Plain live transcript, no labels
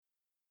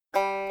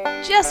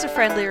Just a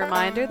friendly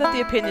reminder that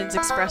the opinions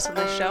expressed on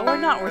this show are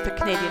not worth a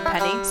Canadian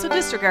penny, so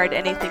disregard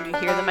anything you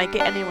hear that might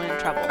get anyone in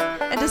trouble.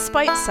 And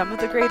despite some of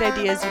the great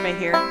ideas you may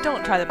hear,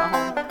 don't try them at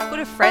home. Go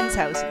to a friend's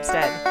house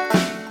instead.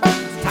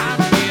 It's time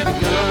to get a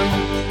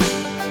gun.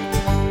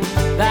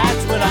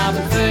 That's what I've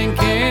been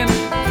thinking.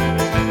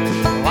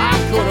 Well, I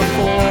could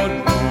afford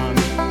one.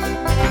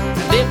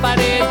 And if I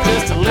did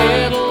just a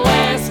little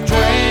less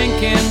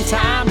drinking,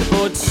 time to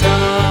put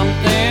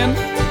something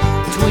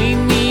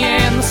between me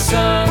and the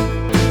sun.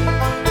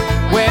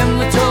 When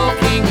the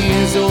talking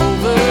is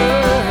over,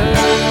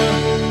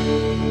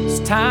 it's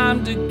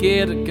time to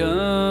get a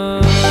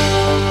gun.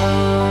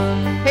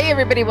 Hey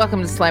everybody, welcome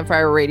to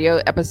Slamfire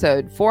Radio,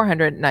 episode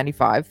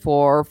 495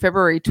 for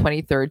February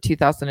 23rd,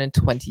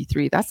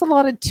 2023. That's a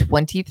lot of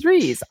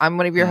 23s. I'm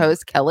one of your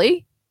hosts,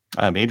 Kelly.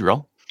 I'm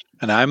Adriel.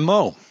 And I'm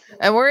Mo.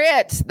 And we're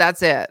it.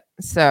 That's it.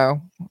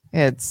 So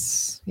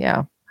it's,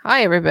 yeah.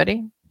 Hi,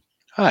 everybody.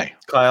 Hi.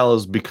 Kyle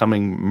is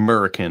becoming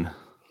American.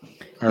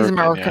 He's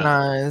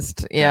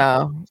Americanized.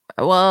 Yeah.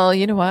 Well,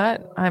 you know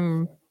what?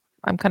 I'm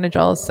kind of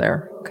jealous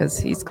there because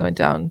he's going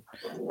down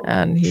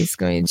and he's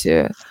going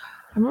to.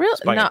 I'm really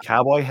He's buying a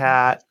cowboy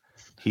hat.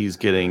 He's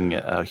getting.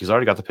 He's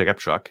already got the pickup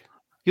truck.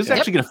 He's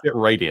actually going to fit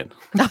right in.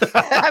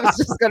 I was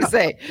just going to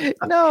say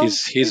no.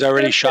 He's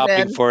already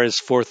shopping for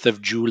his 4th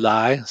of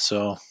July.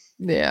 So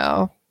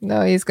yeah,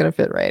 no, he's going to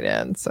fit right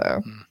in.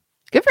 So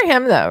good for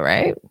him, though,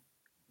 right?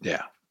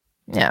 Yeah.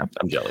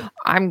 I'm jelly.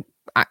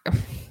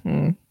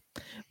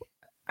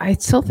 I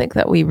still think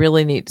that we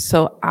really need.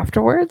 So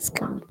afterwards,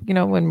 you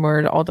know, when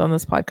we're all done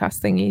this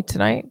podcast thingy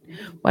tonight,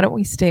 why don't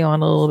we stay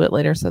on a little bit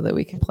later so that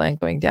we can plan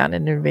going down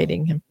and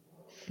invading him?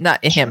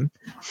 Not him,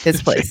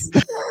 his place.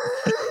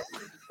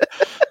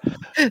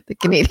 The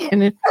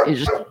Canadian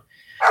invasion.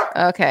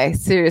 Okay,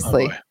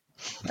 seriously.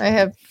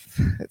 Oh,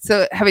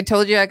 So have I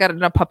told you I got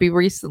a puppy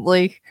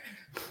recently?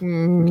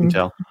 You can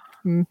tell.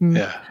 Mm-hmm.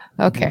 Yeah.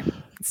 Okay.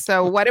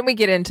 So why don't we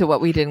get into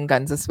what we did in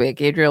Guns this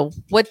week? Adriel,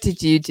 what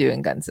did you do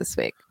in Guns this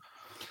week?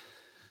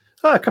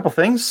 A couple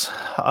things.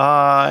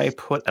 I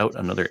put out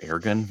another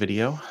airgun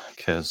video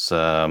because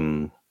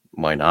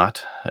why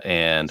not?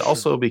 And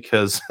also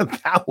because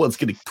that one's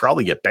going to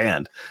probably get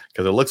banned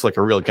because it looks like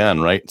a real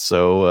gun, right?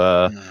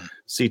 So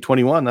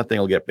C21, that thing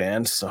will get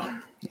banned. So I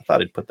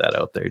thought I'd put that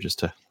out there just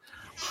to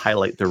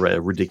highlight the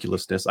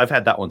ridiculousness. I've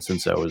had that one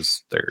since I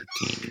was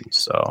 13,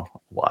 so a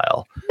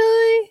while.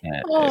 Really?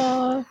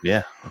 And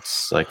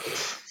it's like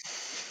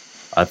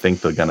I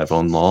think the gun I've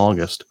owned the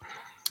longest.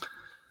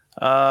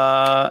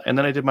 And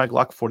then I did my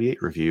Glock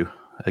 48 review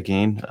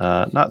again.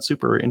 Not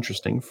super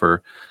interesting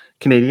for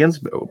Canadians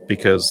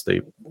because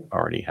they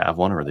already have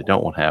one or they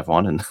don't want to have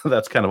one, and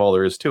that's kind of all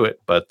there is to it.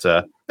 But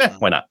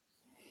why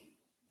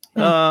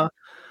not?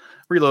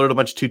 Reloaded a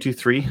bunch of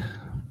 223,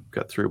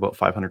 got through about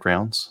 500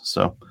 rounds,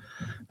 so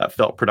that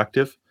felt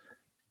productive.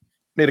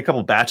 Made a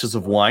couple batches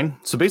of wine,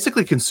 so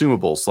basically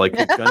consumables like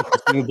gun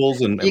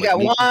consumables and you got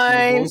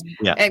wine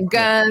and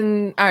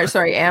gun.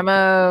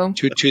 Ammo.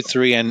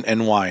 223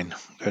 and wine.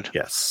 Good.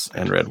 Yes,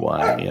 and red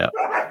wine. Yeah,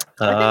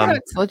 I think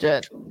that's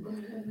legit.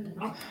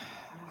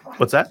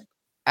 What's that?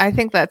 I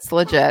think that's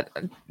legit.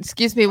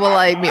 Excuse me while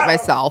I mute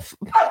myself.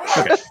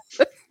 Okay.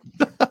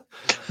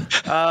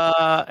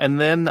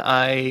 And then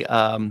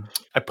I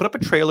put up a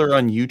trailer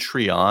on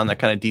Utreon that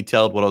kind of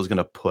detailed what I was going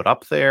to put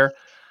up there.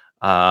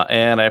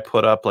 And I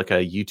put up like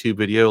a YouTube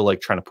video, like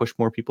trying to push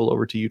more people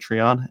over to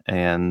Utreon.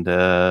 And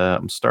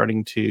I'm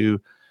starting to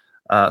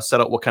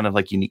set out what kind of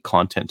like unique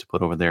content to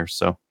put over there.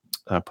 So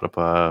I put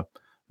up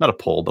not a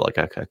poll, but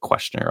like a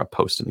question or a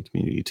post in the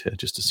community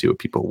to see what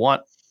people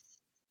want.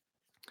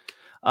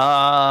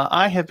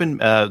 I have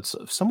been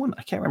someone,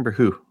 I can't remember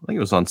who, I think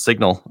it was on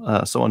Signal.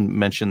 Someone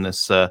mentioned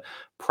this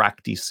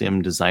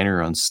PractiSim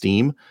designer on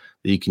Steam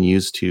that you can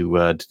use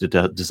to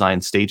design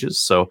stages.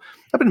 So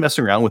I've been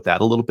messing around with that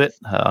a little bit.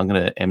 I'm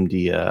going to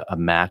MD a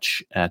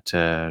match at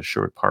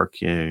Sherwood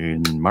Park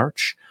in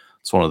March.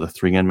 It's one of the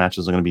 3-gun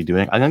matches I'm going to be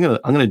doing. I'm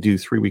going to do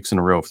 3 weeks in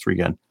a row of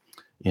 3-gun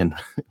in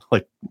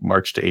like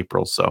March to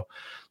April. So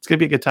it's going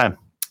to be a good time.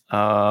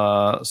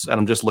 And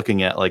I'm just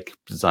looking at like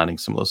designing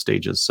some of those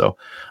stages. So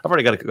I've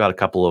already got a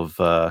couple of,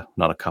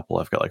 not a couple,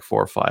 I've got like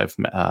 4 or 5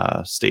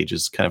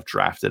 stages kind of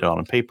drafted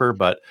on paper,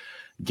 but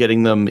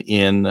getting them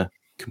in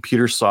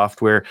computer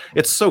software,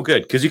 it's so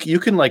good because you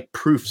can like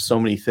proof so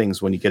many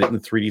things when you get it in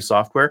 3D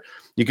software.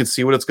 You can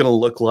see what it's going to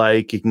look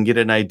like. You can get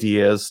an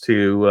idea as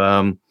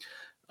to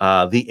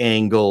the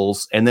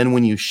angles. And then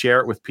when you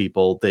share it with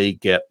people, they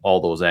get all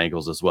those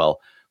angles as well.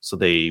 So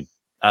I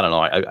don't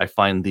know, I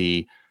find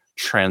the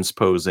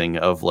transposing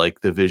of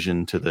like the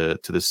vision to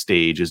the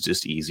stage is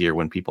just easier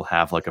when people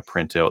have like a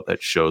printout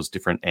that shows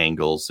different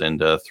angles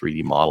and a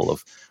 3D model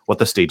of what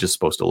the stage is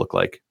supposed to look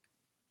like.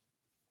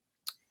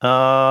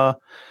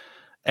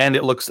 And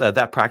it looks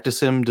that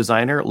PractiSim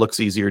designer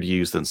looks easier to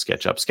use than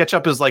SketchUp.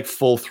 SketchUp is like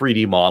full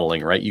 3D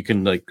modeling, right? You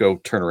can like go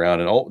turn around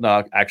and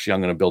no, actually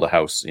I'm going to build a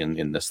house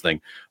in this thing.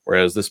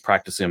 Whereas this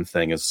PractiSim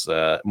thing is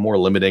more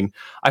limiting.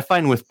 I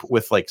find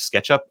with like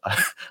SketchUp,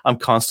 I'm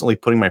constantly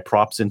putting my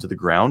props into the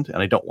ground,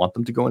 and I don't want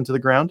them to go into the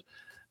ground.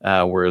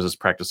 Whereas this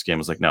practice game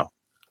is like, no,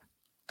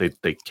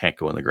 they can't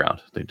go in the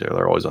ground.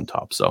 They're always on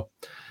top. So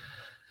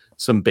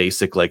some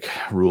basic like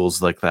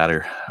rules like that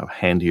are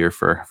handier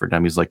for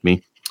dummies like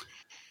me.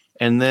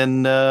 And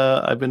then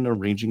I've been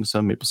arranging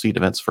some Maple Seed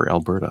events for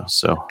Alberta.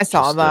 So I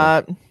saw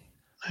that.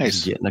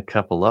 Nice. Getting a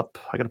couple up.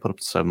 I got to put up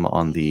some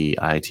on the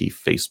IIT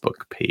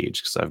Facebook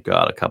page because I've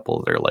got a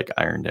couple that are like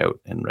ironed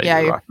out and ready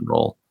to rock and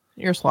roll.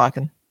 You're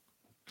slacking.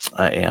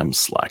 I am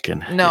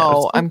slacking.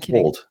 No, I'm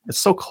kidding. Cold. It's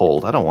so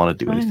cold. I don't want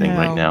to do anything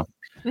right now.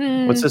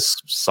 What's this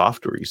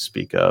software you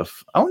speak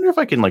of? I wonder if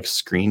I can like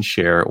screen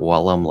share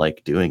while I'm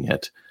like doing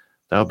it.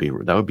 That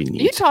would be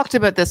neat. You talked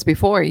about this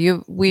before.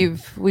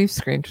 We've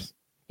screened.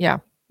 Yeah.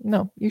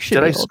 No, you should.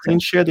 Did I screen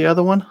share the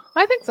other one?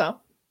 I think so.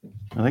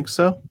 I think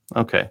so.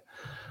 Okay.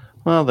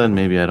 Well, then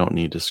maybe I don't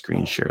need to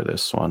screen share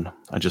this one.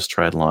 I just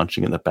tried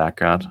launching in the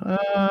background.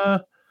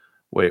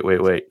 Wait.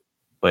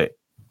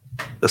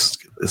 This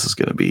is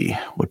going to be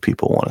what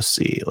people want to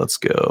see. Let's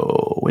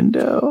go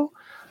window.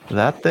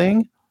 That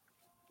thing.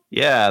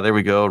 Yeah, there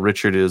we go.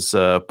 Richard is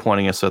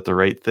pointing us at the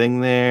right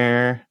thing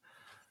there.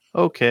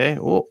 Okay.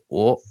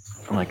 Oh.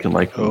 I can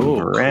like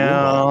move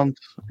around.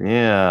 Cool.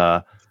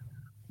 Yeah.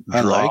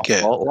 I like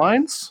it. Fault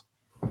lines.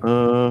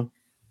 I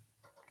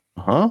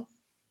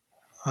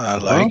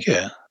like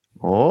it.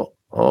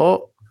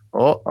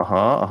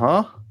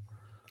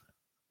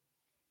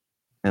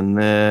 And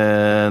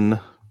then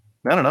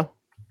I don't know,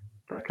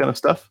 that kind of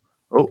stuff.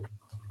 Oh,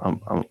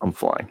 I'm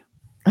flying.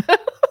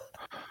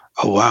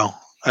 Oh wow!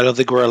 I don't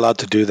think we're allowed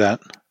to do that.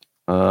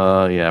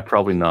 Yeah,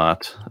 probably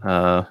not.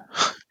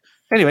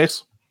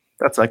 Anyways,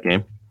 that's that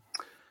game.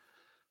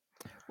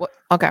 What?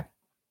 Okay.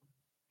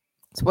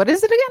 So what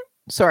is it again?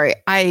 Sorry,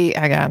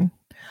 okay.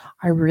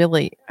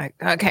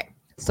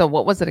 So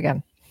what was it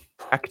again?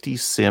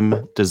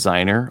 PractiSim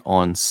Designer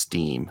on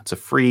Steam. It's a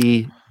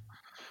free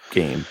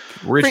game.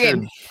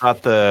 Richard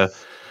got the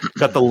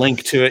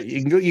link to it.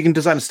 You can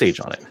design a stage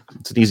on it.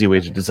 It's an easy way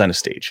to design a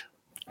stage.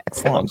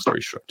 Excellent. Long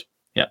story short.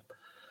 Yeah.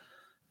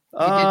 You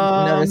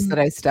didn't notice that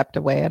I stepped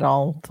away at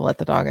all to let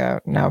the dog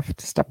out. Now I have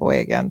to step away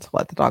again to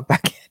let the dog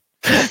back in.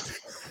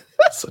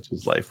 Such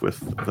is life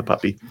with a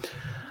puppy.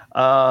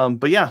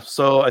 But yeah,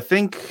 so I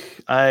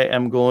think I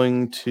am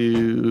going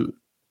to.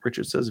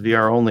 Richard says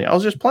VR only. I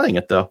was just playing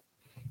it though.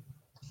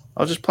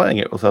 I was just playing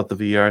it without the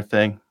VR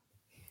thing.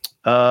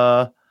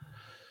 Yeah,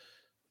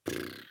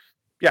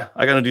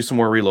 I got to do some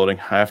more reloading.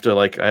 I have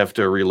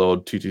to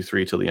reload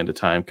 223 till the end of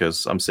time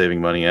because I'm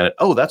saving money at it.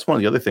 Oh, that's one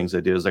of the other things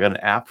I did is I got an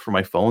app for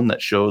my phone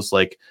that shows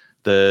like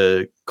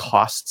the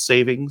cost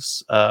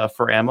savings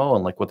for ammo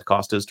and like what the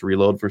cost is to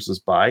reload versus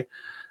buy.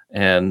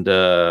 And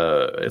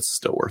it's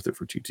still worth it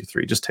for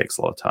 223. It just takes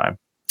a lot of time.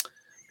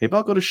 Maybe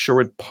I'll go to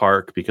Sherwood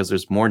Park because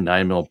there's more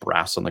 9mm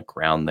brass on the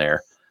ground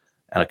there.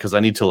 And because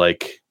I need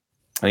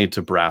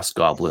to brass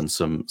goblin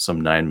some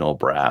 9mm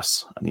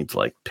brass. I need to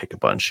like pick a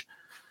bunch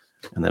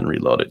and then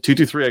reload it.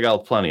 223 I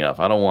got plenty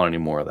of. I don't want any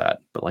more of that.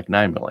 But like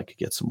 9mm I could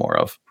get some more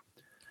of.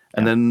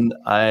 And then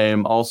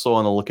I'm also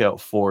on the lookout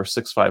for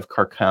 6.5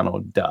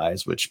 Carcano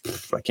dies, which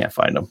I can't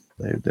find them.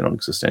 They don't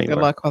exist anywhere.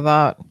 Good luck with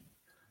that.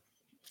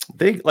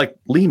 They like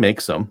Lee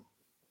makes them.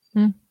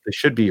 They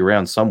should be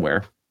around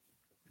somewhere.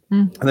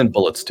 And then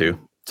bullets too.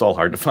 It's all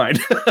hard to find.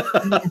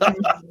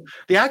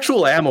 The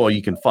actual ammo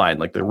you can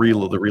find, like the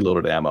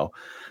reloaded ammo.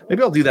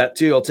 Maybe I'll do that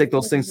too. I'll take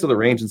those things to the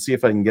range and see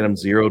if I can get them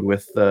zeroed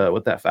with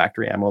that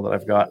factory ammo that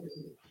I've got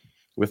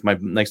with my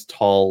nice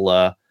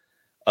tall,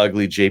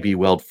 ugly JB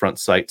Weld front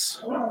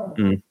sights.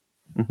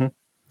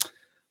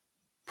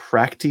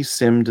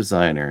 PractiSim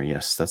Designer.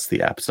 Yes, that's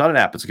the app. It's not an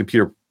app. It's a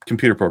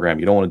computer program.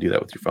 You don't want to do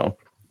that with your phone.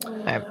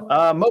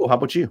 Mo, how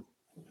about you?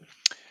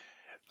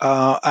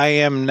 I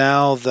am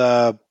now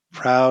the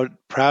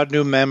proud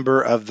new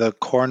member of the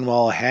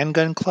Cornwall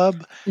Handgun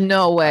Club.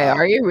 No way.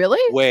 Are you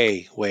really?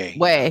 Way.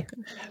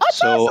 That's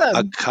so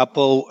awesome.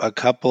 a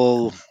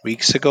couple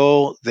weeks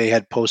ago, they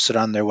had posted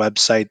on their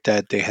website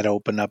that they had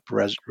opened up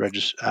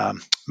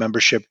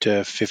membership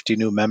to 50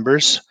 new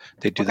members.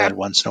 They do that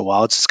once in a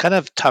while. It's kind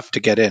of tough to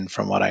get in,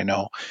 from what I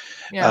know.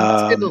 Yeah,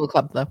 it's a good little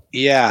club though.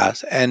 Yeah,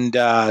 and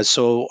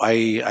so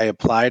I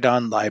applied.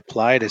 I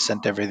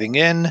sent everything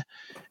in.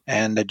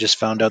 And I just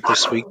found out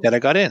this week that I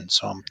got in,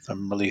 so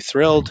I'm really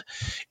thrilled.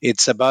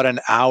 It's about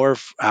an hour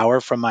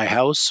from my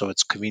house, so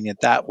it's convenient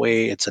that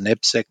way. It's an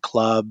IPSC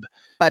club,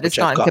 but it's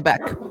not in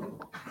Quebec.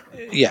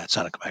 Yeah, it's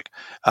not in Quebec.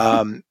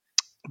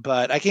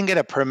 But I can get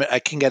a permit. I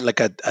can get like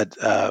an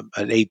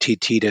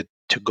ATT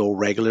to go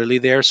regularly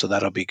there, so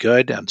that'll be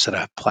good instead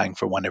of applying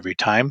for one every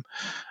time.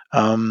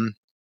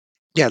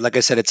 Yeah, like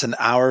I said, it's an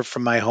hour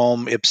from my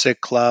home.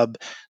 IPSC club.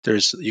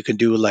 You can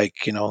do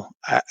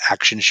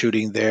action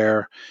shooting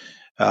there.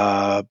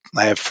 I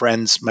have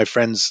friends. My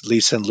friends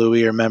Lisa and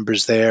Louie are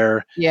members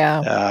there.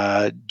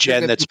 Yeah.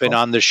 Jen, that's been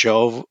on the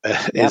show,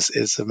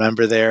 is a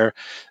member there.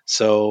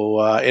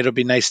 So it'll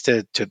be nice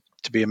to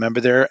be a member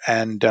there.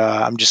 And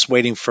I'm just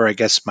waiting for, I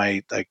guess,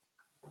 the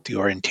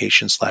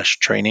orientation /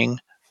 training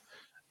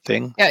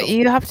thing. Yeah, so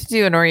you have to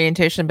do an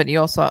orientation, but you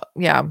also,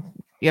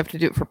 You have to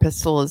do it for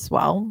pistol as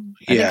well.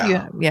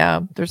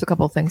 There's a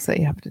couple of things that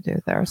you have to do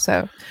there.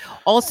 So,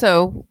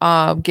 also,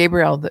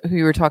 Gabriel, who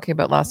you were talking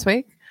about last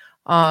week,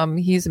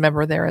 he's a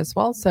member there as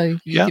well. So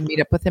you can meet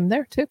up with him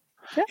there too.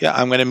 Yeah,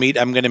 I'm gonna meet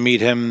him. I'm gonna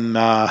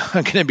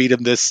meet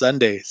him this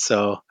Sunday.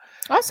 So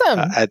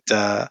awesome.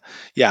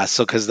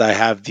 So because I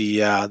have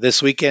the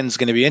this weekend's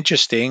going to be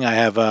interesting. I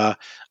have a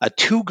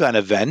 2-gun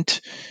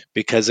event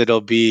because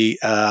it'll be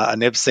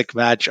an IPSC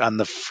match on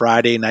the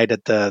Friday night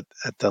at the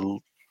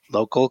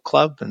local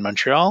club in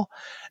Montreal,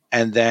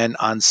 and then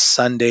on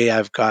Sunday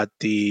I've got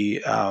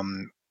the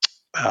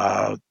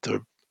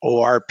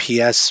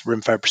ORPS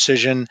Rimfire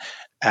Precision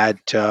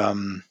at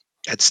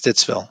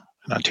Stittsville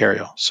in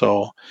Ontario.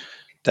 So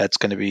that's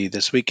going to be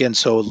this weekend.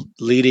 So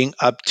leading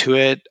up to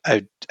it,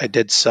 I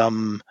did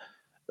some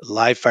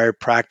live fire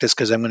practice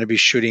because I'm going to be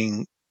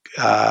shooting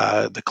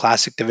the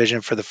classic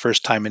division for the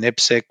first time in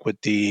IPSC with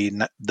the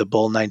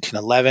Bull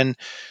 1911.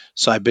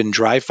 So I've been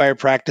dry fire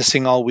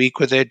practicing all week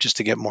with it just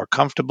to get more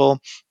comfortable.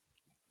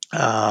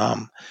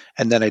 And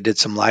then I did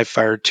some live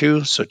fire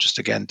too. So just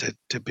again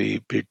to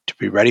be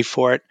ready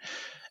for it.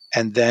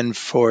 And then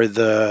for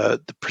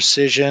the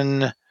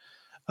precision,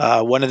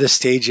 one of the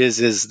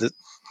stages is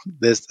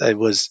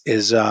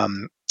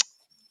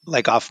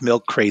like off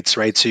milk crates,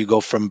 right? So you go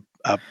from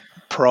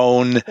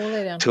prone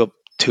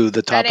to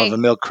the top of a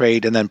milk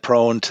crate, and then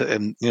prone to,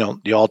 and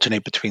you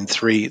alternate between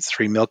three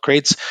milk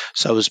crates.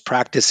 So I was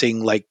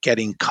practicing like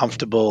getting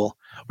comfortable,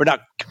 or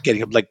not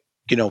getting like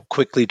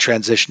quickly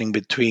transitioning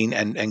between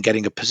and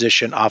getting a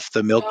position off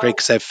the milk crate,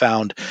 because I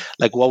found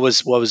like what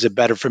was it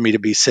better for me to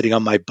be sitting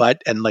on my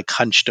butt and like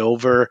hunched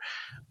over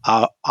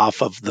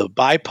off of the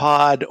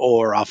bipod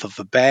or off of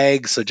a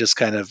bag. So just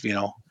kind of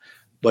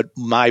what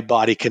my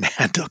body can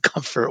handle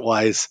comfort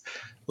wise.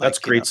 That's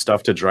great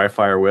stuff to dry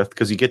fire with,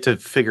 because you get to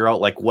figure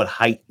out like what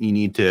height you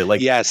need to what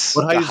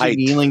height is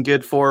kneeling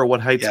good for,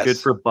 what height's good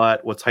for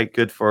butt, what's height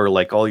good for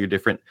like all your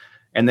different.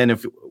 And then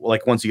if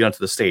like once you get onto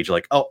the stage, you're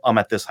like, oh, I'm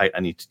at this height, I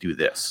need to do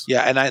this.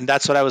 Yeah, and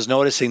that's what I was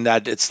noticing,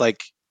 that it's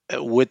like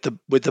with the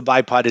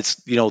bipod, it's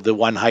the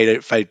one height.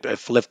 If I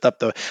lift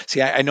up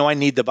I know I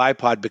need the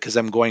bipod because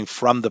I'm going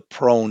from the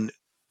prone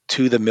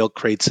to the milk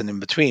crates and in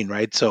between,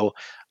 right? So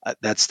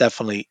that's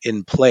definitely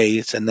in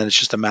place, and then it's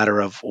just a matter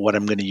of what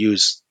I'm going to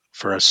use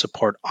for a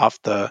support off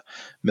the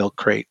milk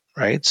crate,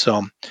 right?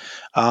 So,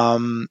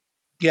 and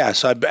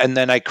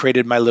then I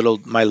created my little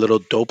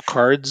dope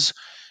cards.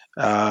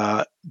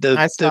 I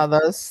saw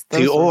those.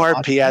 The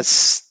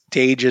ORPS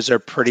stages are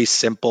pretty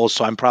simple,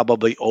 so I'm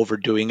probably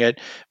overdoing it,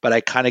 but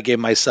I kind of gave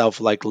myself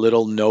like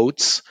little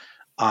notes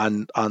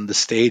on the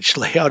stage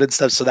layout and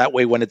stuff, so that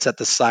way when it's at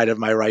the side of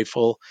my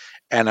rifle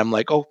and I'm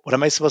like, oh, what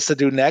am I supposed to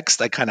do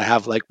next, I kind of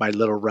have like my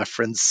little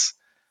reference.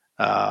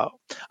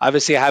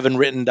 Obviously I haven't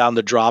written down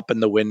the drop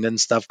and the wind and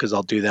stuff, because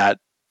I'll do that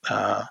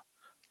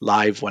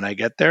live when I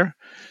get there,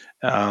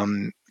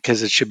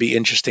 because it should be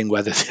interesting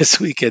weather this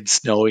weekend,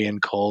 snowy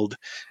and cold,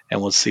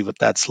 and we'll see what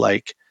that's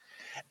like.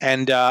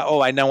 And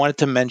I now wanted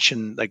to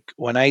mention, like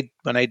when I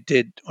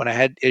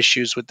had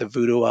issues with the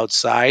Voodoo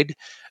outside,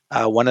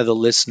 one of the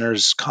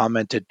listeners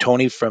commented,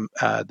 Tony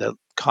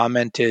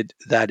commented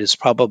that is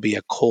probably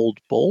a cold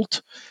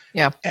bolt.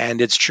 Yeah, and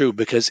it's true,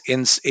 because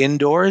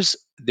indoors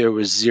there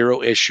was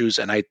zero issues,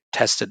 and I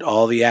tested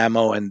all the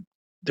ammo and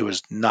there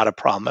was not a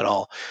problem at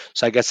all.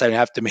 So I guess I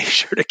have to make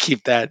sure to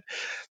keep that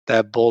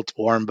bolt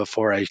warm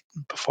before I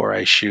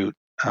shoot.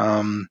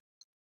 And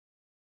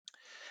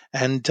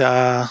did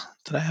I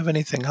have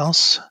anything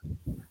else?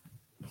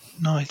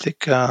 No, I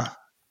think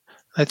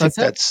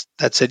that's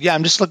it. Yeah,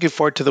 I'm just looking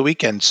forward to the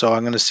weekend. So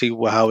I'm going to see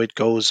how it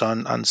goes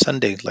on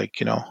Sunday.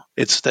 Like,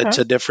 it's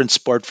a different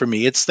sport for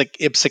me. It's like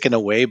IPSC in a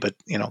way, but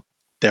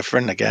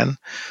different again.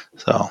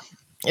 So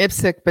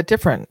IPSC, but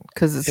different,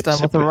 because it's done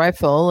with a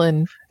rifle,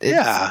 and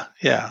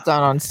it's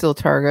done on steel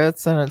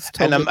targets, and it's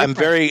totally and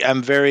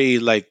I'm very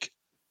like,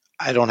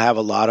 I don't have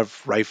a lot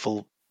of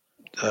rifle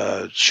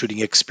shooting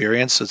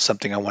experience. So it's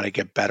something I want to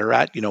get better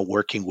at,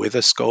 working with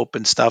a scope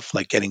and stuff,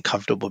 like getting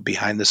comfortable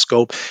behind the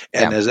scope.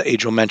 And as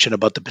Adriel mentioned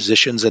about the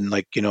positions, and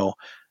like,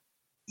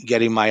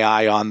 getting my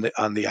eye on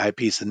the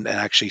eyepiece and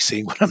actually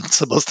seeing what I'm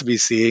supposed to be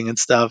seeing and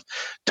stuff.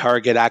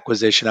 Target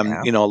acquisition, I'm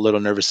a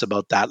little nervous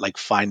about that, like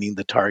finding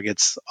the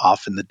targets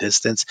off in the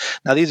distance.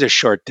 Now these are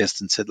short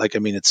distances, like, I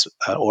mean, it's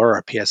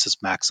ORPS is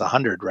max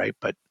 100, right?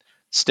 But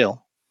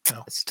still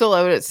still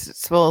out at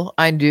Stittsville.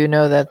 I do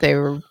know that they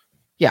were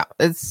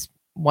it's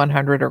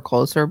 100 or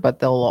closer, but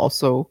they'll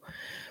also,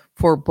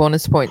 for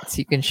bonus points,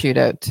 you can shoot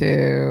out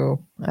to,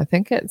 I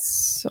think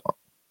it's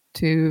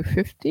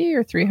 250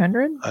 or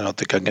 300. I don't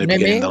think I'm going to be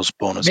getting those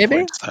bonus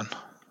points then.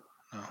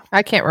 No.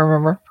 I can't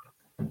remember.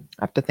 I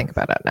have to think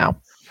about it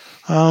now.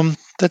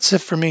 That's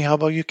it for me. How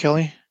about you,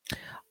 Kelly?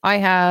 I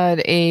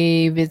had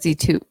a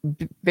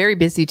very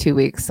busy 2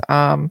 weeks.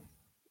 I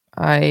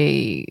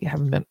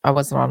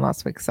wasn't on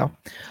last week, so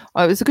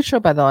it was a good show,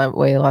 by the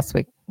way. Last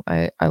week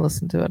I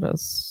listened to it,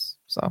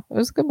 so it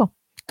was a good one.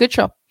 Good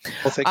show.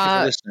 Well, thank you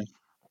for listening.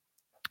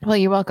 Well,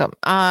 you're welcome.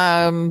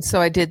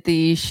 So I did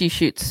the She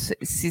Shoots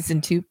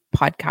season 2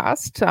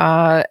 podcast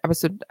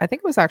episode. I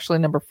think it was actually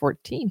number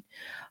 14.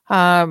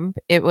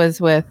 It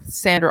was with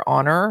Sandra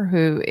Honor,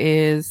 who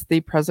is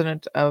the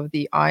president of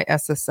the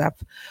ISSF,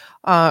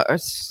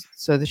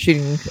 so the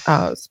Shooting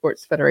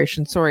Sports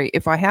Federation. Sorry,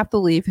 if I have to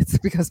leave, it's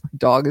because my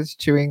dog is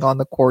chewing on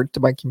the cord to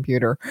my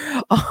computer.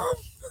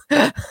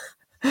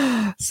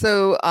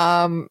 So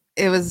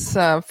it was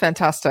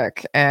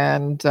fantastic,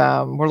 and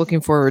we're looking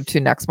forward to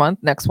next month.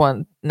 Next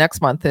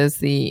month is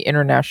the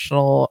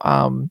International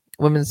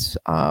Women's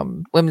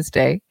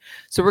Day,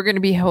 so we're going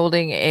to be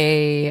holding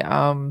a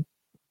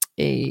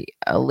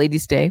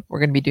ladies' day. We're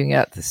going to be doing it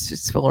at the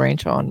Stittsville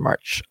Range on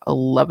March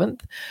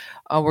 11th.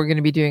 We're going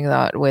to be doing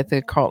that with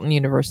the Carleton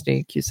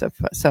University QSIF.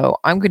 So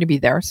I'm going to be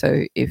there.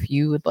 So if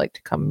you would like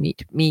to come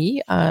meet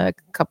me,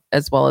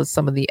 as well as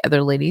some of the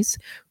other ladies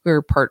who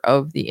are part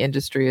of the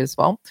industry as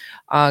well,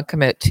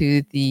 come out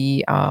to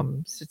the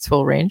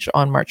Stittsville Range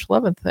on March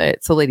 11th.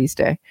 It's a ladies'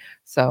 day.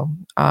 So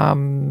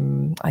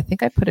I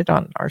think I put it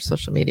on our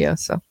social media.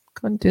 So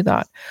go and do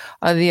that.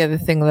 The other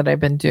thing that I've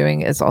been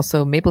doing is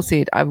also maple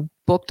seed. I've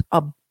booked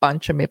a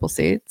bunch of maple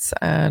seeds,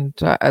 and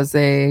as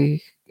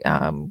they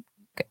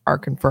are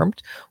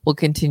confirmed, we'll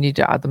continue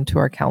to add them to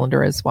our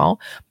calendar as well.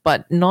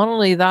 But not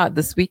only that,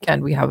 this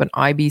weekend we have an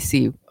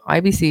IBC.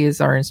 IBC is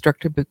our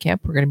instructor boot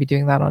camp. We're going to be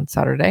doing that on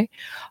Saturday.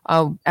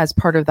 As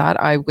part of that,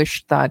 I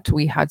wish that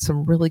we had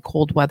some really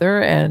cold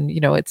weather, and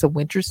it's a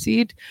winter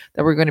seed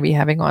that we're going to be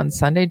having on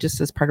Sunday, just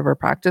as part of our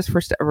practice.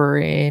 First ever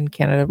in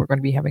Canada, we're going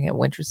to be having a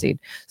winter seed.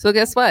 So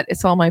guess what?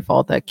 It's all my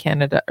fault that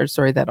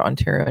that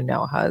Ontario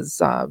now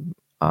has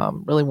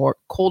really more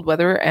cold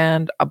weather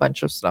and a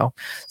bunch of snow.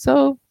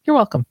 So you're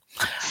welcome.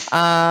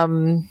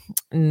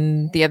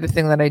 The other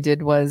thing that I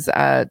did was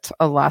at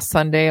last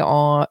Sunday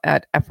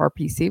at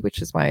FRPC,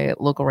 which is my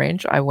local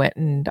range, I went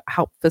and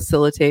helped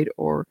facilitate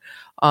or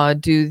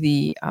do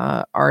the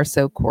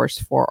RSO course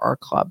for our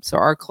club. So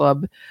our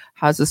club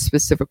has a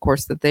specific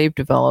course that they've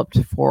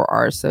developed for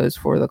RSOs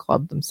for the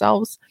club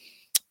themselves.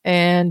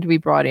 And we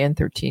brought in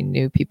 13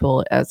 new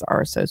people as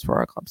RSOs for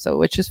our club, so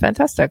which is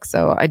fantastic.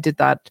 So I did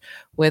that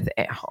with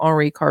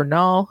Henri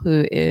Cardinal,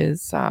 who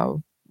is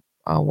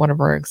one of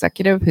our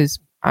executive, he's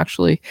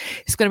going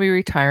to be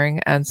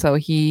retiring, and so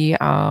he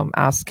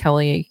asked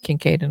Kelly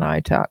Kincaid and I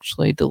to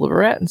actually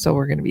deliver it, and so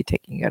we're going to be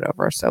taking it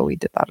over. So we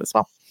did that as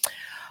well.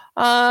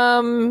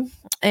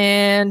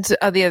 And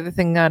the other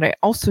thing that I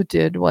also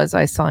did was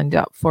I signed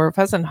up for a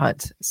pheasant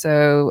hunt.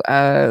 So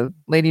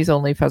ladies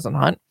only pheasant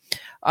hunt.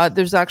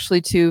 There's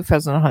actually 2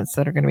 pheasant hunts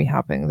that are going to be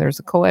happening. There's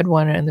a co-ed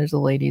one and there's a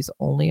ladies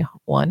only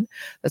one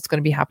that's going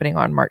to be happening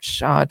on March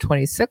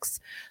 26th.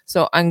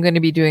 So I'm going to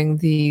be doing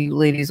the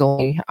ladies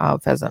only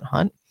pheasant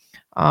hunt.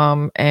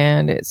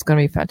 And it's going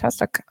to be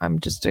fantastic. I'm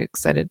just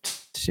excited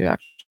to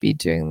actually be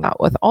doing that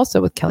with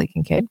Kelly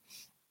Kincaid.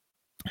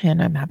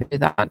 And I'm happy to do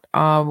that.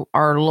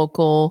 Our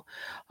local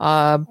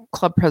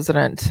club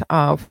president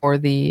for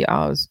the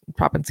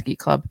Propinski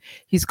Club,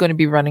 he's going to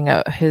be running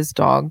out his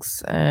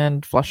dogs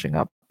and flushing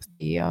up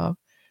the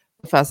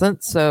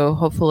pheasants. So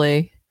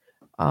hopefully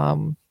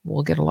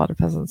we'll get a lot of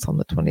pheasants on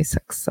the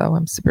 26th. So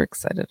I'm super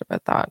excited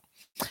about that.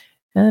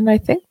 And I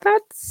think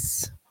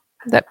that's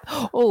that.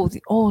 Oh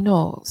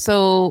no.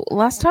 So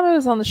last time I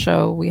was on the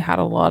show, we had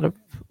a lot of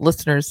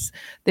listeners.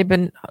 They've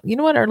been,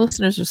 our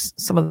listeners are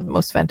some of the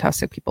most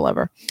fantastic people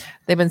ever.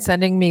 They've been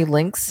sending me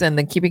links and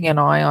then keeping an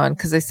eye on,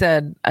 because they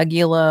said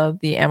Aguila,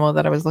 the ammo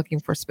that I was looking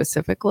for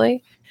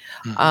specifically,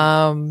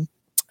 the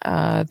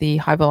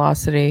high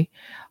velocity,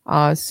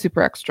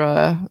 super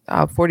extra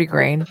 40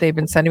 grain. They've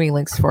been sending me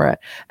links for it,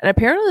 and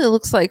apparently it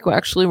looks like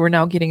we're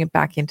now getting it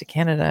back into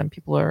Canada, and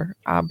people are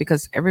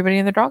because everybody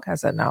in the dog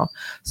has it now.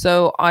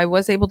 So I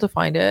was able to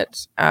find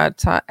it at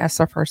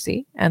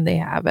SFRC, and they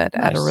have it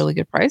at a really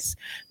good price.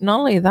 Not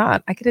only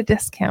that, I get a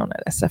discount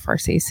at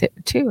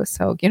SFRC too.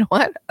 So you know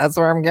what? That's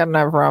where I'm getting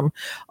it from.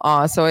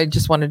 So I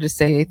just wanted to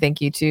say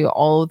thank you to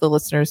all of the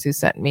listeners who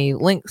sent me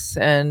links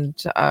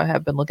and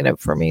have been looking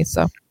out for me.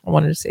 So I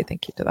wanted to say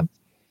thank you to them.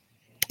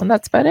 And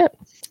that's about it.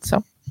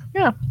 So,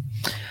 yeah.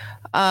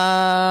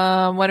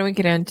 Why don't we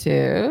get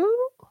into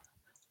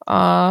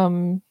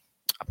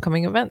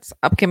upcoming events?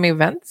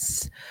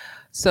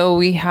 So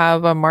we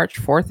have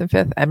March 4th and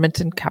 5th,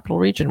 Edmonton Capital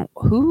Region.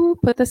 Who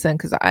put this in?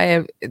 Because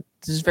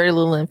there's very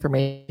little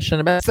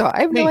information about it, so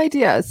I have no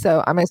idea.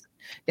 So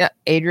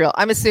Adriel.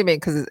 I'm assuming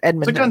because it's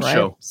Edmonton, it's a gun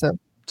show. So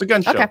it's a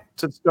gun show. Okay.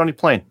 It's at Stony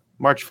Plain,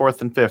 March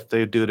 4th and 5th.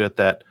 They do it at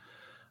that.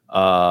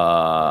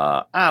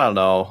 I don't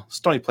know.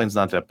 Stony Plain's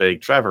not that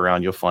big. Drive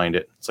around, you'll find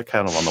it. It's like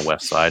kind of on the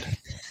west side.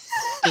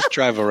 Just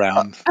drive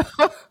around.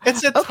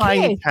 It's a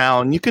tiny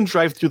town. You can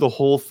drive through the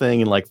whole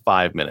thing in like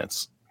 5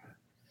 minutes.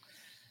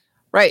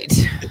 Right.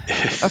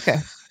 Okay.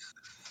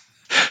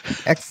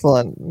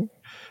 Excellent.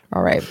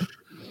 All right.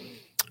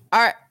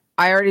 I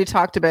already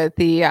talked about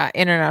the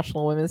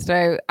International Women's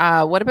Day.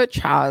 What about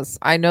Chaz?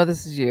 I know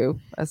this is you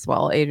as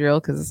well, Adriel,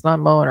 because it's not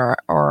Mo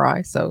or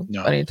I. So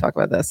I need to talk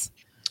about this.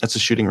 It's a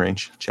shooting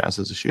range. Chaz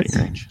is a shooting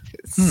range.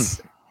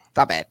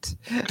 Stop it.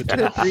 The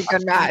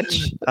 3-gun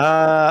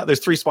match. There's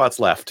 3 spots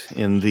left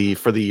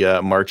for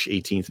the March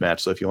 18th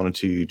match. So if you wanted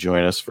to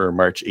join us for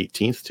March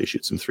 18th to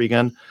shoot some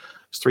 3-gun,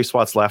 there's 3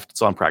 spots left.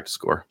 It's on Practice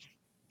Score.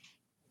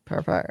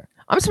 Perfect.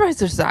 I'm surprised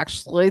there's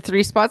actually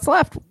 3 spots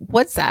left.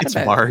 What's that It's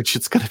about? March.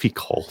 It's going to be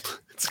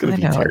cold. It's going to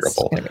be I know,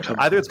 terrible. gonna be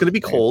Either it's going to be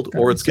cold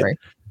or it's going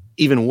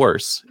even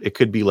worse. It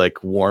could be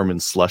like warm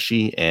and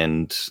slushy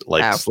and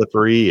like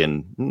slippery,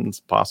 and it's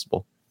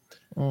possible.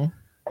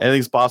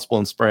 Anything's possible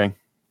in spring.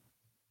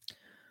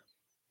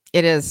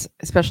 It is,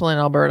 especially in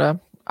Alberta.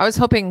 I was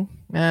hoping,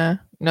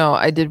 no,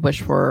 I did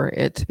wish for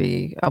it to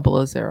be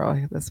below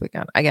 0 this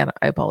weekend. Again,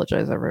 I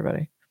apologize,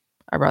 everybody.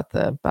 I brought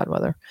the bad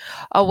weather.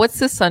 What's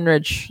the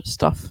Sunridge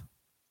stuff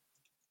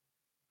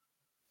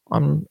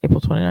on April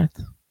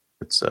 29th?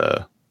 It's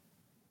an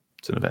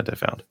event I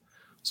found.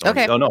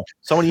 Okay. Oh no,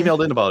 someone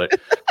emailed in about it.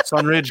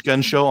 Sunridge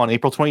Gun Show on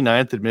April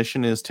 29th.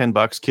 Admission is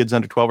 $10. Kids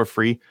under 12 are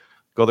free.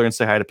 Go there and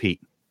say hi to Pete.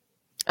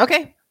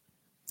 Okay.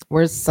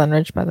 Where's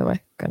Sunridge, by the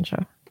way? Gun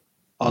show.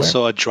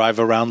 Also a drive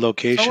around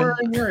location. Somewhere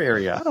in your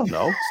area. I don't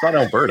know. It's not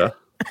Alberta.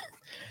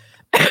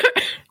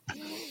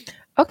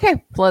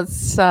 Okay.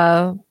 Let's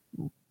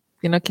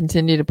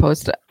continue to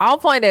post it. I'll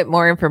find out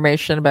more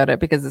information about it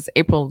because it's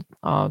April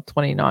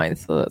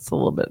 29th, so that's a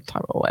little bit of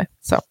time away.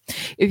 So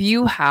if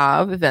you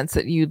have events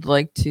that you'd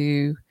like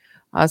to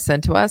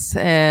send to us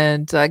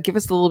and give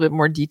us a little bit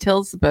more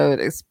details about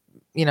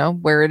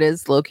where it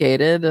is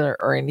located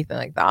or anything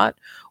like that,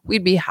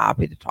 we'd be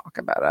happy to talk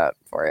about it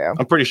for you.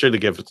 I'm pretty sure to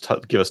give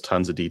us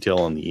tons of detail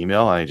on the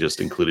email. I just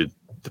included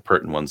the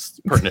pertinent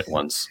ones.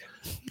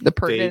 The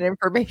pertinent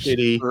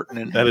information.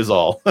 Pertinent. That is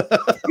all.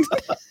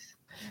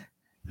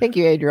 Thank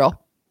you,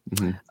 Adriel.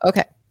 Mm-hmm.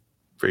 Okay.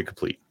 Very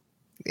complete.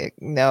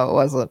 No, it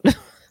wasn't.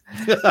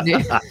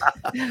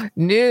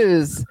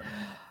 News.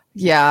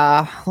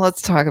 Yeah,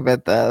 let's talk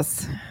about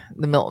this.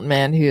 The Milton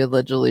man who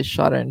allegedly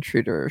shot an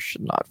intruder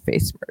should not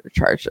face murder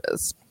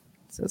charges.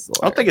 I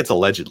don't think it's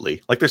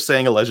allegedly. Like they're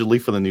saying allegedly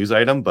for the news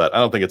item, but I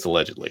don't think it's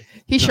allegedly.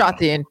 He shot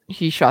the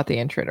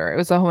intruder. It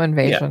was a home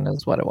invasion,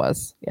 is what it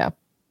was. Yeah.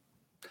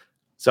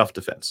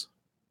 Self-defense.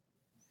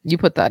 You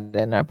put that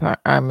in.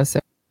 I'm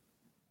assuming.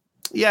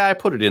 Yeah, I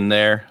put it in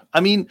there.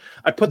 I mean,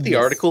 I put the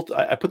article.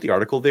 I put the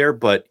article there,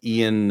 but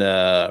Ian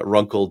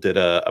Runkle did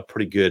a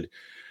pretty good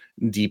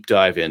deep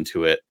dive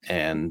into it.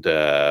 And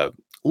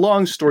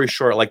long story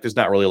short, like there's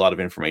not really a lot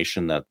of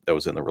information that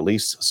was in the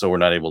release, so we're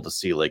not able to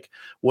see like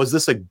was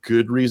this a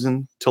good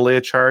reason to lay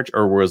a charge,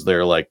 or was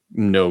there like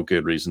no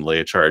good reason to lay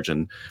a charge,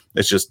 and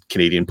it's just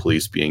Canadian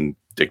police being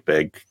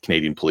dickbag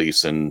Canadian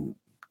police and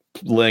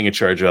laying a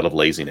charge out of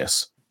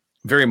laziness,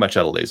 very much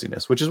out of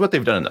laziness, which is what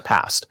they've done in the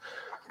past.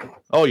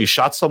 Oh, you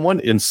shot someone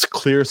in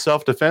clear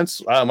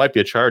self-defense? It might be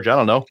a charge. I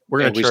don't know.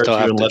 We're going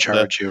to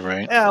charge you,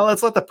 right? Yeah,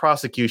 let's let the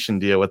prosecution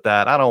deal with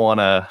that. I don't want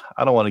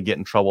to get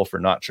in trouble for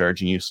not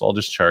charging you, so I'll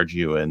just charge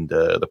you, and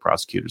the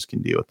prosecutors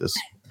can deal with this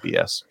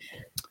BS.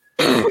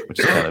 Which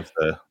is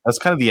that's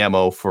kind of the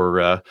MO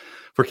for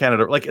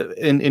Canada. Like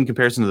in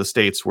comparison to the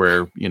States,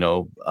 where in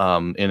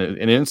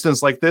an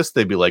instance like this,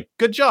 they'd be like,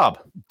 "Good job,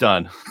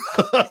 done."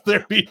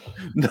 There'd be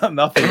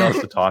nothing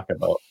else to talk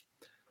about.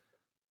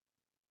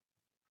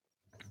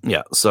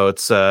 Yeah, so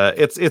it's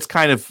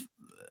kind of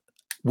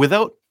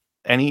without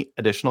any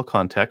additional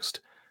context,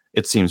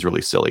 it seems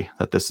really silly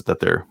that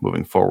they're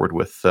moving forward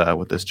with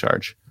this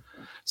charge.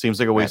 Seems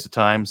like a waste of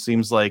time.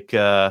 Seems like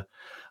I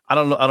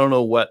don't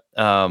know what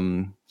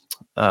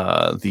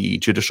the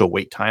judicial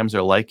wait times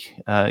are like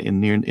in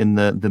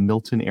the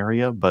Milton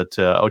area, but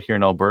out here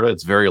in Alberta,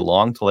 it's very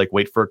long to like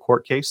wait for a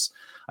court case.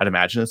 I'd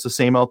imagine it's the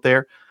same out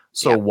there.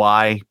 So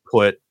why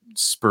put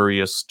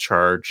spurious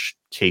charge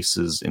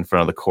cases in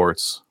front of the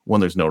courts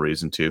when there's no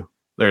reason to?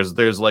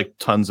 There's like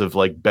tons of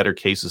like better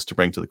cases to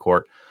bring to the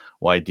court.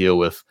 Why deal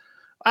with,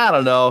 I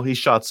don't know, he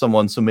shot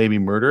someone, so maybe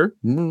murder?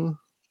 Yeah.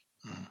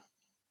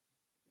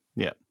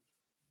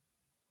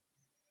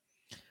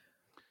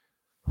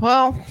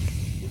 Well,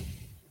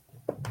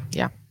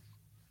 yeah.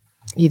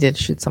 He did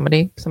shoot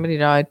somebody. Somebody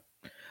died.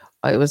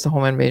 It was a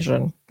home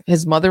invasion.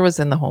 His mother was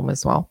in the home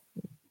as well,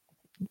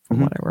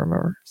 from what I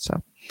remember.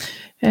 So,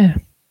 yeah.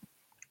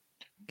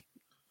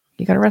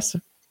 He got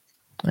arrested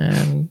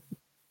and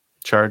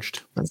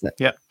charged. That's it.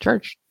 Yeah,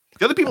 charged.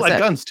 The other people had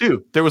guns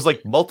too. There was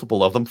like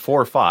multiple of them,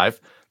 4 or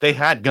 5. They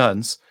had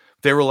guns.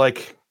 They were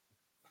like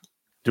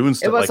doing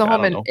stuff. It was like,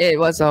 a home. It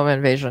was a home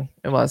invasion.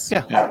 It was.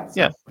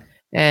 Yeah.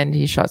 And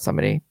he shot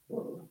somebody,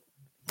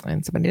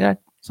 and somebody died.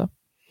 So,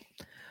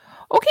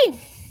 okay.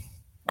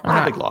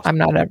 Big loss. I'm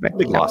not at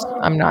big loss.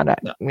 I'm not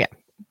at. No. Yeah.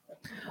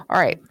 All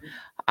right.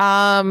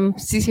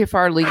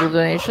 CCFR legal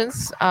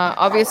donations.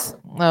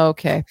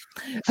 Okay.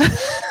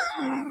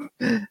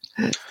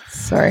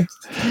 Sorry.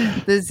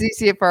 The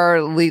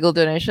CCFR legal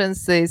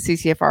donations, the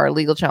CCFR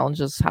legal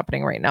challenge is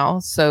happening right now.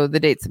 So the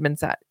dates have been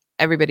set.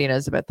 Everybody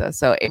knows about this.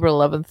 So April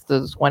 11th to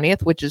the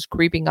 20th, which is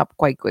creeping up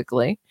quite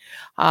quickly.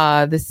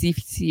 The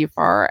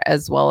CCFR,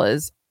 as well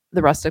as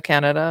the rest of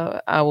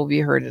Canada will be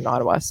heard in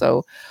Ottawa.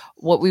 So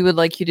what we would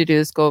like you to do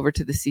is go over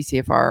to the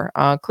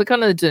CCFR, click on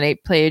the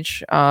donate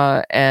page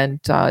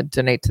and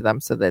donate to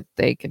them so that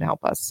they can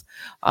help us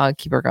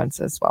keep our guns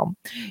as well.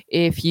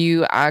 If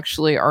you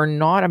actually are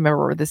not a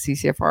member of the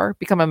CCFR,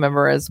 become a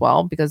member as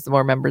well, because the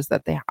more members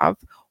that they have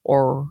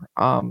or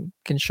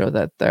can show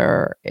that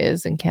there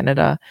is in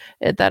Canada,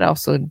 that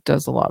also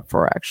does a lot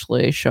for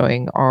actually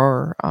showing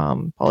our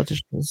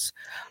politicians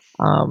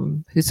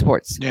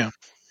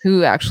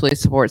who actually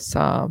supports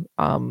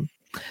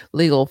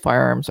legal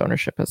firearms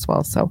ownership as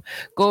well. So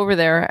go over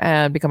there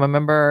and become a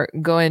member.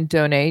 Go and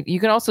donate. You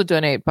can also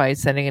donate by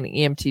sending an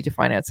EMT to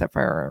finance at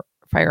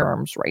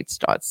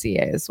firearmsrights.ca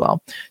as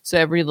well. So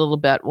every little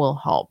bit will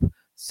help.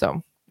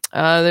 So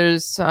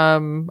there's I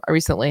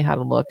recently had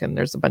a look, and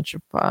there's a bunch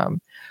of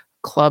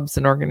clubs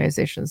and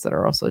organizations that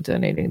are also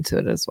donating to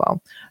it as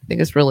well. I think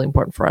it's really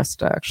important for us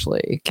to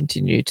actually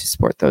continue to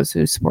support those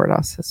who support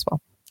us as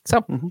well.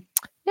 So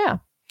yeah.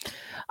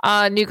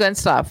 New gun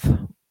stuff.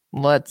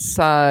 Let's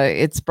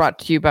it's brought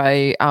to you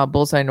by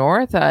Bullseye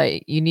North.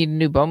 You need a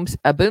new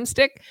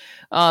boomstick.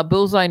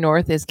 Bullseye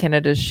North is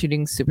Canada's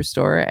shooting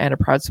superstore and a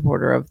proud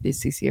supporter of the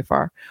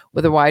CCFR,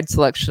 with a wide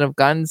selection of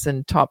guns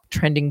and top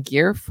trending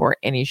gear for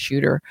any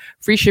shooter.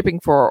 Free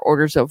shipping for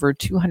orders over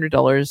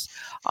 $200.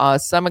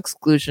 Some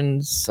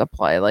exclusions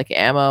apply, like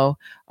ammo.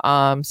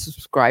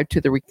 Subscribe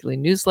to the weekly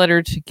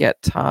newsletter to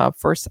get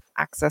first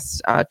access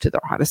to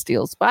their hottest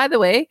deals. By the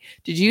way,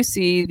 did you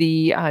see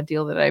the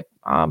deal that I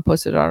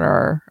posted on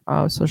our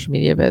social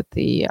media about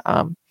the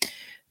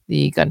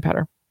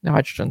gunpowder, the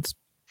hydrogens?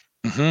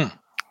 Mm-hmm.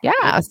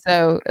 Yeah,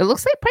 so it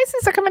looks like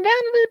prices are coming down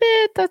a little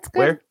bit. That's good.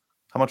 Where?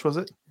 How much was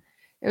it?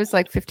 It was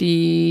like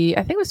 50.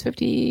 I think it was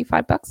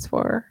 $55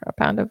 for a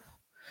pound of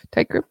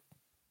tight group.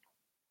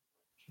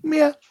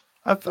 Yeah,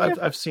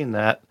 I've seen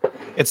that.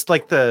 It's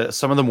like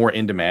some of the more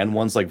in demand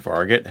ones, like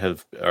Varget, are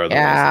the ones that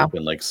have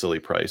been like silly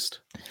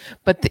priced.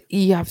 But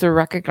you have to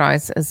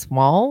recognize as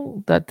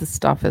well that the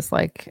stuff is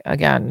like,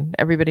 again,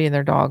 everybody and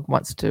their dog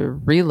wants to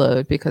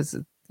reload because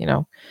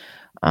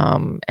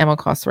ammo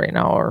costs right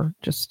now are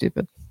just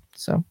stupid.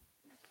 So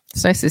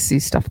it's nice to see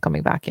stuff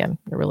coming back in.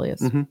 It really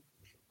is. Mm-hmm.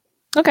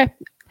 Okay,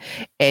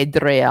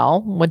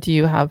 Adriel, what do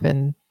you have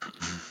in?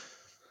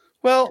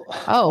 Well,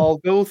 I'll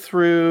go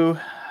through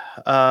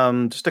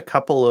just a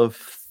couple of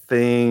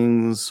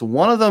things.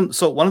 One of them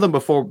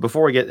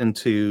before we get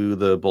into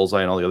the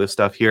Bullseye and all the other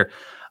stuff here,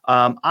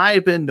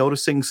 I've been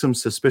noticing some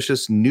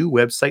suspicious new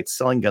websites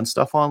selling gun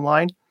stuff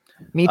online.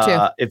 Me too.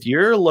 If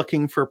you're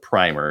looking for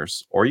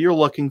primers or you're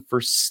looking for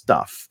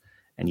stuff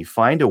and you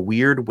find a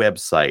weird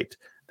website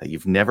that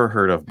you've never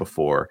heard of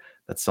before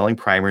that's selling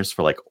primers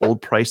for like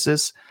old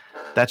prices,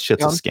 that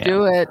shit's a scam.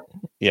 Do it.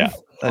 Yeah.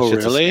 That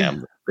shit's really? a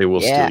scam. They will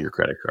steal your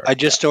credit card. I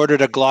just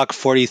ordered a Glock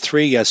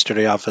 43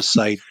 yesterday off a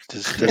site.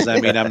 Does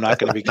that mean I'm not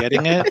going to be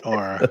getting it?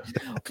 Or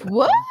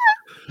what?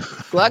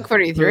 Glock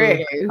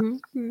 43.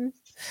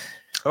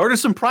 Order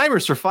some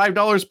primers for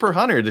 $5 per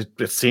 100.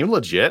 It seemed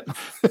legit.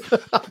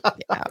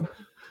 Yeah.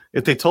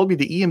 If they told me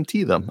to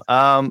EMT them.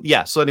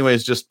 So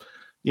anyways, just,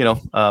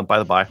 by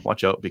the by,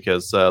 watch out,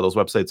 because those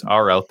websites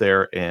are out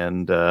there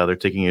and they're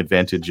taking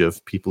advantage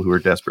of people who are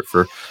desperate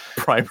for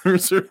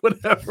primers or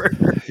whatever.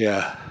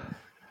 Yeah.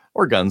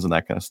 Or guns and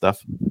that kind of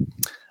stuff.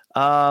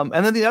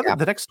 And then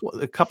the next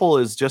couple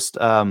is just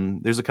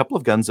there's a couple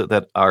of guns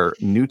that are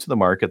new to the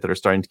market that are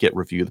starting to get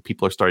reviewed. The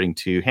people are starting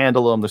to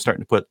handle them. They're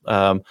starting to put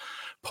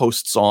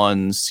posts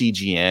on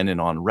CGN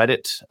and on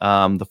Reddit.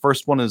 The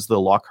first one is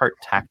the Lockhart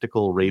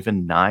Tactical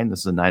Raven 9. This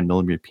is a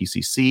 9mm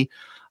PCC.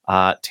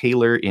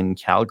 Taylor in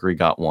Calgary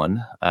got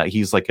one.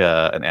 He's like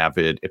an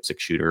avid IPSC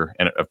shooter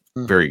and a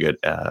very good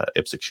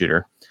IPSC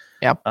shooter.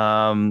 Yeah.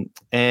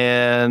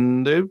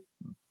 And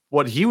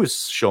what he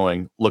was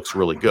showing looks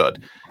really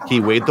good. He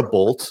weighed the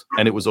bolt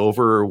and it was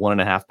over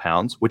 1.5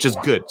 pounds, which is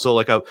good. So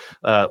like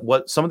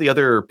what some of the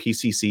other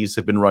PCCs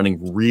have been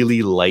running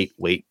really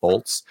lightweight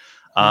bolts.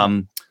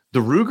 The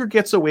Ruger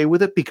gets away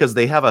with it because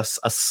they have a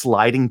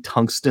sliding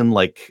tungsten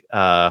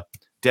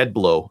dead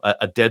blow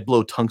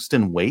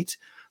tungsten weight.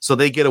 So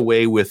they get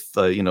away with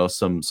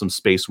some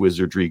space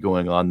wizardry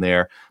going on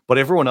there. But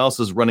everyone else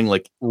is running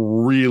like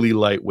really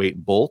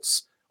lightweight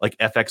bolts, like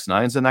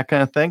FX9s and that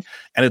kind of thing.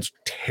 And it's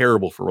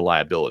terrible for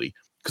reliability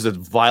because it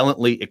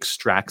violently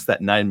extracts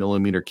that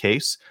 9mm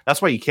case.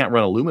 That's why you can't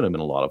run aluminum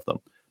in a lot of them,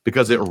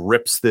 because it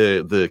rips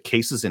the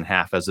cases in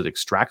half as it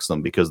extracts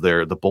them, because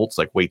the bolt's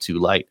like way too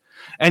light.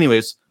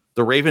 Anyways,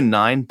 the Raven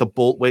 9, the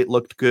bolt weight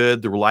looked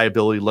good. The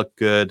reliability looked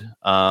good.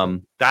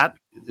 That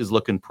is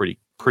looking pretty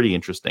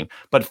interesting,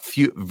 but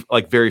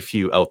very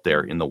few out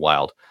there in the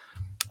wild.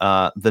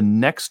 The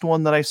next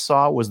one that I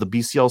saw was the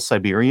BCL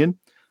Siberian.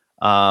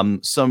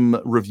 Some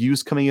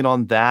reviews coming in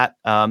on that.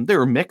 They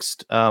were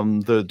mixed.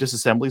 The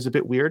disassembly is a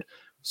bit weird.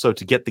 So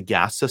to get the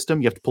gas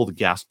system, you have to pull the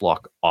gas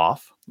block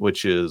off,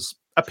 which is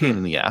a pain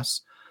in the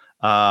ass.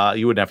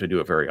 You wouldn't have to do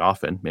it very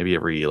often, maybe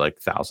every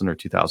 1,000 or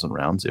 2,000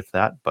 rounds, if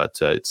that. But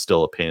it's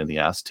still a pain in the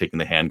ass taking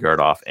the handguard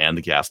off and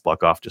the gas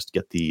block off just to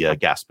get the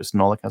gas piston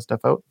and all that kind of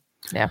stuff out.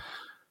 Yeah.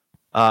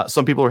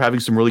 Some people are having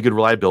some really good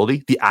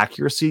reliability. The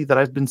accuracy that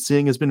I've been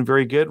seeing has been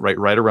very good,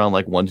 right around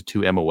like 1 to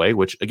 2 MOA,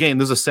 which again,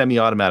 this is a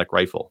semi-automatic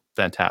rifle.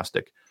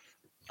 Fantastic.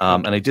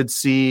 And I did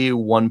see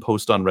one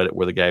post on Reddit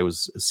where the guy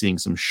was seeing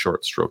some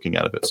short stroking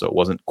out of it. So it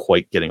wasn't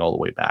quite getting all the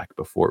way back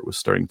before it was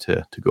starting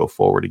to go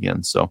forward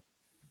again. So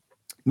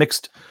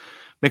mixed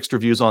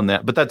reviews on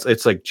that, but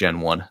it's like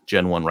Gen 1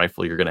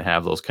 rifle. You're going to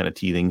have those kind of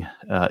teething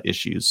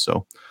issues.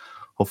 So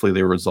hopefully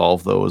they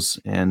resolve those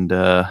and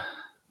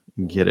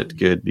get it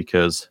good,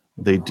 because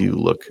they do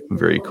look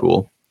very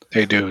cool.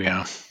 They do,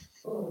 yeah.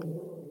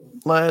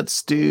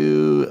 Let's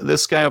do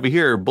this guy over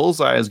here.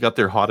 Bullseye has got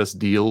their hottest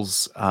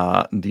deals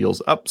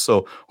up.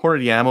 So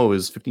Hornady ammo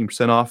is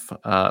 15% off,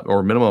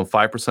 or minimum of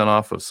 5%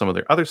 off of some of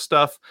their other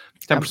stuff.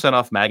 10%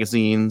 off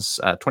magazines,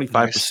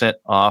 25%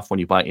 off when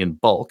you buy in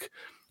bulk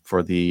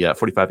for the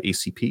 45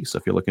 ACP. So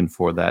if you're looking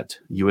for that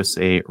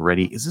USA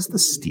Ready, is this the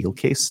steel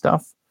case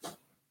stuff?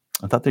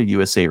 I thought their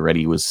USA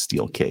Ready was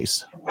steel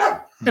case.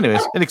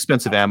 Anyways,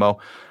 inexpensive ammo.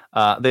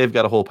 They've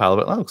got a whole pile of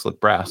it. That looks like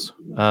brass.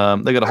 They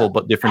got a whole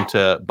bunch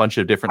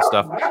of different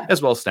stuff,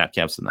 as well as snap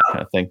camps and that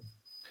kind of thing.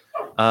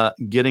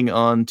 Getting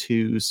on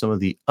to some of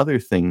the other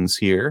things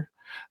here.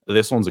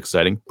 This one's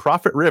exciting.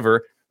 Prophet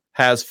River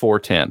has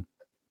 410.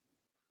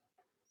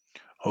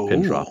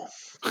 Pin drop.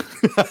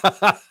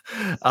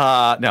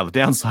 Now the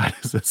downside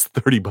is it's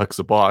 $30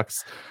 a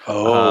box.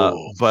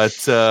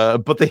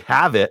 But they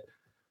have it,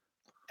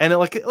 and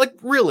like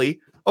really,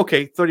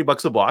 okay,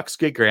 $30 a box.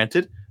 Okay,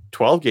 granted,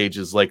 12 gauge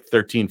is like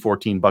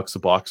 $13-14 a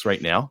box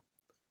right now.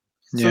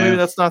 So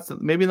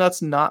maybe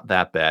that's not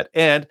that bad.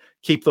 And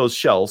keep those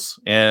shells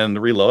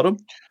and reload them.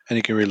 And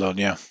you can reload,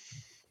 yeah.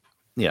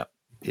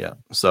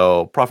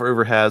 So Prophet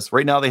River has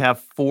right now, they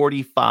have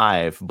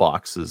 45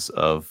 boxes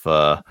of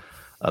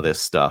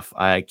this stuff.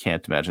 I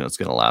can't imagine it's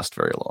going to last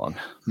very long.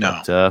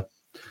 No. But,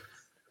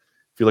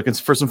 if you're looking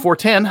for some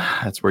 410,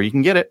 that's where you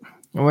can get it.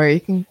 Where you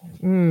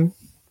can.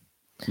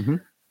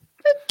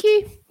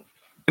 Okay.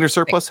 Inner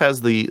Surplus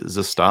has the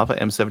Zastava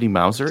M70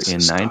 Mauser in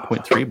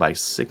 9.3 by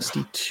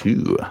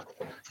 62.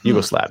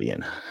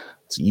 Yugoslavian.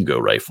 It's a Yugo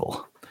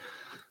rifle.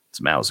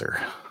 It's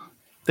Mauser.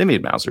 They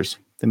made Mausers.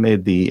 They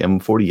made the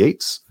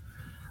M48s.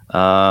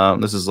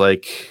 This is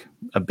like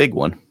a big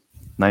one.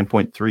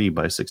 9.3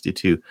 by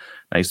 62.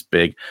 Nice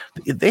big.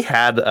 They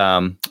had, I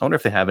wonder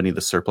if they have any of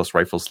the surplus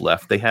rifles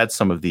left. They had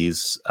some of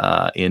these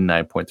in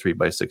 9.3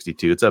 by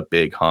 62. It's a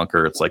big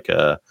honker. It's like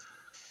a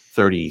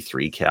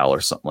 33 cal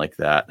or something like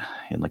that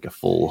in like a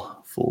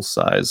full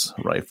size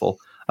rifle.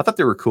 I thought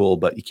they were cool,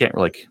 but you can't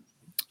like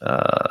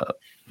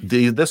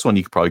this one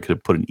you probably could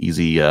have put an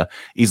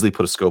easily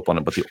put a scope on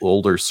it, but the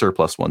older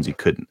surplus ones you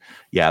couldn't.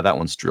 Yeah, that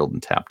one's drilled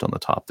and tapped on the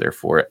top there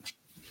for it.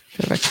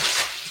 Perfect.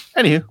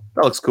 Anywho,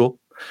 that looks cool.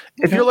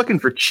 If you're looking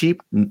for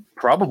cheap,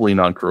 probably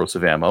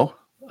non-corrosive ammo,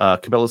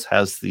 Cabela's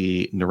has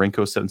the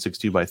Norinco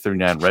 7.62 by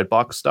 39 red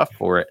box stuff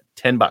for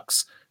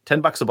 $10.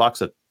 $10 a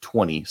box at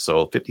 20,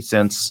 so 50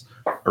 cents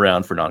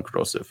around for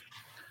non-corrosive.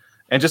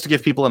 And just to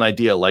give people an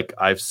idea, like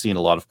I've seen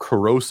a lot of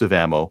corrosive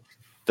ammo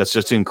that's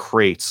just in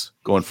crates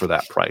going for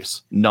that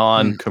price,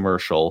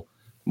 non-commercial,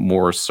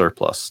 more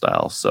surplus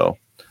style. So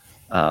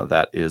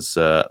that is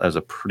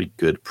a pretty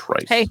good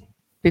price. Hey,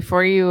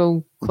 before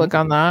you click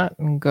on that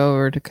and go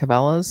over to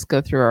Cabela's,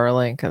 go through our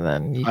link and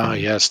then you can,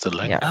 yes, the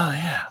link.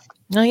 Yeah.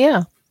 Oh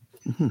yeah.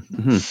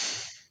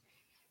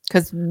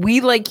 Because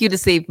we like you to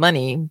save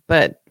money,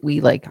 but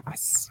we like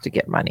us to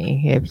get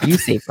money if you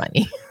save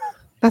money.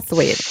 That's the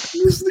way it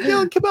is.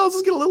 Cabela's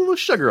is get a little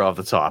sugar off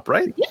the top,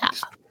 right? Yeah.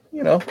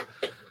 You know.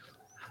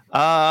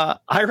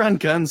 Iron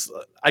Guns,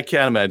 I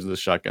can't imagine the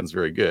shotgun's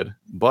very good,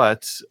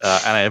 but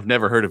and I have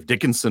never heard of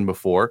Dickinson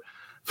before.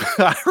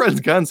 Iron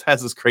Guns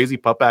has this crazy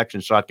pump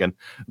action shotgun,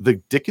 the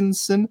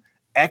Dickinson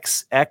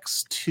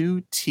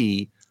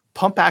XX2T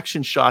pump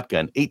action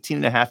shotgun,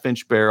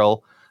 18.5-inch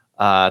barrel,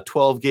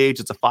 12 gauge.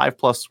 It's a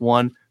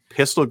 5+1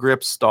 pistol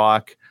grip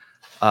stock.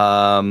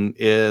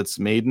 It's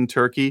made in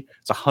Turkey.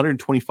 It's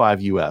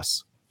 125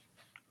 US.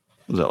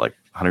 Was that like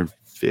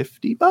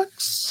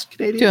 $150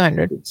 Canadian?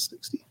 200.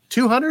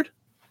 200?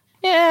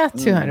 Yeah,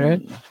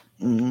 200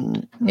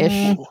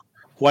 ish.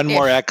 One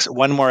more X,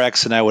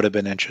 and I would have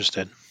been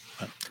interested.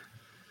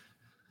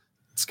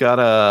 It's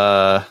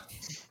got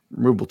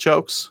removable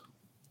chokes.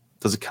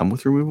 Does it come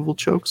with removable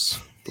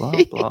chokes?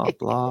 Blah blah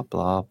blah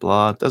blah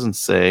blah. It doesn't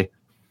say.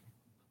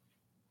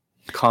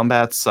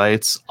 Combat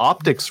sights,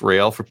 optics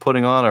rail for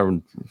putting on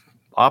an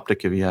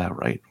optic. Yeah,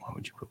 right. Why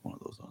would you put one of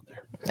those on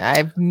there? I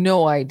have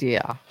no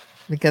idea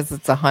because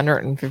it's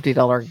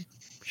 $150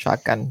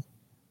 shotgun.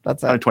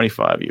 That's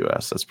 125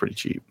 US. That's pretty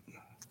cheap.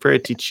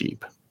 Pretty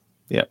cheap.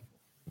 Yeah.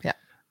 Yeah.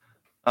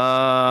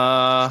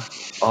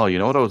 Oh, you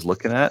know what I was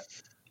looking at?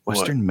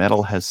 Western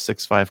Metal has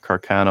 6.5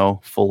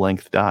 Carcano full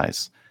length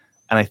dies.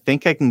 And I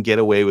think I can get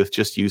away with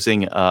just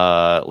using like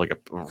a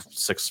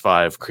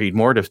 6.5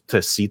 Creedmoor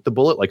to seat the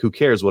bullet. Like, who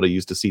cares what I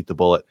use to seat the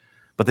bullet?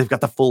 But they've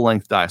got the full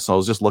length die. So I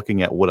was just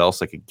looking at what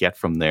else I could get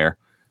from there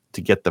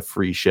to get the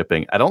free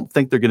shipping. I don't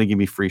think they're going to give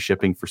me free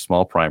shipping for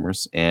small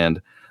primers.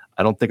 And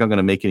I don't think I'm going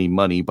to make any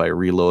money by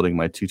reloading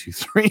my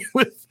 223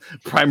 with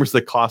primers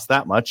that cost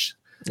that much.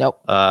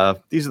 Nope.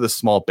 These are the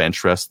small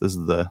bench rests. This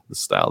is the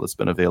style that's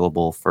been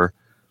available for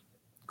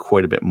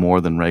quite a bit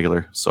more than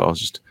regular. So I was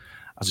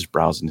just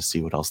browsing to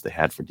see what else they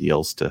had for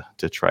deals to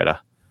try to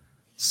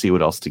see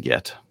what else to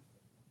get.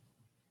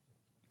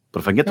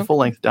 But if I get the full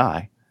length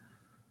die,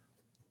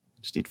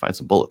 just need to find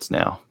some bullets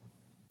now.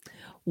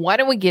 Why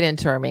don't we get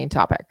into our main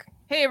topic?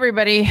 Hey,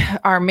 everybody.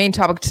 Our main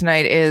topic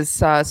tonight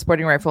is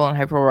sporting rifle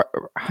and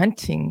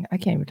hunting. I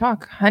can't even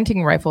talk.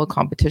 Hunting rifle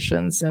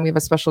competitions. And we have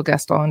a special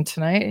guest on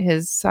tonight.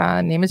 His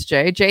name is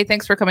Jay. Jay,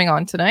 thanks for coming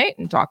on tonight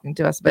and talking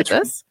to us about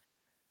this.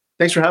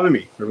 Thanks for having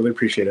me. I really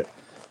appreciate it.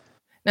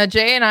 Now,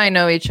 Jay and I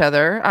know each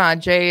other.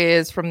 Jay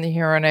is from the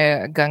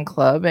Huronia Gun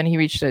Club, and he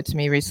reached out to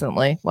me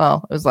recently.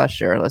 Well, it was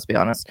last year, let's be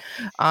honest,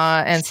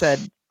 and said,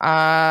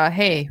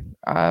 hey,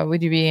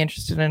 would you be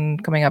interested in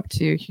coming up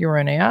to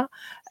Huronia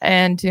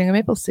and doing a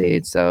maple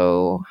seed?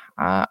 So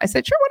I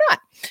said, sure, why not?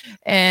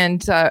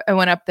 And I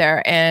went up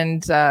there,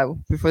 and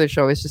before the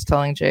show, I was just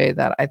telling Jay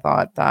that I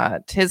thought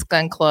that his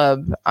gun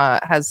club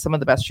has some of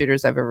the best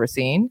shooters I've ever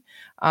seen,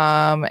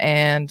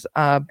 and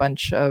a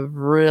bunch of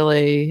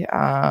really,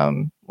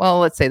 well,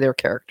 let's say they're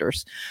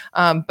characters.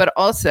 But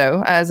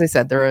also, as I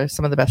said, there are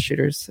some of the best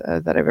shooters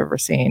that I've ever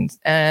seen.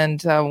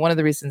 And one of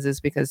the reasons is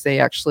because they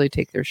actually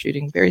take their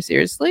shooting very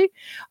seriously.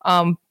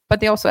 But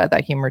they also add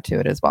that humor to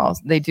it as well.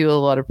 They do a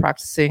lot of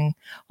practicing,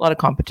 a lot of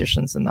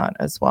competitions in that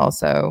as well.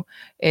 So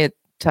I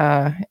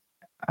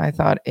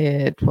thought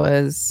it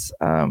was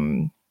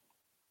one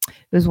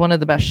of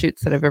the best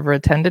shoots that I've ever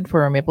attended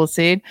for a maple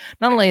seed.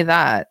 Not only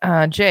that,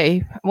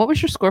 Jay, what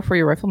was your score for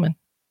your rifleman?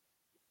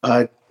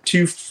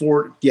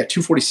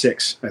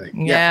 246, I think.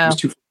 Yeah.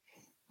 It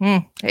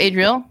was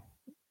Adriel,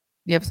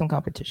 you have some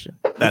competition.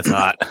 That's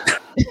hot.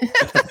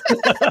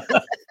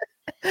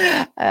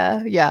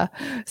 Yeah.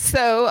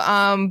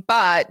 So,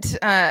 but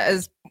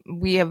as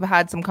we have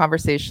had some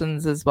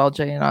conversations as well,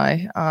 Jay and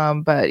I,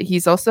 but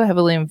he's also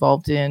heavily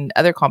involved in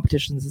other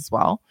competitions as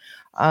well.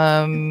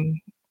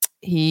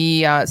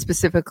 He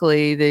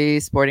specifically the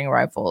sporting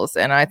rifles,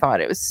 and I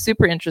thought it was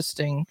super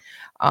interesting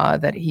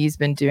that he's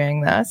been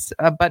doing this.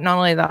 But not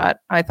only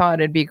that, I thought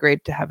it'd be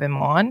great to have him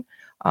on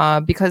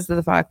because of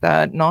the fact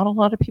that not a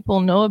lot of people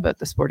know about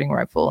the sporting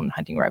rifle and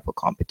hunting rifle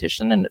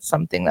competition, and it's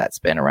something that's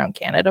been around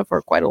Canada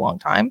for quite a long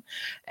time,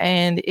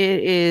 and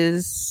it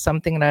is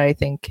something that I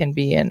think can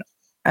be an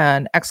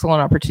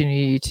excellent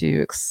opportunity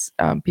to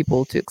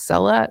people to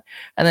excel at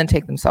and then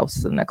take themselves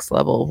to the next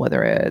level,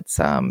 whether it's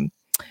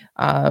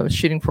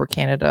shooting for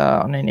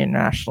Canada on an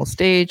international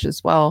stage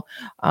as well.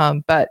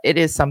 But it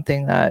is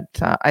something that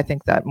I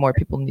think that more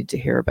people need to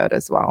hear about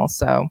as well.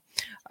 So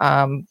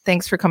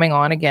thanks for coming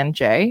on again,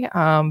 Jay.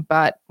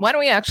 But why don't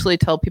we actually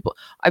tell people,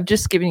 I've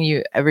just given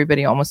you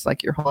everybody almost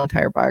like your whole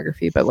entire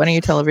biography, but why don't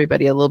you tell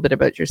everybody a little bit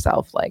about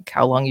yourself, like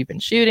how long you've been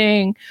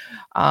shooting,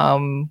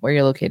 where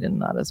you're located in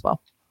that as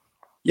well.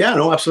 Yeah,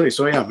 no, absolutely.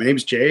 So yeah, my name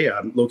is Jay.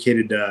 I'm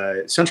located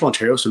central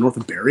Ontario, so north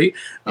of Barrie,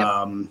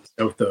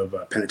 south of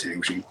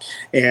Penetanguishene.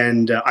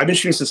 And I've been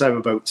shooting since I'm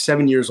about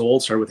 7 years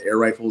old. Started with air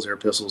rifles, air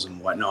pistols,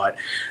 and whatnot.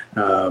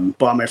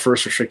 Bought my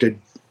first restricted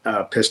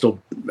pistol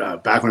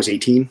back when I was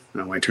 18,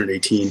 when I turned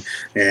 18,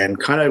 and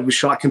kind of was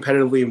shot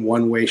competitively in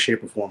one way,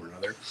 shape, or form or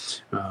another.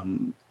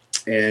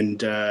 I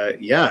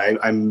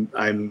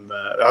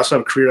also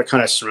have a career that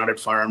kind of surrounded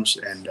firearms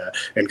and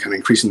kind of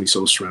increasingly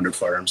so surrounded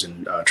firearms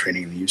and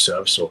training and the use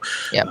of. So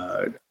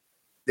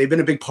they've been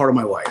a big part of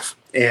my life,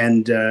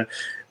 and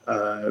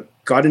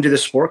got into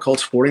this sport called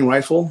sporting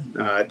rifle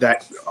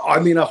that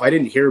oddly enough I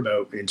didn't hear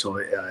about until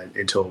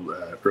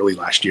early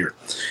last year,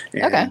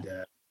 and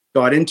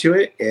got into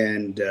it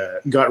and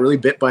got really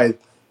bit by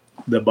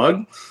the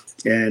bug.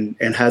 And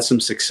had some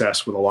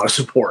success with a lot of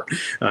support.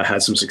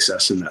 Had some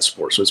success in that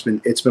sport, so it's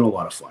been a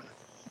lot of fun.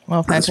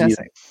 Well,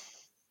 fantastic.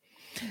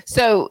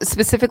 So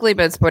specifically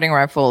about sporting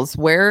rifles,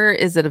 where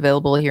is it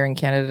available here in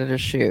Canada to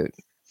shoot?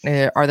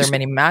 Are there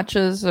many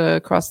matches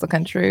across the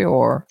country,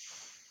 or?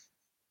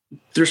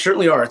 There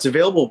certainly are. It's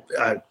available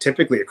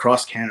typically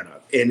across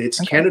Canada, and it's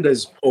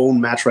Canada's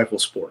own match rifle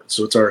sport.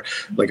 So it's our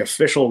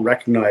official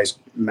recognized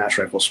match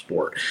rifle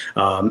sport.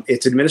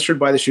 It's administered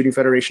by the Shooting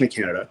Federation of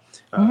Canada,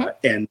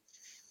 and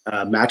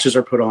matches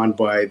are put on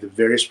by the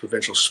various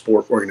provincial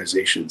sport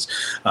organizations.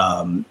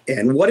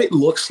 And what it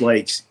looks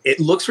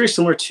very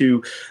similar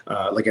to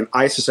like an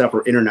ISSF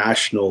or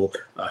international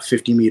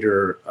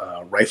 50-meter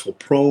rifle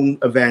prone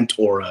event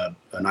or an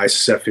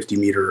ISSF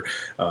 50-meter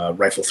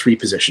rifle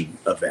 3-position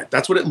event.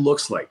 That's what it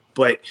looks like.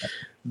 But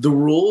the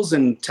rules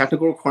and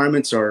technical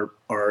requirements are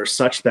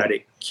such that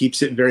it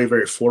keeps it very,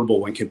 very affordable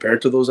when compared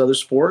to those other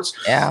sports.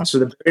 Yeah. So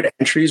the barrier to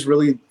entry is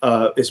really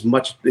is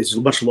much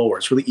lower.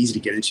 It's really easy to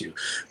get into,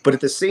 but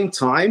at the same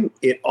time,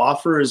 it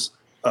offers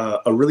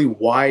a really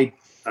wide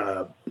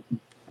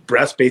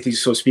breadth, basically,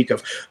 so to speak,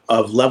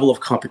 of level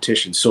of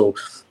competition. So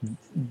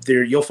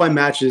there you'll find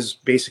matches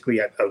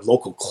basically at a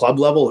local club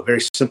level, a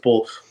very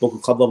simple local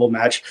club level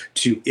match,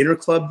 to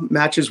inter-club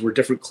matches where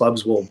different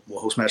clubs will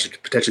host matches that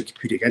could potentially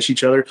compete against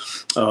each other,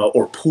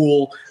 or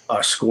pool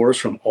scores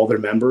from all their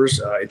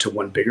members into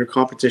one bigger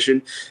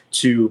competition,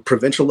 to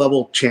provincial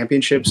level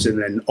championships,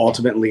 and then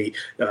ultimately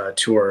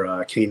to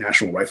our Canadian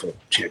National Rifle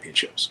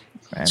Championships.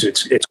 Right. So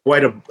it's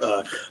quite a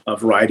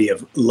variety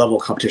of level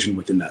of competition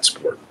within that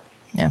sport.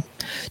 Yeah.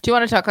 Do you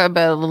want to talk a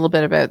little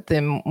bit about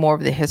more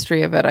of the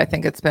history of it? I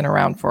think it's been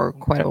around for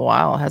quite a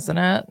while, hasn't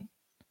it?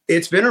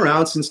 It's been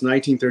around since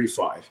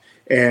 1935.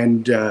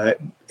 And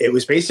it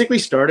was basically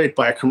started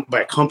by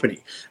a company.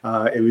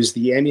 It was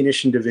the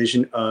ammunition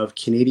division of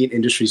Canadian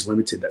Industries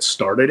Limited that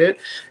started it.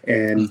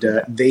 And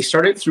they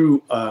started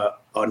through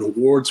an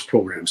awards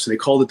program. So they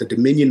called it the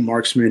Dominion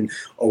Marksman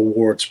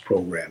Awards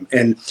Program.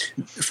 And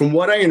from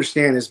what I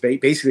understand is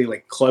basically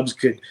like clubs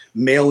could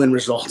mail in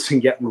results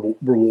and get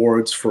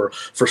rewards for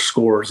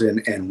scores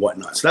and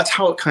whatnot. So that's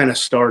how it kind of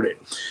started.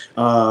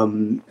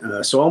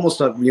 So almost,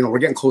 we're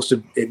getting close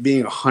to it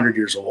being 100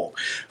 years old.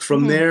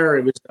 From there,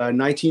 it was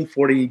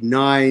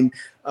 1949.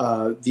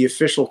 The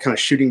official kind of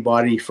shooting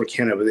body for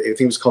Canada, I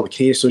think it was called the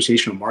Canadian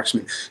Association of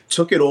Marksmen,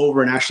 took it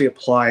over and actually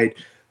applied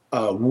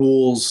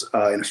rules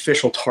and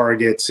official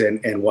targets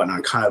and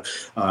whatnot, kind of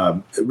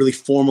really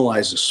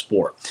formalized the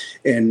sport.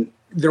 And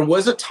there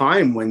was a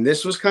time when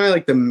this was kind of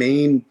like the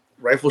main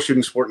rifle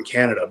shooting sport in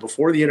Canada.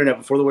 Before the internet,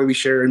 before the way we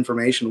share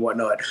information and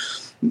whatnot,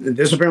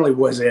 this apparently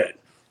was it.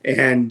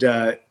 And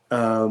it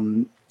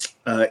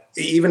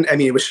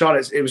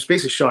was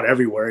basically shot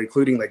everywhere,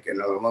 including like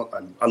in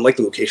an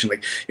unlikely location,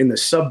 like in the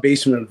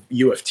sub-basement of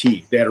U of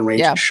T. They had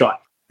arranged and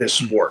shot this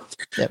sport.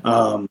 Yep.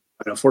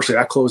 And unfortunately,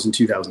 that closed in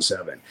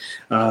 2007.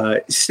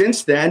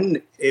 Since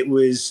then, it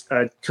was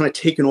kind of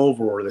taken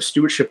over, or the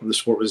stewardship of the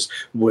sport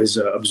was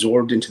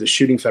absorbed into the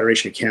Shooting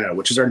Federation of Canada,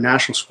 which is our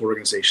national sport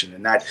organization.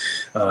 And that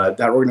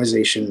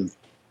organization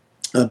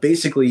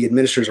basically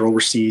administers or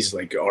oversees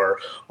like our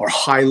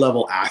high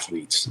level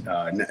athletes,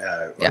 our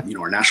national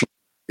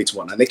athletes,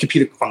 whatnot. They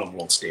compete on the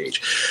world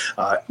stage.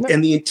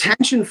 And the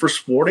intention for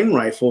sporting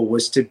rifle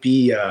was to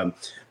be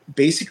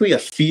basically a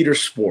feeder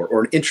sport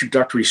or an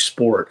introductory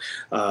sport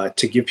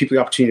to give people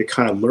the opportunity to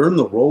kind of learn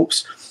the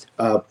ropes,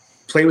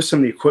 play with some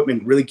of the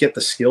equipment, really get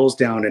the skills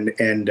down,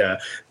 and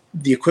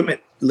the equipment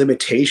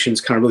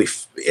limitations kind of really,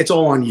 it's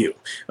all on you,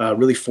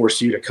 really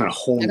force you to kind of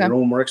hone your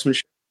own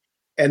marksmanship.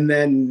 And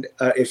then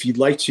if you'd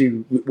like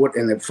to,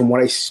 from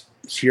what I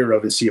hear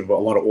of and see of a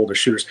lot of older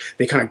shooters,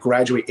 they kind of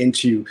graduate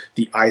into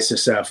the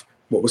ISSF,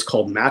 what was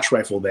called match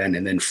rifle then,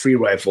 and then free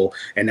rifle,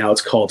 and now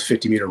it's called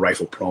 50-meter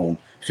rifle prone,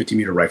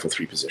 50-meter rifle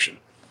three position.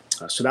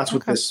 So that's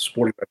what this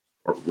sporting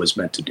rifle was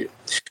meant to do.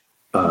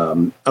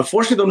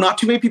 Unfortunately, though, not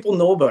too many people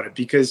know about it,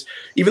 because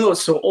even though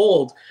it's so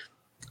old,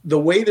 the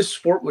way the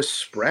sport was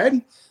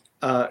spread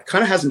kind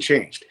of hasn't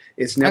changed.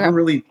 It's never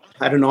really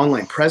had an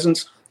online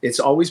presence. It's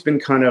always been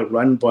kind of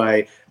run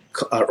by,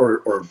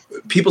 or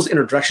people's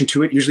introduction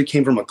to it usually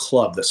came from a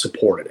club that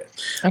supported it.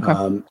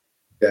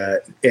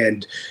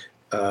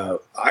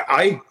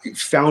 I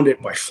found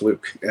it by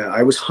fluke.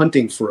 I was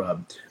hunting for a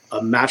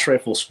match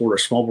rifle sport or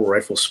small bore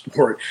rifle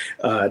sport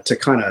to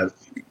kind of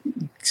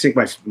sink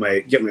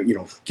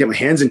get my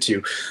hands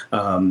into,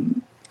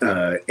 and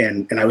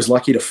I was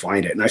lucky to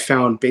find it. And I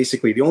found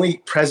basically the only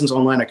presence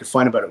online I could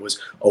find about it was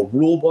a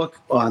rule book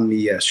on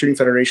the Shooting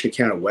Federation of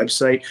Canada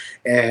website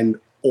and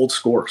old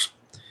scores.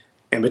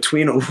 And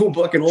between a rule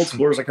book and old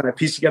scores, I kind of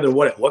pieced together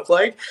what it looked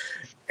like.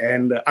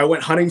 And I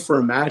went hunting for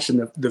a match,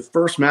 and the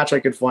first match I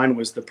could find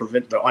was the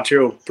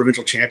Ontario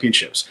Provincial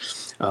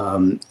Championships.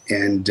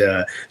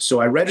 So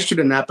I registered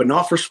in that, but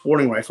not for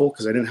sporting rifle,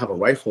 because I didn't have a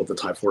rifle at the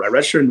time for it. I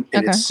registered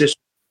in its sister,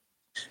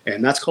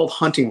 and that's called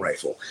hunting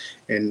rifle.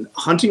 And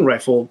hunting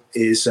rifle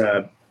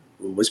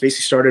was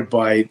basically started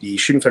by the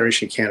Shooting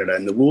Federation of Canada,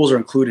 and the rules are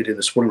included in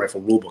the sporting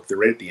rifle rule book. They're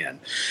right at the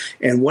end.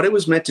 And what it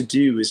was meant to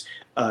do is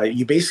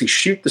you basically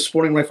shoot the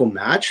sporting rifle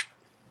match,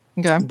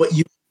 but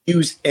you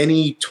use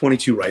any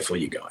 .22 rifle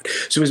you got.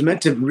 So it was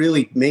meant to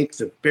really make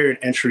the barrier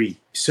to entry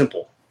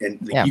simple, and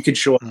you could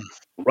show up,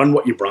 run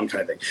what you brung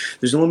kind of thing.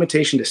 There's no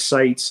limitation to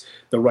sights,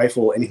 the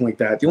rifle, anything like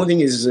that. The only thing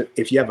is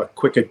if you have a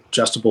quick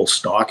adjustable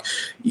stock,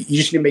 you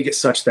just need to make it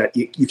such that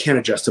you can't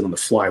adjust it on the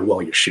fly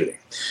while you're shooting.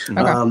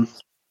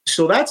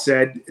 So that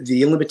said,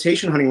 the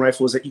limitation hunting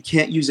rifle is that you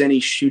can't use any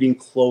shooting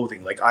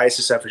clothing, like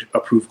ISSF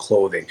approved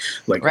clothing.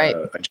 Like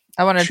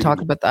I wanted to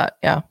talk about that.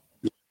 Yeah.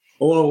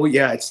 Oh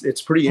yeah,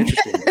 it's pretty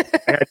interesting.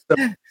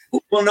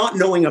 Not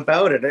knowing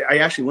about it, I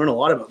actually learned a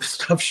lot about this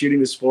stuff shooting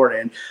the sport,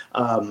 and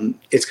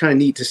it's kind of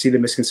neat to see the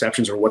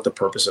misconceptions or what the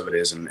purpose of it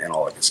is and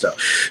all that good stuff.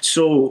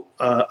 So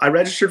I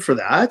registered for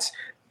that,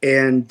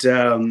 and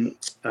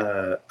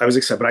I was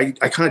excited,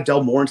 but I kind of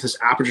delved more into this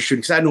aperture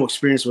shooting because I had no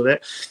experience with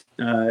it.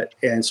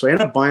 And so I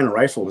ended up buying a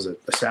rifle. It was a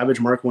Savage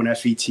Mark 1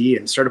 FET,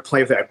 and started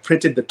playing with it. I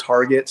printed the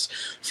targets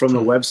from the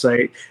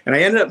website, and I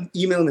ended up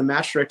emailing the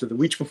match director the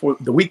week before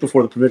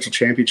the provincial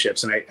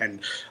championships.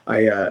 And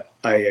I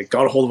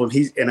got a hold of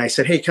him. And I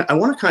said, "Hey, I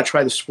want to kind of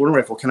try the sporting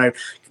rifle. Can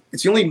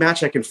it's the only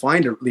match I can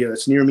find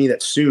that's near me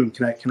that's soon.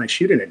 Can I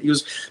shoot in it? He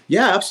goes,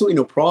 yeah, absolutely,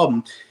 no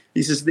problem.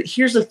 He says,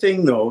 here's the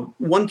thing though,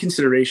 one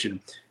consideration.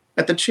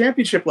 At the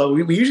championship level,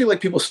 we usually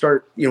like people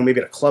start, maybe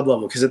at a club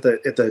level, because at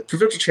the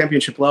provincial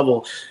championship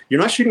level,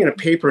 you're not shooting at a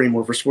paper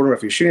anymore for sporting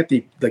rifle. You're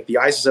shooting at the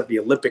ISIS of the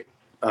Olympic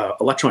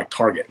electronic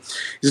target.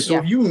 So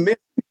if you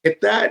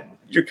hit that,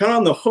 you're kind of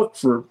on the hook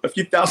for a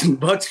few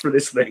 $1,000 for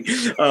this thing.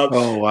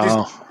 Oh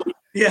wow!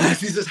 He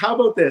says, how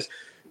about this?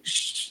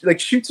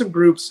 Shoot some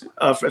groups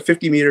at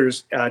 50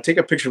 meters, take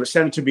a picture of it,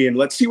 send it to me, and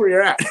let's see where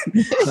you're at.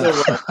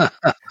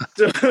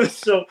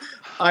 so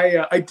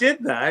I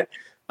did that.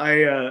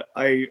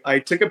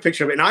 I took a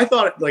picture of it, and I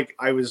thought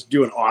I was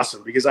doing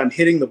awesome because I'm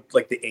hitting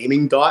the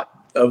aiming dot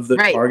of the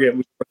target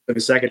in a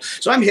second.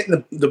 So I'm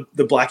hitting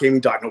the black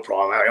aiming dot, no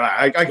problem.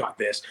 I got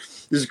this.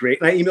 This is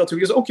great. And I emailed to him.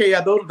 He goes, okay,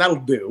 yeah, that'll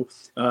do.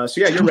 So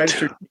yeah, you're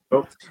registered.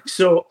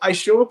 So I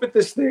show up at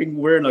this thing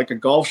wearing a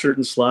golf shirt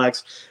and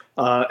slacks,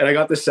 and I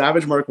got the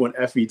Savage Mark 1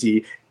 FET,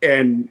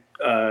 and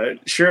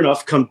sure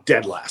enough, come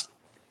dead last.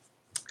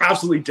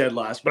 Absolutely dead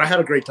last, but I had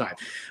a great time.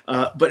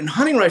 But in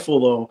hunting rifle,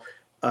 though,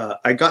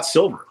 I got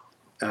silver.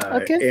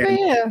 Okay, for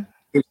you.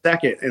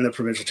 Second in the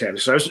provincial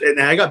championship. So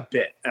I got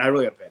bit. I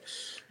really got bit.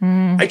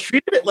 I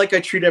treated it like I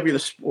treat every other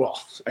sport.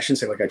 Well, I shouldn't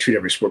say like I treat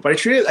every sport, but I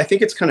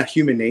think it's kind of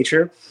human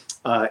nature.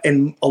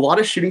 And a lot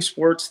of shooting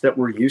sports that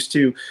we're used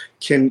to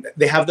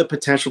they have the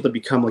potential to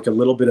become like a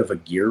little bit of a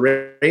gear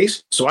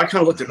race. So I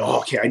kind of looked at,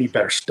 okay, I need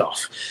better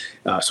stuff.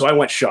 So I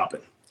went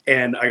shopping,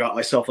 and I got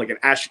myself like an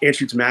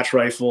Anschutz match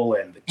rifle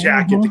and the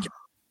jacket,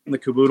 the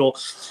caboodle.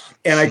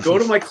 And I go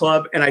to my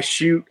club and I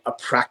shoot a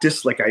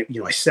practice.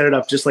 I set it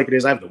up just like it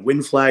is. I have the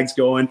wind flags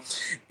going,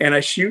 and I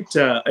shoot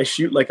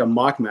like a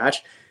mock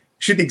match.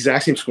 Shoot the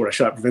exact same score I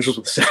shot at provincials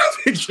with the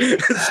Savage.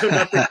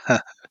 So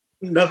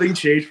nothing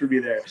changed for me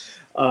there.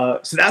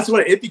 So that's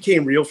when it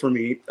became real for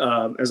me.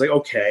 I was like,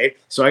 okay.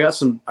 So I got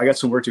some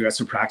work to do, got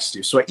some practice to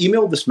do. So I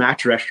emailed this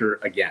match director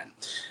again,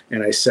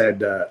 and I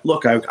said,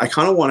 look, I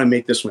kind of want to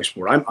make this my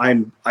sport.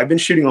 I've been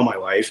shooting all my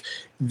life.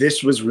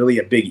 This was really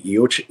a big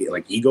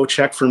ego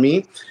check for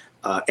me,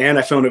 and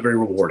I found it very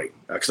rewarding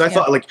because I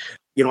thought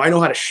I know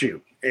how to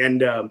shoot,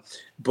 and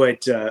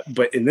but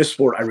in this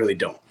sport I really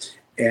don't.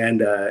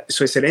 And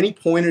so I said, any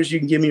pointers you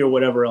can give me or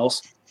whatever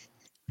else.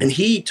 And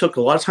he took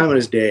a lot of time on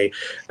his day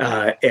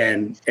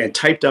and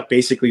typed up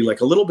basically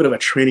like a little bit of a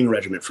training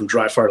regimen from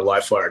dry fire to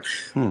live fire.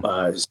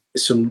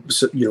 Just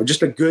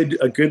a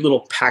good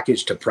little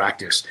package to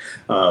practice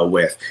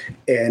with.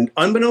 And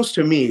unbeknownst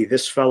to me,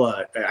 this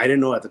fella, I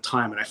didn't know at the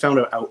time, and I found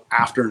out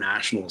after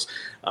nationals,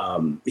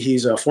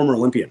 he's a former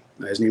Olympian.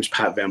 His name's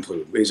Pat Van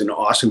Ploeg. He's an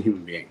awesome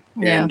human being.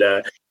 Yeah. And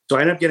so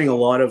I ended up getting a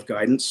lot of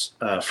guidance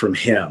from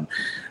him.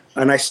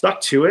 And I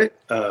stuck to it.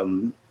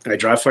 I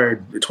dry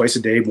fired twice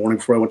a day, morning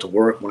before I went to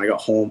work, when I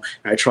got home.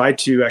 And I tried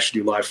to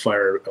actually do live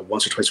fire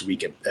once or twice a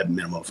week at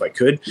minimum if I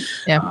could.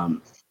 Yeah.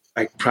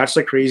 I practiced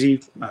like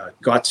crazy.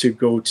 Got to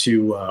go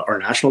to our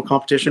national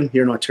competition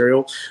here in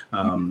Ontario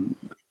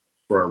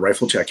for our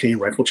Canadian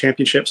Rifle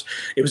Championships.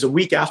 It was a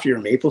week after your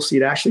Maple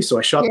Seed, actually. So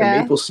I shot the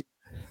Maple Seed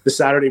the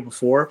Saturday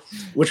before,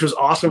 which was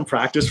awesome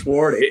practice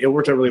for it. It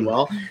worked out really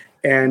well.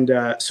 And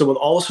so with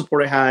all the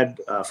support I had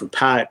from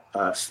Pat,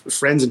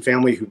 friends and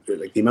family, who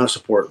the amount of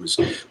support was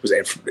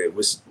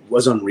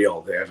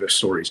unreal. They have their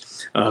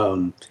stories,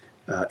 and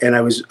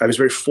I was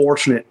very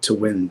fortunate to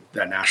win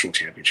that national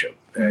championship.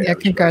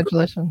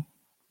 Congratulations!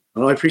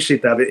 Well, I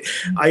appreciate that. But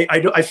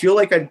I feel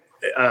like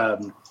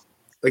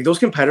those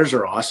competitors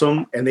are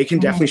awesome, and they can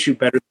definitely shoot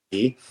better than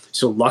me.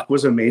 So luck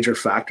was a major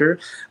factor,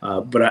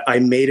 but I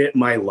made it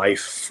my life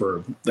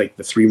for the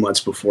 3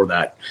 months before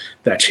that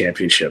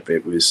championship.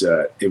 It was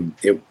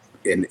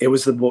it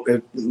was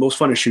the most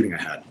fun shooting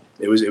I had.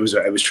 It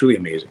was truly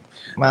amazing.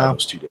 Wow,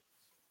 those 2 days.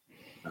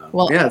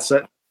 It's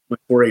my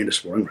foray into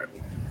sporting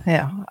rifle.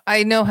 Yeah,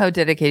 I know how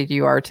dedicated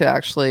you are to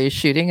actually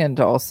shooting and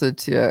also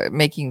to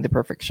making the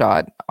perfect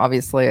shot.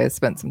 Obviously, I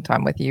spent some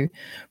time with you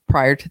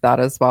prior to that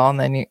as well. And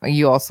then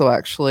you also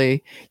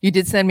you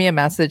did send me a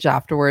message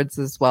afterwards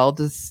as well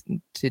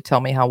to tell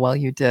me how well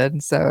you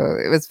did. So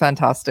it was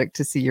fantastic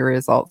to see your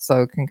results.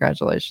 So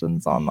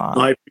congratulations on that.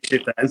 I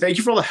appreciate that. And thank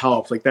you for all the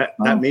help. That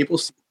Maple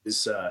Seed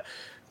is,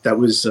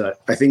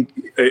 I think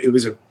it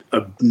was a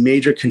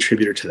major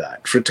contributor to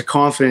that, to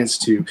confidence,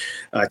 to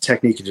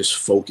technique, and just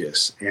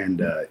focus.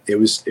 And it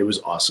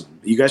was awesome.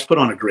 You guys put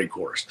on a great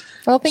course.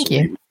 Well, thank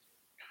you.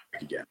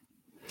 Again.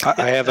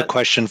 I have a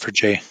question for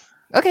Jay.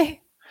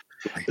 Okay.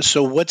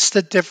 So what's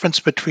the difference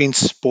between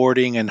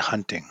sporting and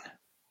hunting?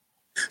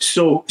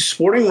 So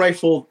sporting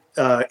rifle,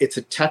 it's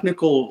a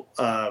technical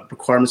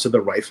requirements of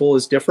the rifle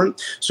is different.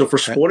 So for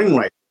sporting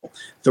rifle,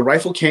 the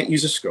rifle can't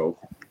use a scope.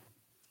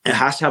 It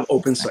has to have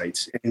open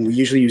sights, and we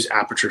usually use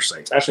aperture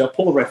sights. Actually, I'll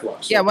pull the rifle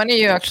up. Yeah, when do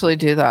you actually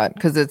do that?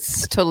 Because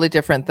it's totally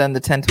different than the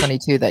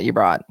 1022 that you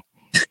brought.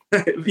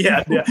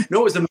 yeah. No,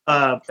 it was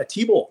a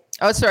T-bolt.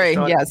 Oh, sorry.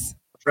 Yes.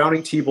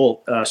 Browning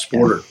T-bolt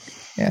sporter.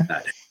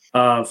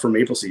 Yeah. For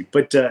Maple Seed.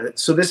 But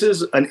so this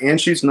is an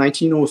Anschutz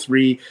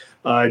 1903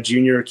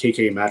 junior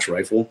KK match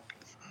rifle.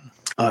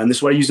 And this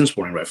is what I use in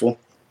sporting rifle.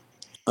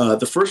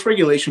 The first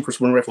regulation for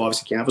swim rifle,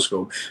 obviously, can't have a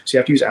scope, so you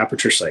have to use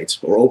aperture sights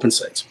or open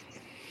sights.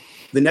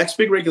 The next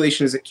big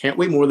regulation is it can't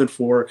weigh more than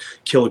 4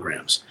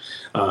 kilograms.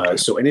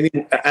 So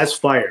anything as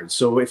fired.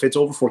 So if it's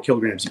over 4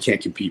 kilograms, you can't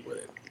compete with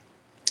it.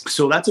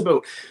 So that's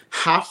about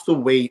half the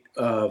weight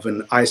of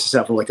an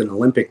ISSF or like an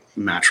Olympic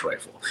match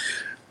rifle.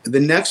 The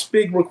next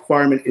big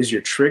requirement is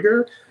your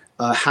trigger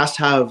has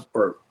to have,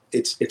 or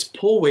its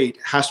pull weight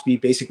has to be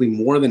basically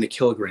more than 1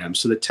 kilogram.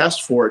 So the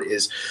test for it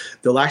is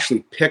they'll actually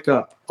pick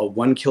up a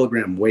 1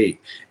 kilogram weight,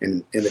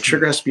 and the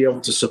trigger has to be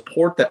able to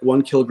support that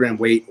 1 kilogram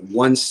weight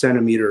 1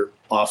 centimeter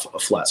off a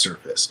flat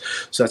surface.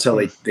 So that's how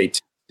they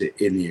test it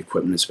in the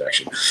equipment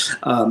inspection,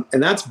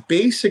 and that's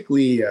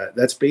basically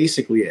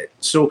it.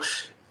 So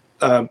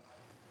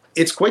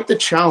it's quite the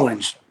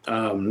challenge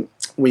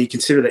when you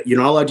consider that you're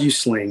not allowed to use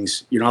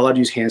slings, you're not allowed to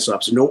use hand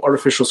stops, no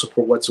artificial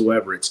support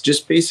whatsoever. It's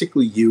just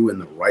basically you and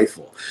the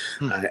rifle,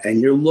 and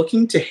you're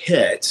looking to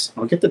hit.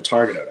 I'll get the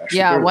target out. Actually,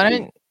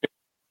 Yeah.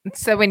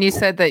 So when you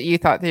said that you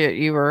thought that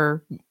you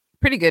were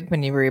pretty good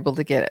when you were able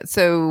to get it,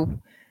 so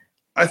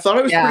I thought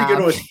I was pretty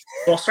good.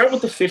 I'll start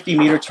with the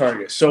 50-meter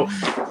target. So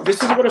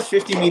this is what a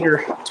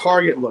 50-meter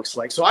target looks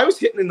like. So I was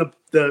hitting in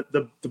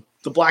the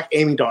black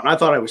aiming dot, and I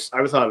thought I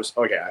was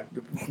okay.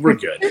 We're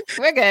good.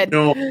 We're good.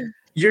 No,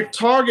 your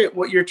target,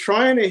 what you're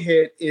trying to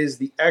hit is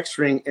the X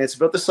ring, and it's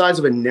about the size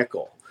of a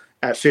nickel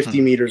at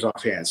 50 meters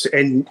offhand. So,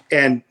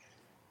 and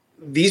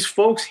these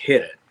folks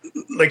hit it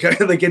like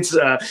it's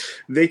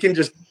they can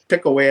just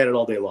pick away at it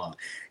all day long.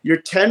 Your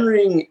 10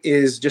 ring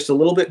is just a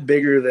little bit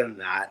bigger than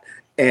that.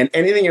 And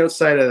anything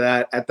outside of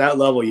that, at that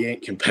level, you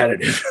ain't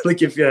competitive.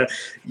 Like if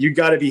you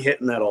got to be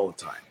hitting that all the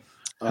time.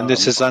 And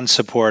this is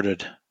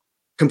unsupported.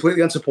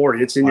 Completely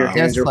unsupported. It's in your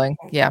hands.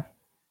 Yeah.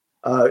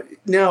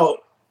 Now,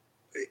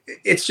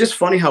 it's just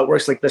funny how it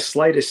works. Like the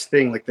slightest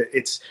thing, like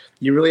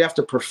you really have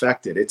to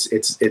perfect it. It's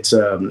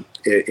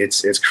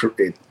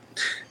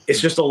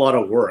just a lot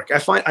of work.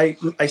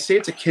 I say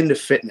it's akin to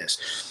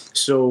fitness.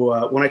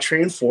 So when I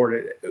train for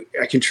it,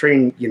 I can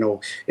train,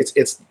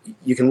 it's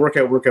you can work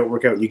out,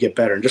 and you get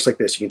better. And just like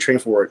this, you can train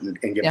for it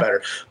and get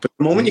better. But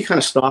the moment you kind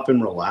of stop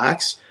and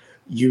relax,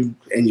 you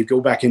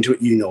go back into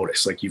it, you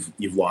notice like you've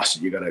lost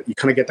it. You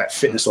kind of get that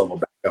fitness level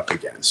back up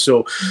again.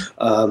 So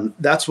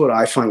that's what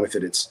I find with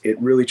it. It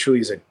really truly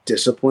is a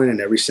discipline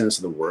in every sense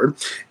of the word.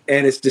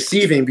 And it's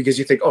deceiving because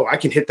you think, oh, I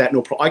can hit that.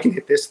 No problem. I can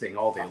hit this thing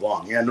all day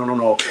long. Yeah,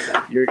 no.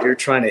 You're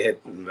trying to hit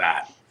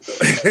that.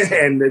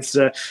 And it's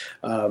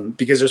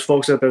because there's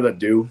folks out there that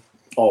do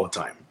all the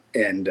time,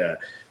 and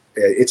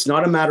it's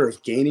not a matter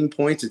of gaining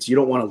points. It's you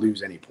don't want to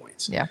lose any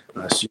points. Yeah.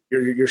 So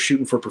you're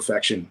shooting for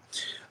perfection.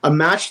 A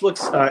match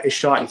is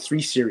shot in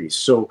 3 series.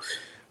 So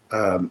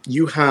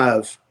you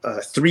have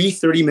 3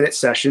 30-minute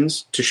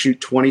sessions to shoot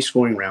 20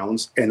 scoring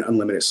rounds and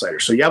unlimited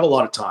sighters. So you have a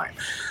lot of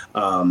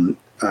time.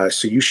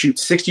 So you shoot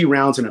 60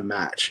 rounds in a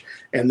match,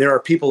 and there are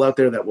people out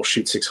there that will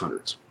shoot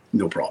 600s,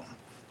 no problem.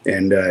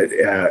 And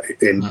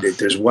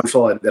there's one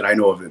fellow that I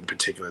know of in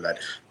particular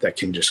that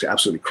can just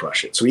absolutely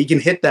crush it. So he can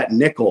hit that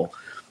nickel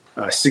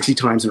 60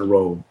 times in a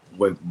row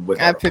with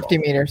at 50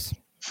 meters.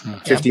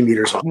 50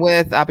 meters off.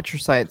 With aperture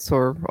sights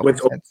or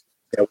sights.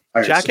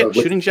 Jacket,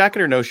 shooting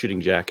jacket or no shooting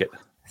jacket?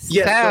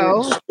 Yes.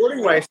 So in a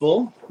sporting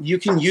rifle, you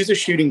can use a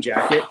shooting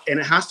jacket, and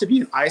it has to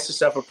be an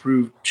ISSF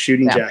approved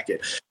shooting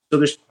jacket. So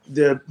there's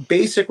the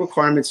basic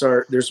requirements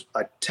there's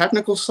a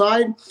technical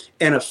side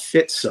and a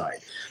fit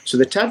side. So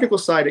the technical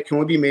side, it can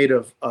only be made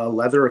of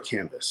leather or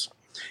canvas.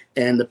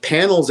 And the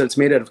panels that it's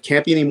made out of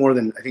can't be any more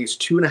than, I think it's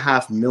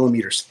 2.5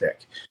 millimeters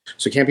thick.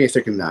 So it can't be any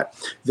thicker than that.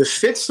 The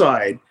fit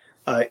side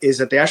is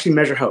that they actually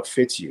measure how it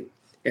fits you.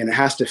 And it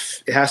has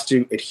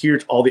to adhere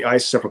to all the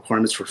ISSF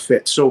requirements for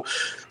fit. So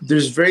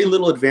there's very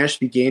little advantage to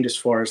be gained as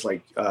far as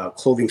like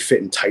clothing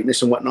fit and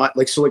tightness and whatnot.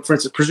 Like for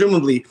instance,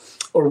 presumably,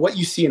 or what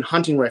you see in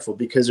hunting rifle,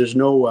 because there's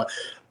no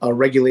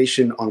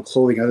regulation on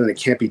clothing other than it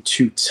can't be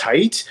too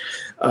tight,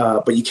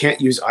 but you can't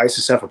use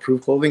ISSF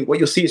approved clothing. What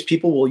you'll see is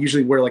people will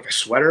usually wear like a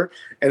sweater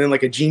and then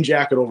like a jean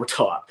jacket over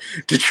top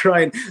to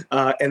try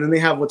and then they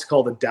have what's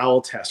called a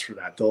dowel test for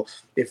that. They'll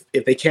if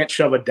they can't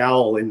shove a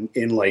dowel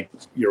in like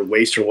your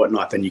waist or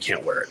whatnot, then you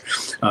can't wear it.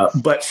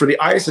 But for the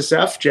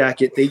ISSF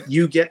jacket,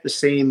 you get the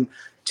same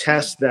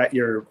test that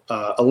your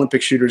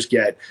Olympic shooters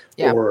get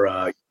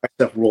or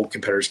ISSF world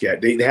competitors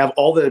get. They have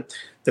all the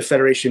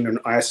Federation and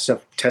ISSF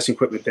testing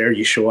equipment there.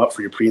 You show up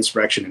for your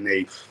pre-inspection and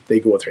they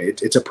go through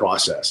it. It's a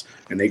process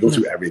and they go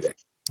through everything.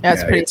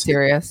 That's pretty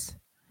serious.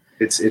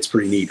 It's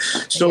pretty neat.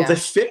 So the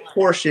fit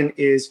portion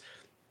is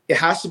it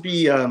has to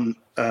be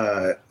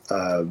it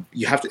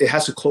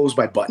has to close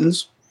by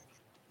buttons.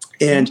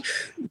 And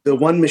the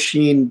one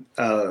machine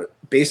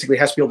basically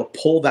has to be able to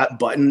pull that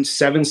button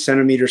 7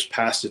 centimeters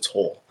past its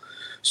hole.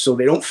 So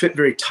they don't fit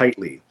very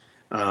tightly.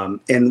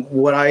 And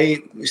what I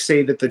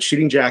say that the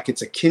shooting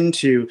jacket's akin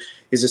to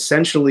is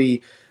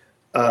essentially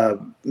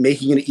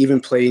making an even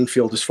playing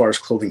field as far as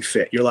clothing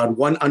fit. You're allowed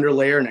one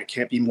underlayer, and it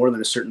can't be more than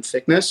a certain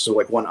thickness. So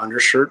like one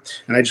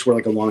undershirt, and I just wear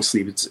like a long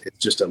sleeve. It's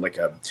just an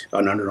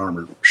Under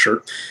Armour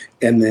shirt,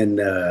 and then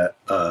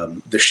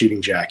the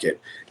shooting jacket,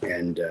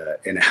 and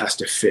it has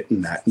to fit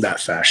in that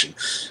fashion.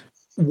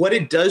 What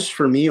it does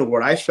for me, or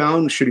what I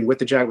found shooting with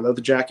the jacket, without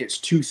the jacket, is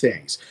two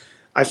things.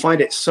 I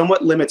find it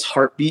somewhat limits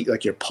heartbeat,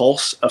 like your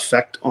pulse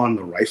effect on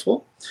the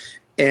rifle.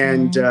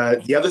 And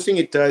the other thing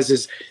it does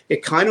is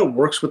it kind of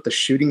works with the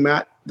shooting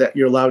mat that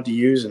you're allowed to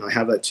use, and I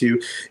have that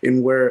too,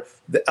 in where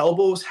the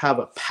elbows have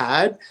a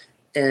pad,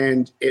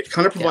 and it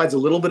kind of provides a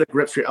little bit of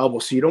grip for your elbow,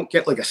 so you don't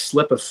get like a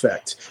slip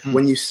effect.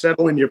 When you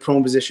settle in your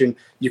prone position,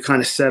 you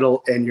kind of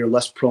settle, and you're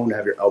less prone to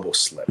have your elbow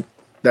slip.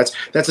 That's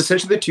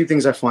essentially the two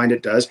things I find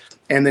it does,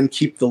 and then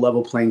keep the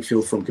level playing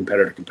field from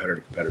competitor to competitor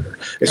to competitor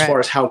as far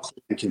as how close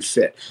can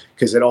fit,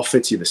 because it all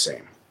fits you the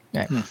same.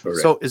 Right.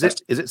 So is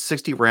it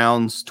 60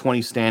 rounds,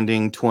 20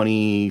 standing,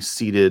 20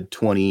 seated,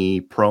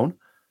 20 prone?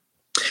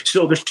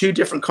 So there's two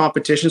different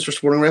competitions for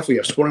sporting rifle. You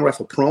have sporting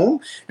rifle prone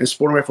and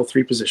sporting rifle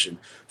 3 position.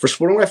 For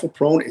sporting rifle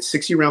prone, it's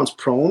 60 rounds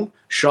prone,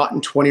 shot in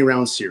 20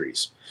 round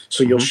series.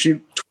 So you'll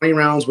shoot 20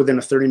 rounds within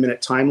a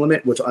 30-minute time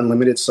limit with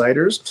unlimited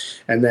sighters,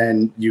 and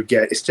then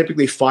it's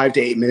typically 5 to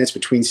 8 minutes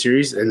between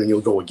series, and then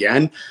you'll go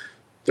again.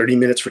 30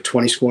 minutes for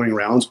 20 scoring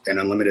rounds and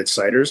unlimited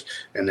sighters,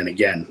 and then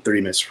again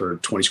 30 minutes for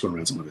 20 scoring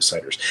rounds and unlimited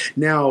sighters.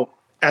 Now,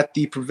 at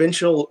the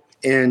provincial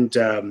and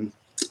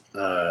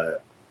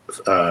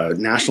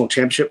national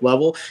championship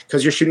level,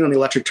 because you're shooting on the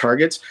electric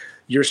targets,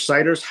 your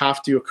sighters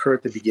have to occur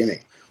at the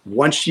beginning.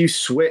 Once you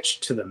switch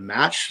to the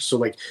match, so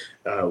like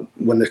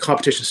when the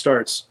competition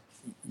starts,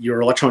 your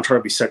electron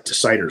target will be set to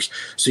sighters.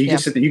 So you can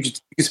sit there, you can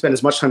spend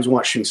as much time as you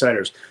want shooting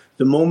sighters.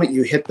 The moment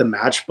you hit the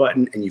match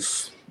button and you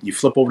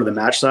flip over to the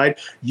match side,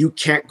 you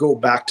can't go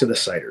back to the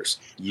sighters.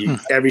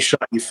 Every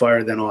shot you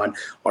fire then on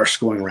are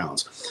scoring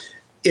rounds.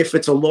 If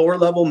it's a lower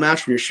level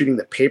match where you're shooting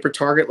the paper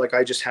target like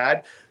I just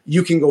had,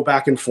 you can go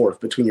back and forth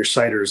between your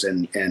sighters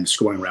and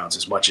scoring rounds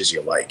as much as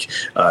you like.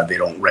 They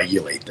don't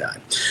regulate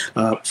that.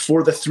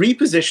 For the 3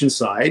 position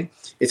side,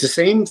 it's the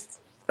same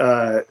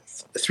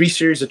 3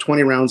 series of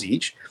 20 rounds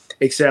each,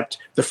 except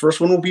the first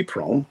one will be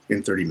prone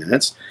in 30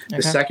 minutes. Okay.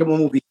 The second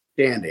one will be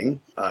standing,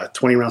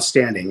 20 rounds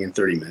standing in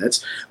 30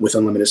 minutes with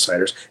unlimited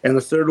sighters. And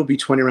the third will be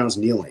 20 rounds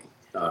kneeling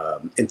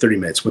in 30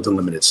 minutes with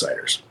unlimited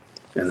sighters.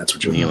 And that's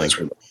what you're kneeling.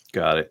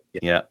 Got it.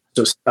 Yeah.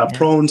 So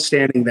prone,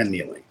 standing, then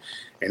kneeling.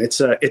 And it's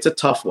a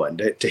tough one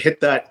to hit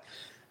that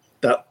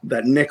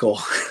nickel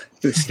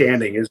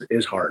standing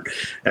is hard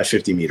at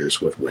 50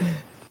 meters with wind.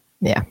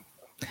 Yeah.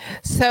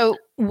 So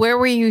where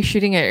were you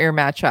shooting at your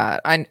match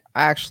at? I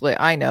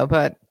know,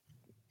 but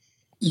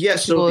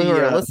people who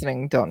are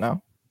listening don't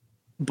know.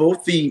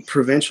 Both the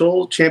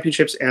provincial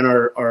championships and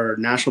our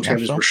national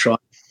championships were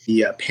shot at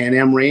the Pan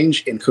Am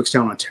range in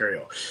Cookstown,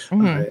 Ontario.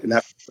 And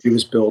that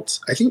was built,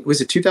 I think,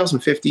 was it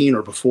 2015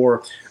 or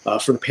before,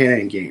 for the Pan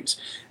Am Games.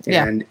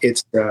 And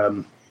it's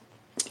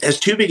has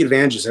 2 big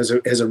advantages.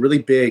 Has a really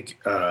big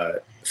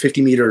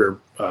 50-meter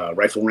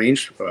rifle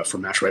range for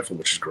match rifle,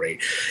 which is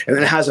great. And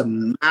then it has a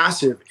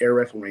massive air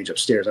rifle range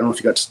upstairs. I don't know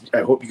if you got to,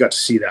 I hope you got to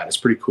see that. It's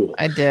pretty cool.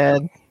 I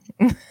did.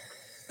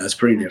 That's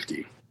pretty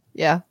nifty.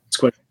 Yeah. It's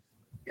quite,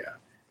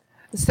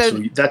 So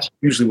that's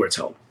usually where it's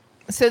held.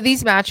 So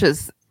these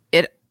matches,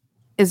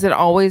 is it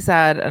always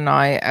at an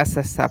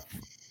ISSF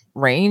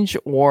range,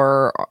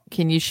 or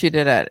can you shoot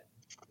it at,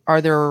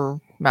 are there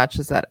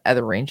matches at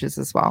other ranges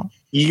as well?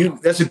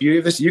 That's the beauty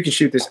of this. You can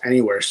shoot this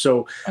anywhere.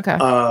 So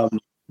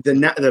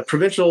the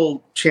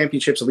provincial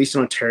championships, at least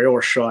in Ontario,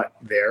 are shot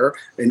there.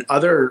 In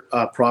other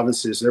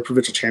provinces, their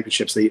provincial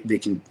championships,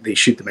 they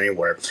shoot them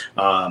anywhere.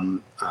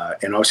 And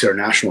obviously our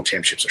national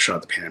championships are shot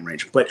at the Pan Am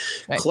range. But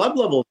club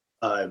level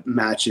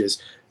matches,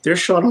 they're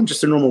shot on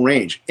just a normal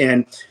range.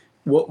 And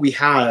what we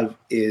have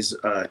is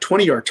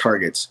 20-yard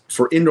targets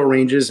for indoor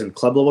ranges and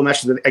club level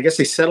matches. I guess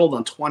they settled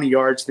on 20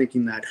 yards,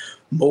 thinking that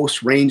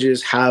most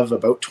ranges have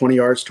about 20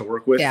 yards to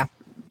work with. Yeah.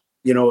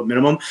 At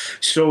minimum.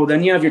 So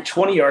then you have your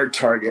 20-yard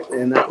target,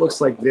 and that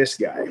looks like this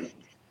guy.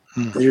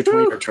 There's your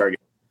 20-yard target.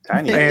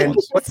 Tiny. And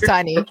it's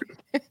tiny.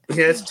 Yeah,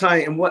 it's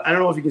tiny. And I don't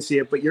know if you can see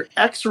it, but your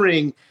X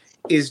ring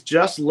is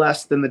just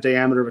less than the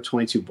diameter of a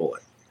 22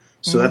 bullet.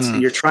 So that's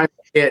you're trying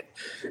to hit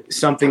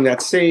something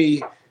that's,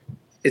 say,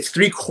 it's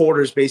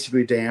 3/4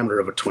 basically diameter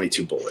of a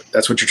 22 bullet.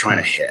 That's what you're trying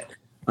to hit.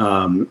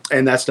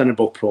 And that's done in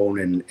both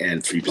prone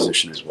and 3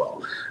 position as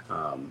well.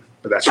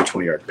 But that's your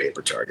 20-yard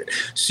paper target.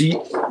 See,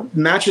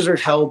 matches are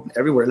held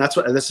everywhere, and that's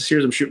the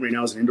series I'm shooting right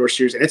now is an indoor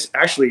series. And it's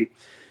actually,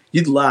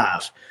 you'd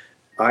laugh.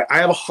 I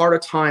have a harder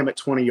time at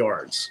 20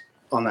 yards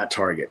on that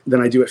target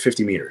than I do at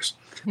 50 meters.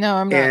 No,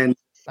 I'm not. And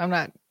I'm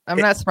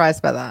not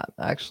surprised by that,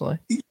 actually.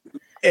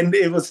 And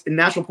it was a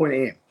natural point of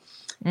aim,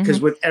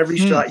 because with every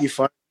shot you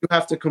fire, you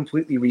have to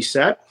completely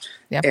reset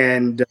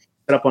and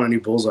set up on a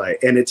new bullseye,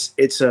 and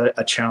it's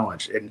a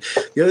challenge. And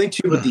the other thing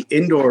too with the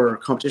indoor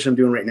competition I'm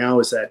doing right now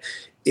is that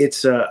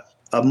it's a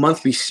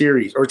monthly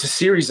series, or it's a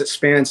series that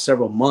spans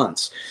several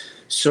months.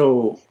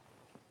 So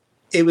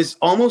it was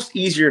almost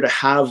easier to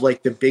have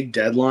like the big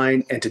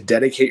deadline and to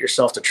dedicate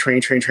yourself to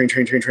train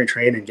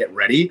and get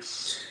ready.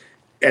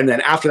 And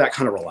then after that,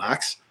 kind of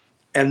relax.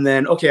 And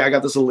then, okay, I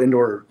got this little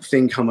indoor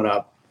thing coming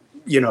up,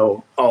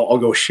 I'll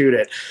go shoot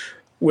it.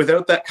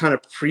 Without that kind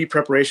of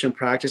pre-preparation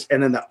practice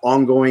and then that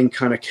ongoing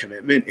kind of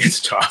commitment,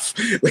 it's tough.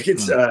 Like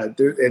it's, and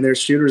there's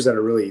shooters that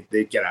are really,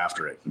 they get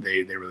after it.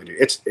 They really do.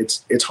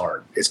 It's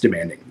hard. It's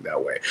demanding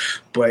that way,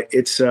 but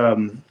it's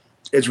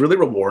really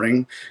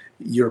rewarding.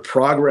 Your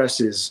progress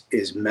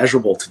is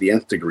measurable to the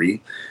nth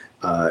degree.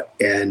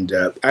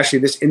 Actually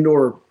this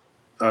indoor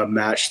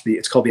match,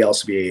 it's called the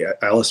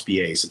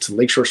LSBAs. It's the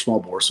Lakeshore Small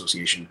Bore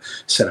Association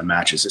set of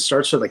matches. It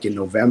starts like in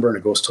November and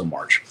it goes till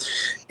March.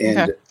 And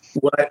okay.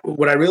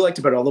 What I really liked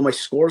about it, although my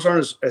scores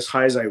aren't as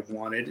high as I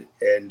wanted,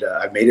 and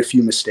I've made a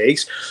few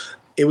mistakes,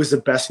 it was the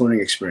best learning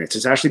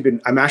experience.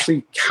 I'm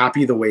actually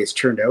happy the way it's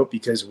turned out,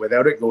 because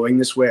without it going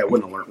this way, I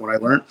wouldn't have learned what I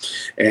learned.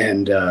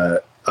 And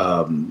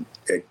I'm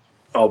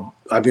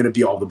going to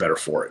be all the better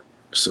for it.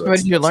 So what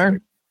did you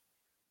learn?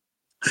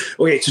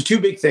 Okay, so two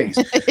big things.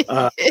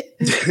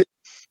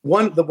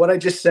 One, what I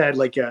just said,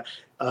 like it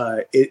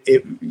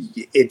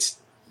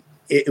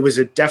was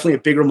definitely a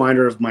big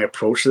reminder of my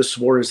approach to the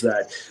sport, is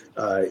that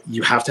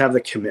you have to have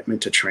the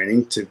commitment to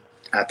training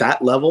at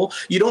that level.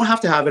 You don't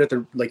have to have it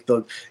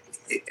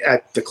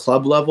at the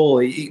club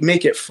level. You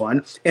make it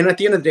fun, and at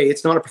the end of the day,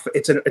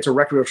 it's a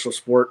recreational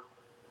sport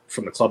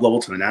from the club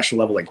level to the national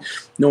level. Like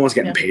no one's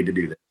getting paid to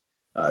do this.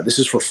 This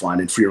is for fun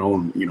and for your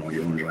own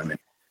enjoyment.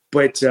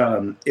 But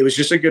it was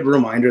just a good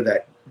reminder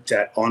that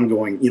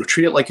ongoing,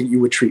 treat it like you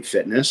would treat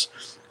fitness.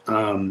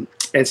 And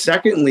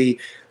secondly,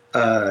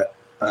 that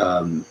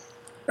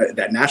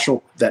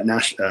natural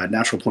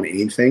point of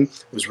aim thing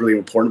was really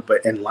important.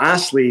 And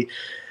lastly,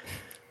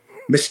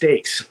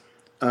 mistakes,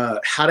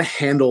 how to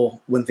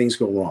handle when things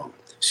go wrong.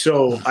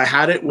 So I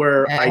had it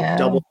where I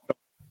double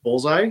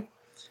bullseye.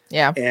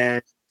 Yeah.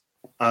 And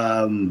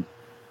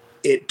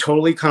it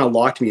totally kind of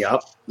locked me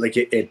up. Like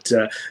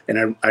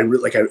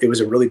it was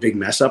a really big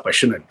mess up. I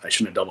shouldn't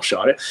have double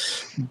shot it.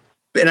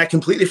 And I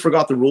completely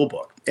forgot the rule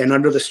book. And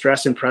under the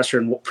stress and pressure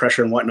and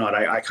whatnot,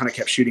 I kind of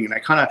kept shooting, and I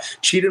kind of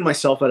cheated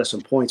myself out of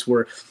some points.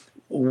 Where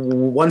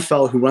one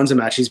fellow who runs a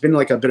match, he's been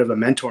like a bit of a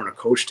mentor and a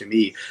coach to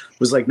me,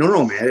 was like,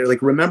 no, man,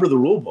 like remember the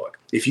rule book.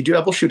 If you do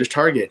double shoot a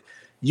target,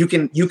 you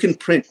can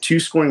print 2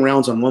 scoring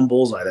rounds on one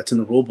bullseye. That's in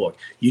the rule book.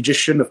 You just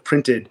shouldn't have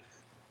printed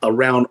a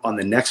round on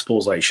the next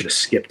bullseye. You should have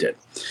skipped it.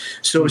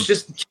 So it's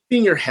just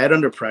keeping your head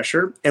under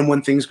pressure. And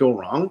when things go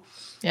wrong,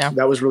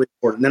 that was really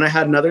important. And then I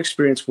had another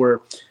experience where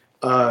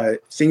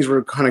things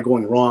were kind of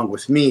going wrong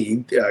with me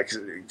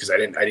because I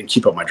didn't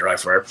keep up my dry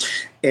fire,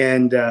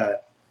 and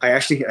I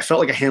felt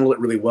like I handled it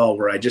really well.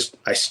 Where I was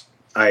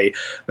like,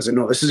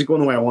 no, this isn't going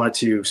the way I want it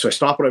to. So I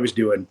stopped what I was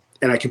doing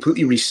and I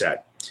completely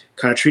reset.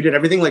 Kind of treated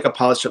everything like a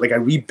polish. Like I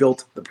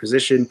rebuilt the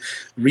position,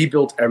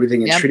 rebuilt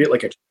everything, and treated it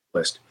like a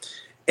checklist.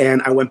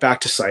 And I went back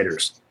to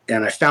sighters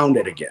and I found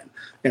it again.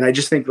 And I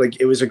just think like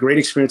it was a great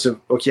experience of,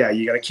 okay,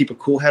 you got to keep a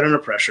cool head under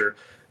pressure.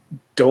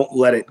 Don't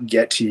let it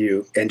get to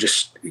you, and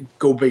just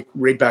go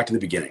right back to the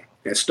beginning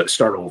and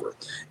start over.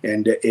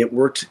 And it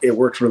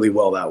worked really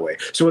well that way.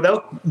 So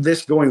without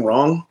this going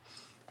wrong,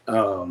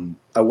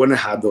 I wouldn't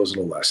have had those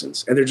little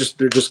lessons. And they're just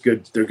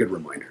good. They're good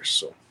reminders.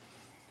 So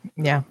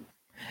yeah,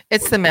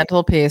 it's the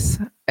mental piece.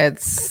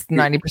 It's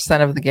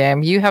 90% of the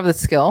game. You have the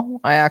skill.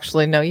 I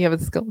actually know you have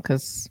the skill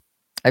because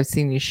I've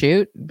seen you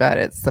shoot, but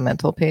it's the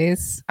mental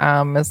piece.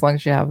 As long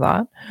as you have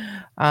that.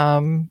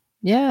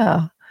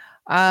 Yeah.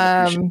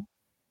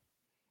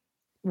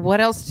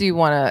 What else do you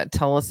want to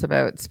tell us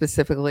about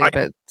specifically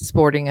about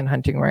sporting and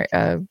hunting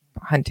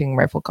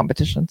rifle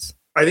competitions?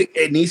 I think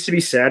it needs to be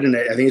said, and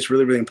I think it's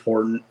really, really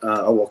important.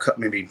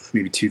 Maybe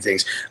 2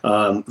 things.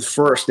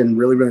 First, and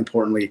really, really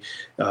importantly,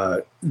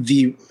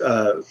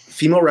 the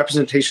female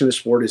representation of the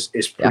sport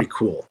is pretty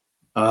cool.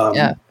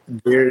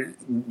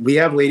 We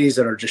have ladies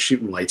that are just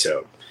shooting lights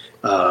out,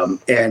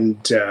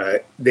 and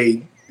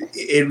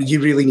you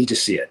really need to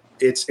see it.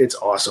 It's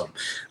awesome.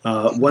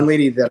 One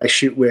lady that I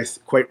shoot with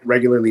quite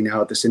regularly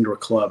now at this indoor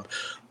club,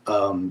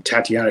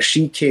 Tatiana,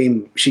 she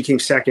came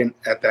second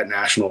at that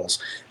nationals,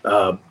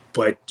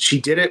 but she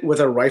did it with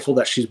a rifle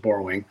that she's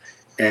borrowing,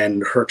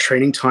 and her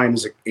training time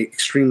is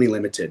extremely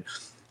limited.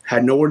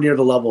 Had nowhere near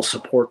the level of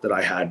support that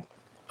I had,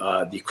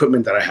 the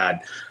equipment that I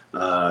had,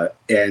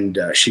 and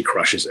she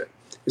crushes it.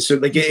 So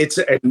like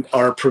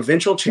our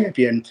provincial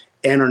champion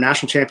and our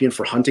national champion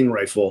for hunting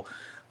rifle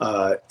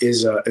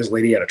is a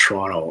lady out of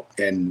Toronto,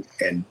 and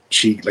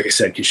she, like I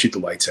said, can shoot the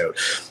lights out.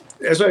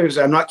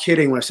 I'm not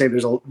kidding when I say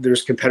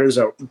there's competitors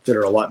out that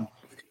are a lot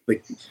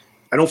like.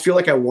 I don't feel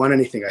like I won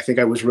anything. I think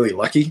I was really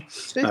lucky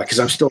because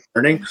I'm still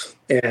learning,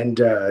 and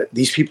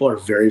these people are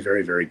very,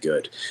 very, very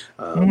good.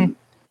 And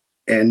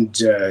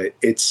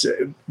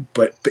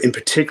but in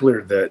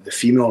particular, the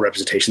female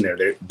representation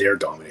there, they're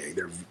dominating.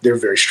 They're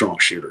very strong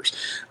shooters,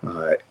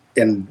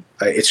 and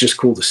it's just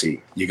cool to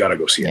see. You got to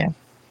go see it.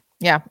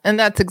 Yeah, and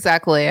that's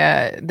exactly.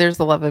 There's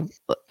a level,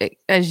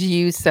 as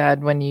you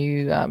said when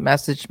you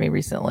messaged me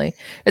recently.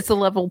 It's a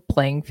level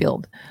playing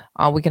field.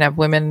 We can have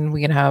women,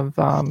 we can have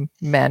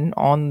men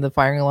on the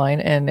firing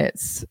line, and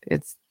it's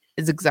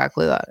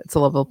exactly that. It's a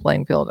level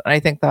playing field, and I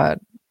think that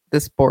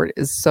this sport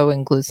is so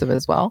inclusive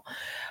as well.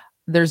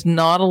 There's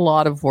not a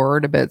lot of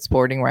word about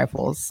sporting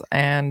rifles,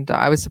 and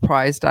I was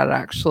surprised at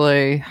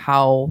actually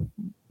how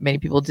many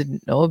people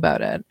didn't know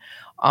about it.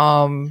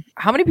 How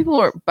many people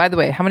were, by the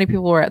way, how many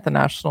people were at the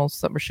nationals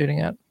that were shooting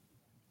it?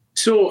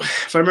 So,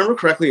 if I remember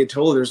correctly, in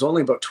total, there's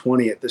only about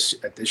 20 at this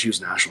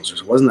year's nationals.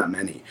 There wasn't that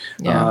many.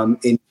 Yeah.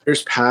 In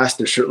years past,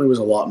 there certainly was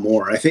a lot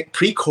more. I think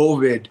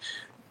pre-COVID,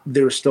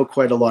 there was still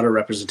quite a lot of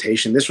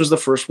representation. This was the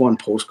first one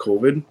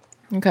post-COVID.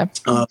 Okay.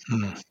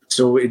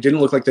 So it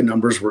didn't look like the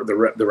numbers were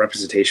the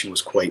representation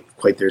was quite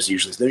there as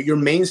usually. Your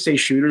mainstay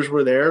shooters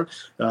were there,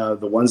 the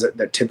ones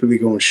that typically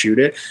go and shoot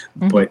it,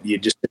 but you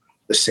just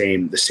the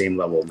same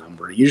level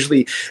number.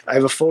 Usually, I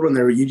have a photo in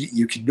there.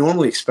 You could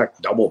normally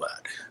expect double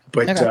that,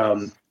 but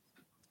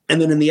and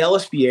then in the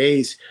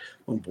LSBAs,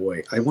 oh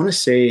boy, I want to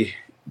say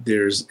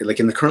there's like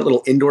in the current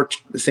little indoor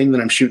thing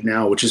that I'm shooting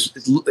now, which is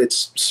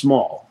it's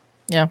small.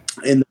 Yeah,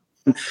 and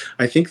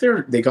I think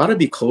they got to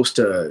be close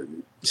to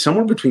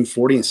somewhere between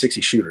 40 and 60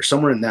 shooters,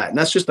 somewhere in that. And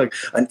that's just like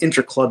an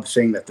inter-club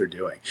thing that they're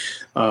doing.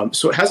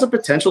 So it has the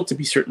potential to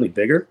be certainly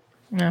bigger.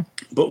 Yeah.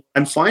 But what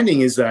I'm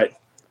finding is that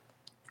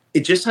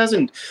it just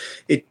hasn't,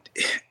 it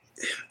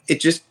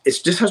just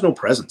has no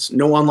presence,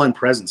 no online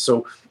presence.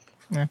 So,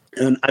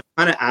 and I've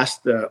kind of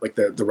asked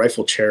the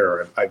rifle chair,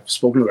 or I've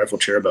spoken to the rifle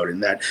chair about it,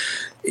 in that,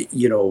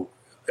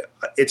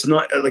 it's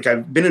not like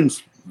I've been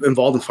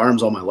involved in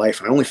firearms all my life,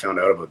 and I only found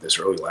out about this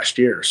early last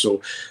year.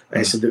 So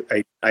I said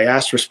that I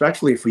asked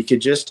respectfully if we could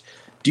just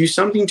do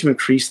something to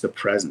increase the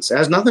presence. It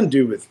has nothing to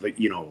do with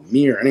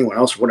me or anyone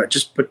else or whatnot.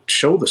 Just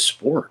show the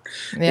sport.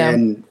 Yeah.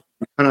 And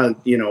kind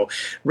of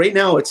right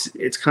now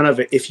it's kind of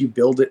a, if you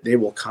build it, they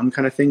will come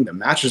kind of thing. The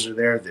matches are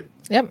there, the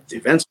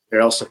events are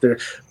there, all stuff there,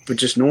 but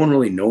just no one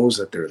really knows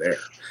that they're there.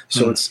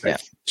 So it's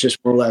just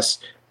more or less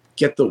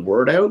get the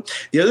word out.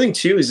 The other thing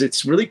too is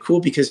it's really cool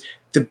because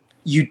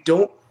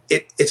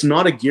it's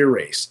not a gear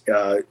race,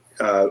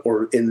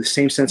 or in the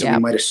same sense that we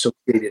might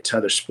associate it to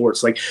other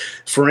sports. Like,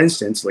 for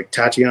instance, like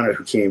Tatiana,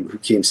 who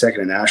came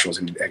second in nationals,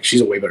 and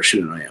she's a way better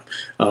shooter than I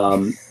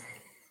am.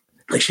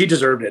 Like, she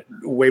deserved it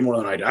way more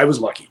than I did. I was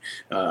lucky,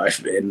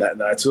 and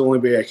that's the only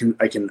way I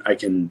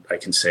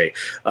can say.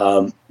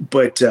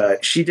 But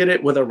she did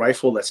it with a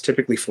rifle that's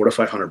typically $400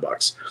 to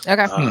 $500.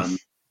 Okay.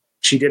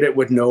 She did it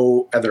with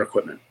no other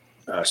equipment,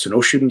 so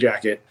no shooting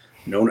jacket.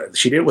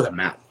 She did it with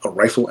a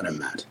rifle and a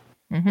mat.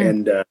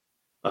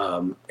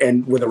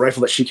 And with a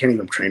rifle that she can't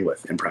even train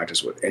with and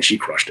practice with, and she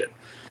crushed it.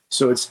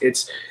 So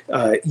it's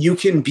you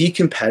can be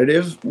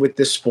competitive with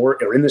this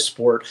sport or in this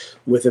sport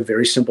with a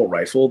very simple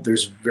rifle.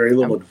 There's very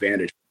little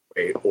advantage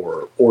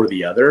or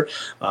the other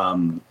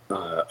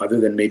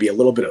than maybe a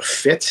little bit of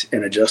fit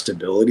and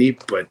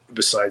adjustability. But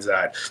besides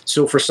that,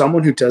 so for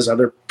someone who does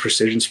other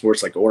precision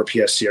sports like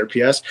ORPS,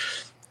 CRPS,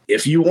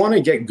 if you want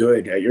to get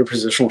good at your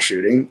positional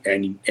shooting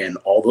and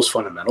all those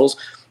fundamentals,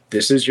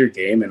 this is your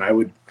game. And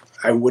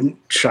I wouldn't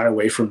shy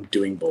away from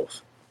doing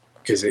both,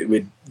 because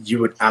you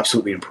would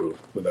absolutely improve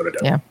without a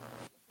doubt. Yeah.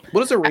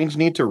 What does a range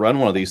need to run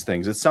one of these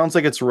things? It sounds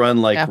like it's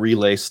run like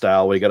relay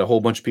style, where you got a whole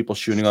bunch of people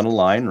shooting on a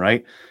line,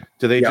 right?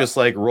 Do they just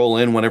like roll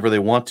in whenever they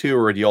want to,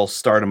 or do you all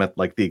start them at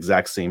like the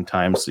exact same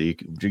time? So you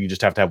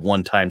just have to have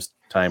one time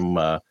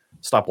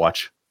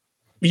stopwatch.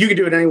 You can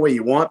do it any way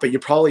you want, but you're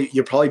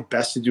probably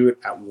best to do it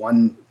at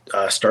one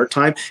start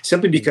time,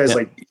 simply because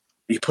like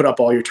you put up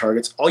all your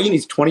targets. All you need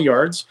is 20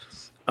 yards,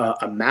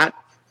 a mat,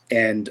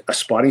 and a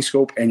spotting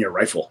scope, and your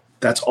rifle.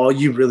 That's all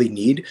you really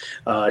need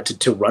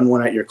to run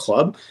one at your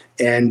club,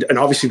 and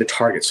obviously the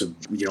target. So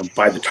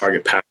buy the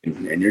target pack,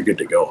 and you're good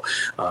to go.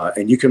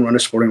 And you can run a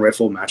sporting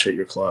rifle match at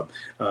your club.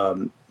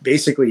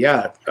 Basically,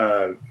 have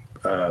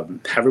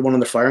everyone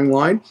on the firing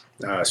line.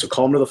 So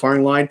call them to the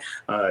firing line.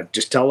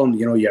 Just tell them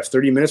you have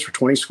 30 minutes for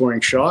 20 scoring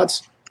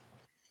shots,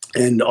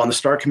 and on the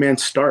start command,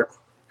 start,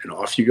 and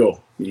off you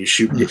go. You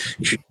shoot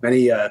as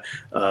many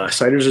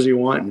sighters as you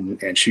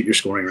want, and shoot your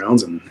scoring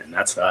rounds, and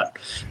that's that.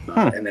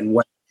 And then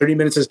when 30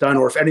 minutes is done,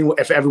 or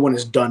if everyone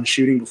is done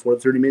shooting before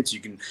the 30 minutes, you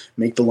can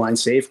make the line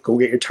safe, go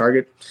get your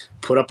target,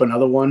 put up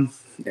another one,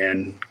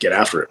 and get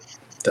after it.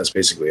 That's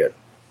basically it.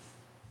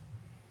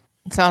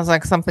 Sounds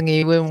like something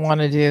you wouldn't want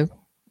to do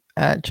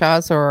at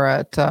Chaz or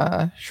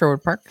at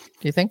Sherwood Park,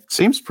 do you think?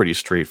 Seems pretty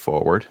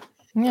straightforward.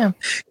 Yeah.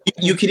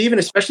 You could even,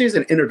 especially as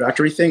an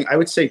introductory thing, I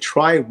would say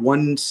try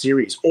one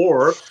series,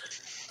 or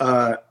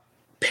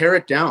pare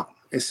it down.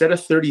 Instead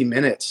of 30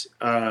 minutes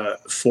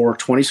for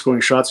 20 scoring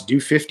shots, do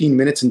 15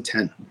 minutes and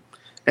 10,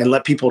 and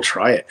let people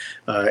try it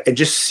and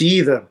just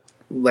see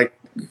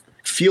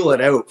feel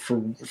it out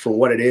for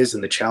what it is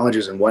and the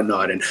challenges and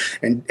whatnot,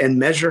 and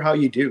measure how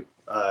you do.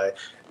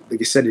 Like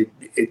I said,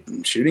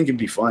 shooting can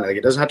be fun. Like,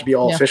 it doesn't have to be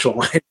all official.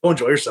 Go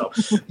enjoy yourself.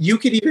 You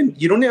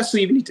don't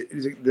necessarily even need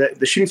to.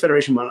 The Shooting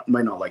Federation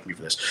might not like me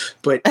for this,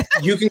 but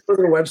you can go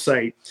to their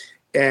website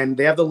and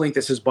they have the link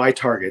that says buy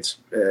targets.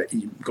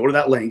 You go to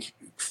that link,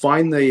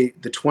 find the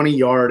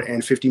 20-yard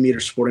and 50-meter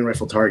sporting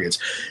rifle targets.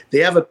 They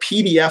have a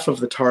PDF of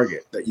the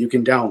target that you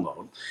can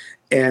download.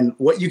 And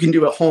what you can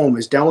do at home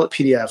is download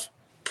PDF,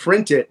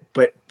 print it,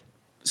 but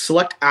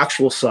select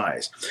actual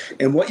size.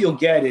 And what you'll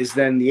get is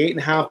then the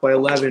 8.5 by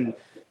 11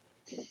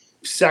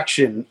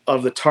 section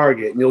of the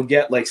target. And you'll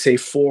get, like, say,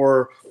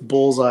 4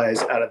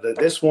 bullseyes out of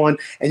this one,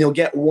 and you'll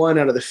get 1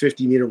 out of the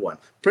 50-meter one.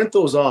 Print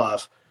those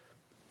off.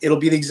 It'll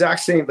be the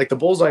exact same, like the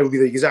bullseye will be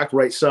the exact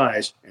right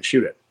size, and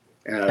shoot it.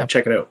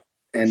 Check it out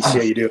and see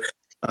how you do.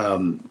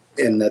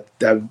 And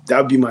that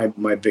would be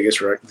my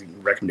biggest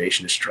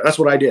recommendation is to try. That's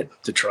what I did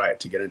to try it,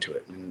 to get into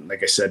it. And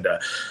like I said,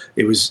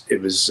 it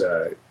was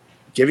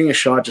giving a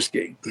shot. Just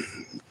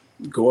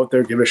go out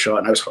there, give it a shot,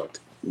 and I was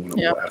hooked.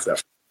 After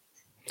that.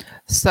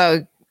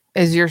 So,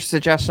 is your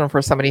suggestion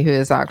for somebody who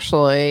is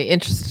actually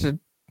interested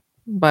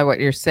by what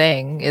you're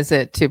saying? Is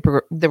it to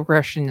the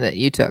progression that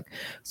you took?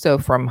 So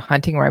from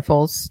hunting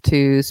rifles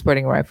to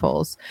sporting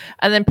rifles,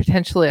 and then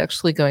potentially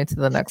actually going to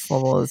the next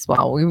level as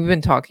well. We've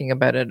been talking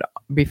about it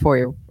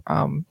before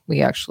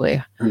we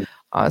actually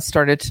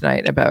started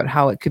tonight about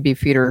how it could be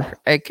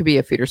It could be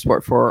a feeder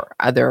sport for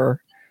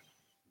other,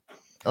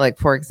 like,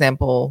 for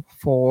example,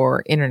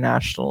 for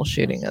international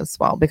shooting as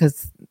well,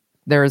 because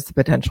there is the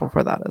potential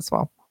for that as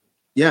well.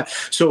 Yeah.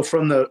 So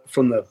from the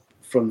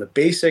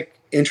basic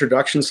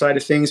introduction side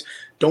of things,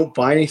 don't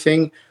buy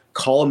anything.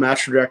 Call a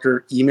match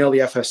director, email the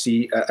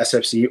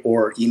SFC,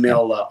 or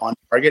email On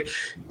Target.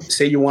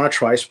 Say you want to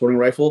try a sporting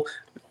rifle.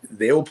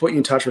 They will put you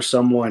in touch with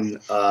someone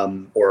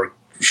or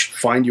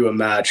find you a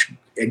match,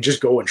 and just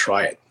go and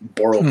try it.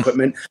 Borrow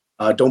equipment.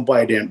 Don't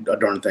buy a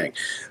darn thing.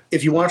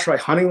 If you want to try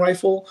hunting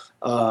rifle,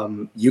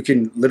 you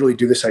can literally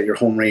do this at your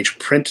home range.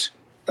 Print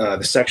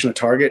the section of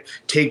target.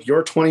 Take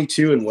your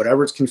 22 and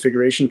whatever its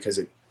configuration, because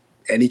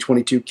any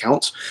 22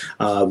 counts,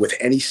 with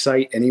any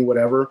sight, any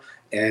whatever,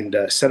 and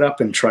set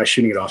up and try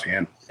shooting it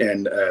offhand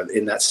and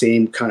in that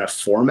same kind of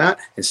format,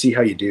 and see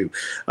how you do.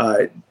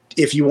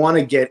 If you want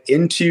to get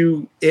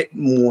into it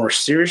more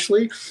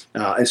seriously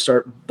and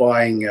start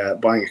buying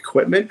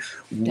equipment,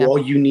 all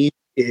you need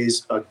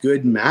is a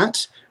good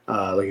mat,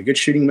 like a good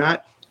shooting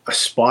mat, a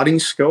spotting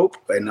scope,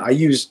 and I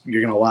use,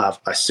 you're going to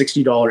laugh, a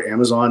 $60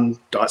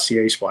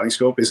 Amazon.ca spotting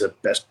scope is the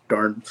best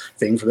darn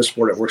thing for this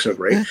sport. It works out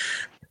great.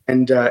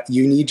 And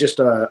you need just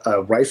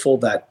a rifle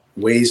that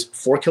weighs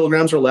 4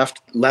 kilograms or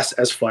less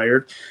as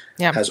fired,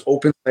 has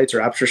open sights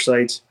or aperture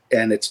sights,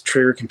 and its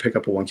trigger can pick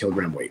up a 1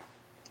 kilogram weight.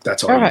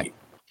 That's all you need.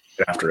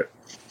 Get after it.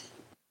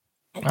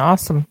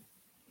 Awesome.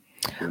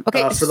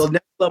 Okay. For the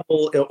next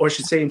level, or I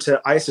should say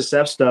into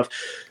ISSF stuff,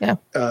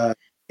 where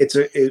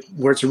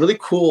it's a really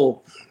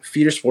cool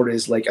feeder sport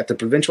is like at the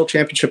provincial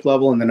championship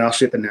level, and then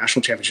actually at the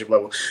national championship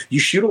level, you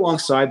shoot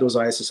alongside those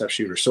ISSF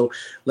shooters. So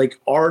like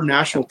our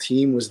national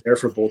team was there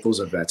for both those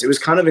events. It was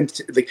kind of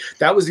like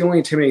that was the only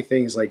intimidating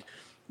thing, is like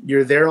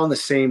you're there on the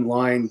same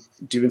line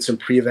doing some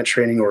pre-event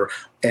training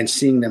and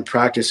seeing them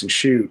practice and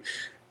shoot.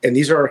 And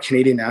these are our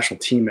Canadian national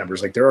team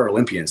members. Like, they're our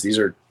Olympians. Those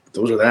are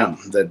them.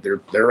 That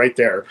they're right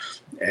there,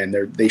 and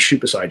they shoot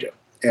beside you.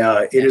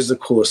 It is the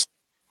coolest.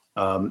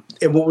 And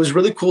what was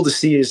really cool to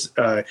see is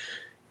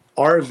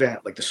our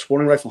event, like the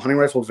sporting rifle, hunting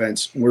rifle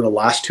events, were the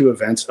last 2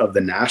 events of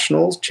the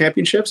national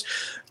championships.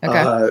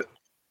 Okay.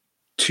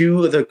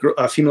 2 of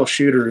the female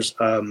shooters,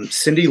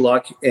 Cindy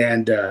Luck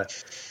and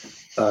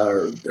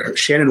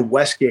Shannon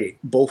Westgate,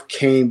 both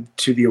came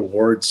to the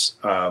awards,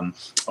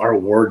 our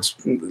awards,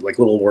 like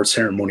little award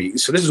ceremony.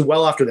 So this is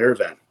well after their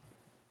event.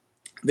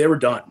 They were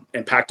done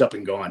and packed up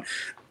and gone.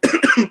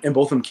 And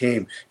both of them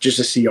came just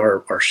to see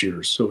our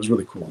shooters. So it was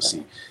really cool to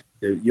see.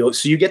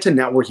 So you get to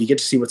network, you get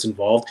to see what's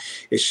involved.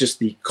 It's just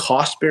the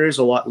cost barrier is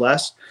a lot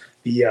less.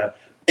 The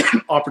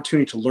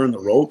opportunity to learn the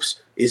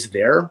ropes is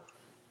there.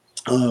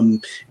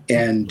 And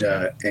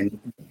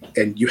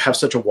you have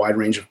such a wide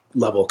range of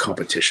level of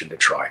competition to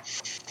try.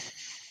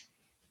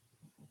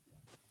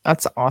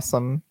 That's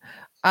awesome.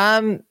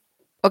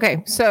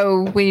 Okay,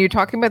 so when you're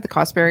talking about the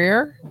cost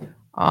barrier,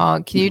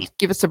 can you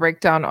give us a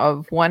breakdown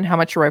of 1, how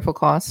much your rifle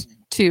costs,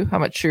 2, how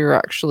much your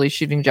actually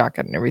shooting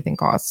jacket and everything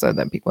costs, so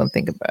that people can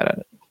think about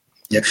it?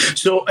 Yeah.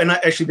 So, and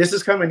actually, this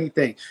is kind of a neat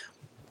thing.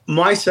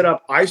 My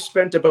setup, I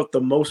spent about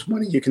the most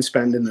money you can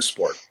spend in the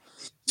sport.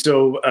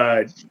 So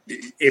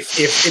if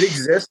it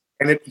exists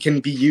and it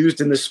can be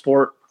used in the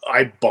sport,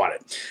 I bought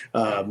it.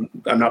 I'm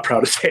not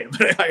proud to say it,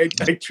 but I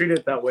treat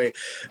it that way.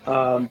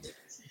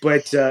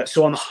 But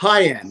so on the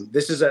high end,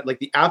 this is at like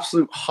the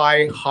absolute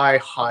high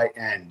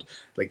end.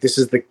 Like this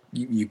is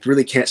you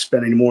really can't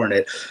spend any more on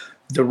it.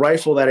 The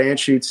rifle that Ann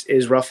shoots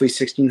is roughly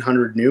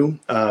 1,600 new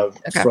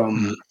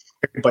from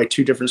by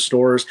 2 different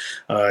stores.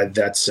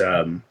 That's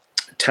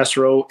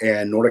Tessero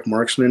and Nordic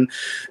Marksman.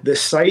 The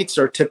sights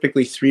are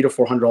typically $300 to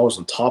 $400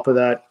 on top of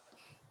that.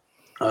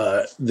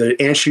 The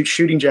Ann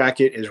shooting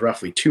jacket is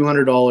roughly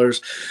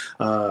 $200.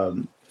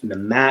 The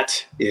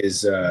mat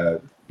is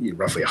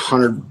roughly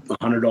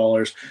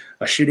 $100.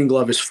 A shooting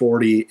glove is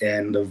 $40,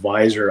 and the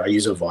visor, I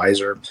use a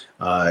visor,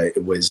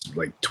 it was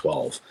like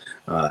 $12.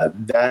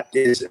 That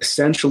is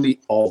essentially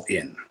all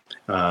in,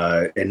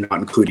 and not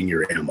including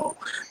your ammo.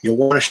 You'll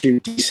want to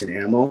shoot decent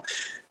ammo.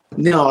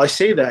 Now, I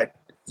say that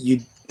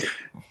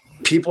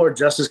people are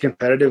just as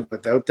competitive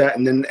without that,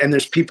 and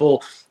there's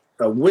people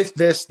with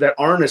this that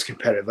aren't as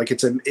competitive. Like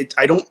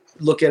I don't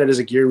look at it as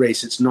a gear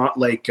race. It's not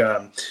like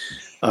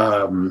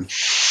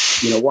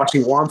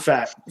watching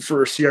Womfat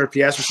for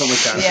CRPS or something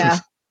like that. Yeah.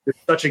 It's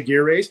such a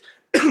gear race,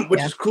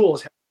 which is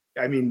cool.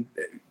 I mean,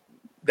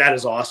 that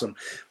is awesome.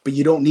 But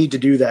you don't need to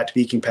do that to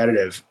be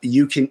competitive.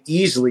 You can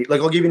easily, like,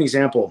 I'll give you an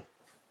example.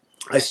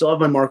 I still have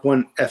my Mark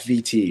 1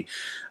 FVT.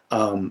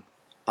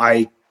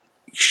 I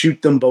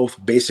shoot them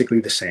both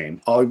basically the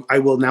same. I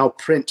will now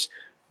print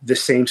the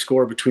same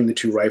score between the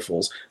two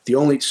rifles.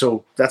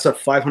 So that's a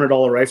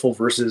 $500 rifle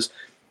versus,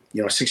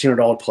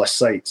 $1,600 plus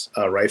sights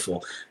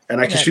rifle. And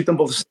I can shoot them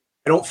both.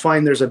 I don't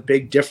find there's a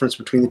big difference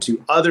between the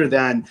two, other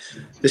than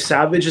the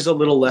Savage is a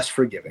little less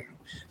forgiving.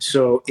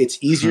 So it's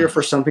easier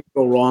for something to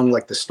go wrong,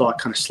 like the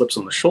stock kind of slips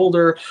on the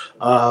shoulder.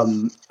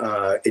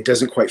 It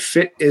doesn't quite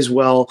fit as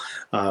well,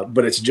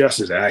 but it's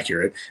just as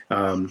accurate.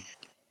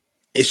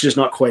 It's just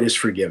not quite as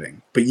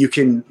forgiving. But you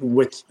can,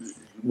 with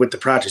the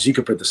practice, you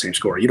can put the same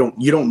score. You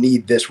don't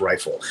need this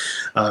rifle.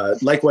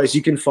 Likewise,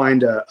 you can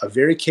find a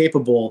very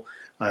capable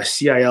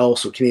CIL,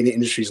 so Canadian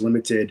Industries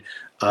Limited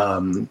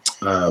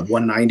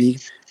 190,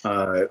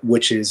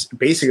 which is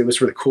basically, it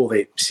was really cool.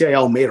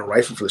 CIL made a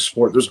rifle for the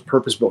sport. There's a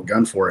purpose-built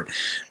gun for it.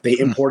 They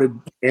imported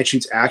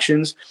Anschutz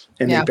Actions,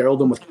 and they barreled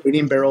them with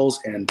Canadian barrels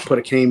and put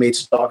a Canadian-made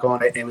stock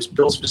on it, and it was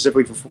built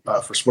specifically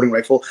for sporting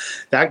rifle.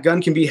 That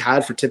gun can be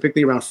had for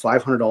typically around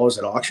 $500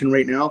 at auction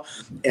right now,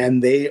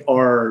 and they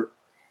are,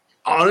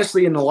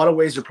 honestly, in a lot of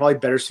ways, they're probably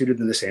better suited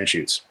than this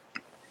Anschutz.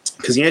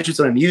 Because the Anschutz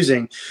that I'm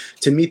using,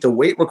 to meet the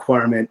weight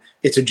requirement,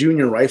 it's a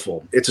junior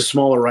rifle. It's a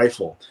smaller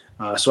rifle.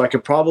 So I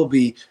could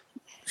probably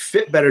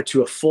fit better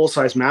to a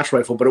full-size match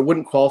rifle, but it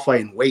wouldn't qualify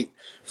in weight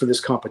for this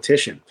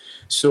competition.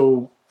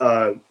 So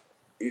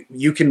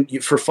you can,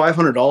 for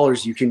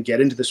 $500, you can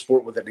get into the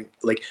sport with an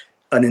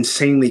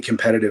insanely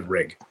competitive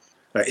rig.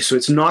 So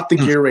it's not the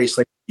gear race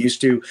like we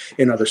used to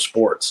in other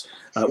sports,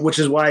 which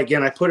is why,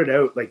 again, I put it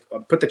out, I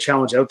put the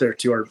challenge out there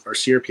to our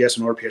CRPS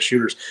and RPS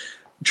shooters.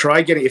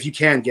 Try getting, if you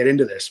can, get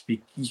into this.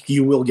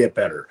 You will get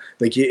better.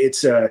 Like,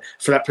 it's for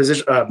that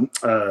position,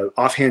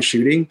 offhand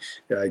shooting.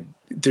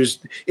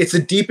 It's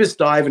the deepest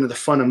dive into the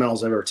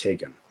fundamentals I've ever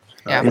taken.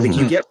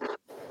 You get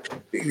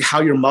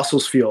how your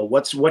muscles feel,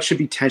 what should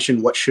be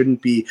tension, what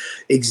shouldn't be,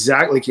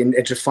 exactly,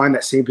 and to find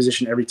that same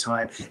position every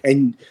time.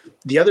 And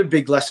the other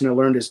big lesson I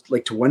learned is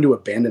when to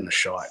abandon the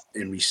shot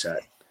and reset.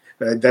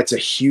 That's a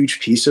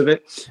huge piece of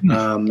it.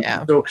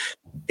 So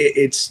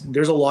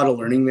there's a lot of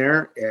learning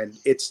there, and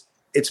it's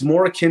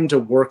more akin to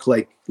work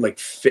like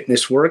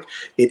fitness work.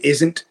 It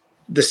isn't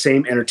the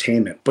same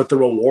entertainment, but the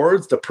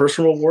rewards, the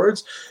personal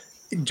rewards,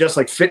 just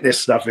like fitness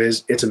stuff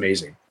is, it's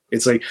amazing.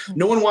 It's like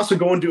no one wants to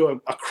go and do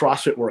a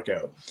CrossFit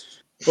workout,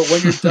 but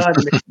when you're done,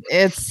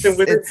 it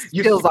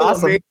feels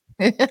awesome.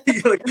 If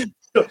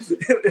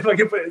I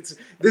can put it,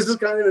 this is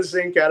kind of the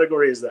same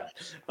category as that.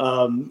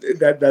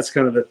 That's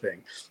kind of the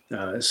thing.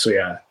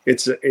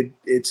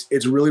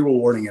 It's really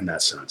rewarding in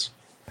that sense.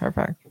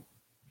 Perfect.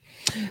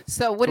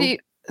 So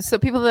so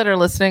people that are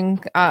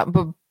listening,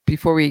 but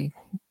before we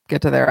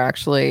get to there,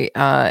 actually,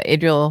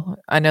 Adriel,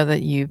 I know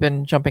that you've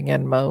been jumping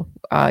in, Mo.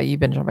 You've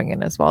been jumping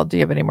in as well. Do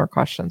you have any more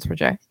questions for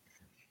Jay?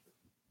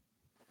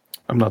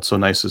 I'm not so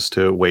nice as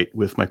to wait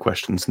with my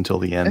questions until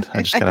the end.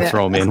 I just kind of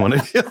throw them in when I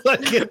feel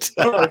like it.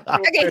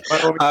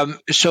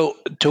 So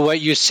to what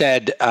you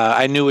said,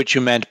 I knew what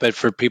you meant, but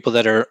for people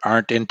that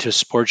aren't into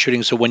sport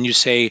shooting, so when you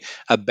say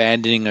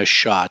abandoning a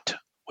shot,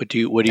 what do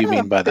you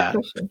mean by that?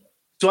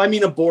 So I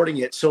mean aborting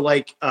it. So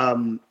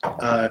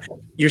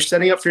you're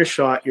setting up for your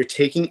shot, you're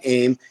taking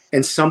aim,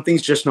 and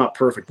something's just not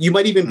perfect. You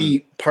might even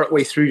be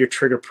partway through your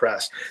trigger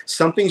press.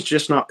 Something's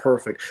just not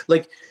perfect.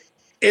 Like,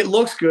 it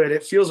looks good,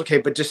 it feels okay,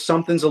 but just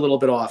something's a little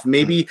bit off.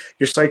 Maybe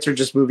your sights are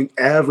just moving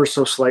ever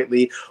so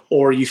slightly,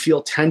 or you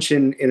feel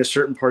tension in a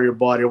certain part of your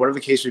body, or whatever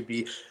the case would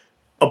be.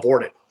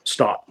 Abort it.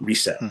 Stop.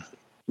 Reset.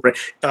 Right?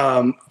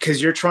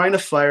 Because you're trying to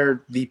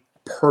fire the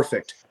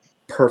perfect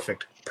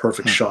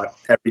shot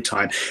every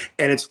time,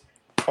 and it's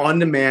on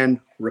demand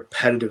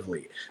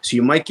repetitively. So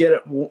you might get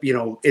it,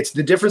 it's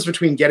the difference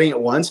between getting it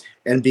once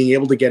and being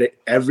able to get it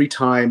every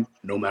time,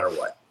 no matter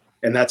what.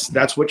 And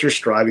that's what you're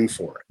striving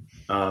for.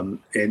 And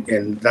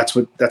that's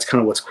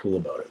kind of what's cool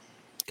about it.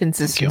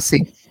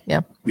 Consistency.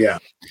 Yeah.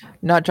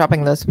 Not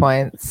dropping those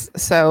points.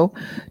 So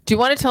do you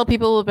want to tell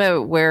people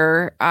about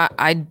where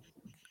I'm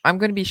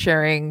going to be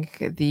sharing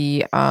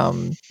the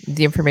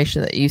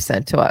information that you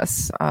sent to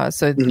us.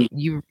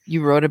 You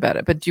wrote about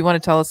it, but do you want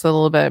to tell us a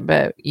little bit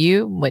about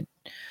you?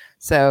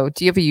 So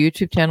do you have a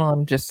YouTube channel?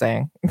 I'm just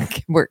saying.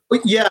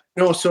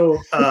 So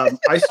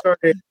I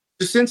started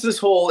since this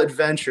whole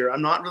adventure,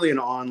 I'm not really an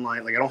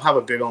online, like I don't have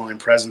a big online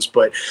presence,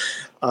 but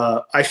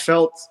I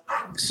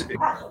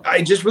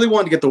just really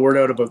wanted to get the word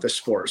out about this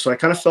sport. So I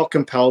kind of felt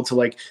compelled to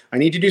like, I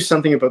need to do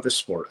something about this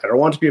sport. I don't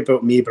want it to be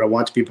about me, but I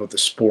want it to be about the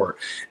sport.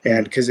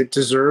 And because it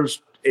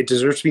deserves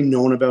to be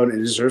known about, and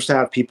it deserves to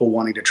have people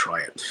wanting to try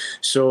it.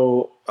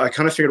 So I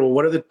kind of figured, well,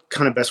 what are the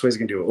kind of best ways I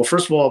can do it? Well,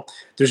 first of all,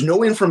 there's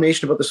no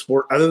information about the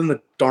sport other than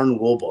the darn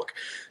rule book.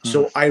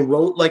 So I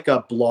wrote like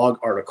a blog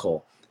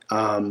article.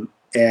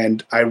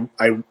 And I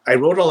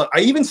wrote all. I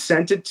even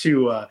sent it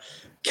to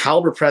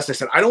Caliber Press. I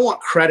said, I don't want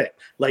credit.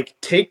 Like,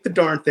 take the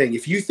darn thing.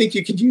 If you think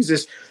you could use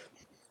this,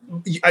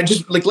 I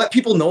just like let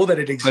people know that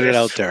it exists. Put it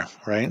out there,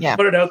 right? Yeah.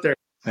 Put it out there.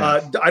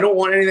 Yeah. I don't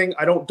want anything.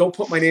 Don't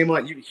put my name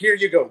on it. Here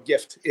you go,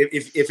 gift.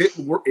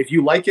 If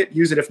you like it,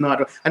 use it. If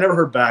not, I never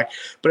heard back.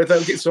 But I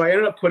thought, okay, so I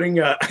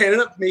ended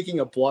up making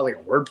a blog, like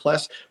a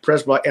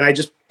WordPress blog, and I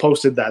just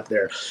posted that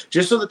there,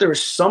 just so that there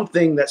was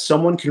something that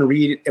someone can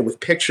read and with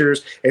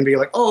pictures and be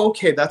like, oh,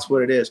 okay, that's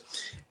what it is.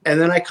 And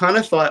then I kind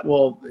of thought,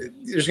 well,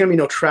 there's going to be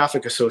no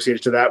traffic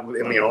associated to that,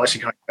 unless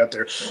you kind of get out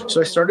there.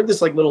 So I started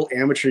this like little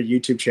amateur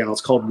YouTube channel.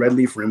 It's called Red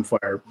Leaf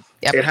Rimfire.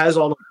 Yep. It has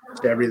all the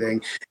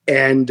everything,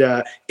 and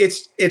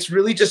it's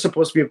really just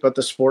supposed to be about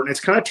the sport. And it's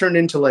kind of turned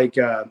into like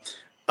a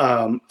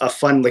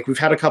fun, like we've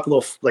had a couple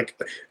of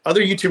like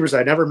other YouTubers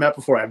I never met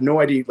before. I have no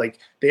idea. Like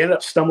they ended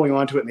up stumbling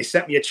onto it and they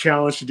sent me a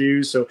challenge to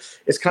do. So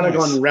it's kind of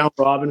gone round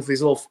robin for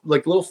these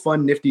little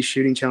fun, nifty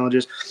shooting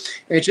challenges.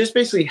 And it's just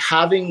basically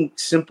having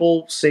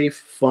simple, safe,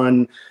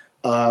 fun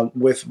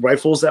with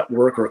rifles that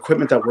work or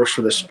equipment that works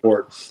for the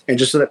sport, and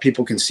just so that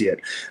people can see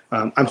it.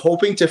 I'm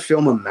hoping to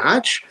film a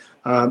match.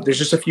 There's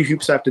just a few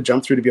hoops I have to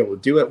jump through to be able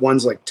to do it.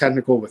 One's like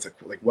technical with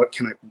like, what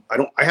can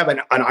I have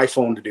an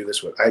iPhone to do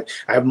this with. I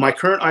have my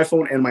current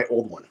iPhone and my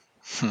old one.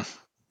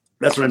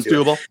 That's what I'm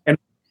doing. Doable. And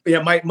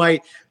yeah,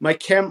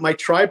 my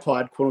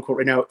tripod, quote unquote,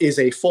 right now is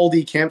a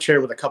foldy camp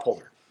chair with a cup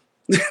holder.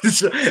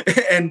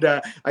 and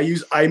I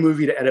use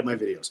iMovie to edit my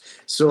videos.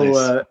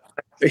 So,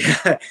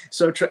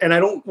 nice. And I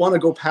don't want to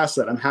go past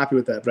that. I'm happy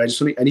with that, but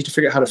I need to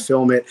figure out how to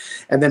film it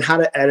and then how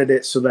to edit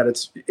it so that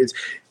it's,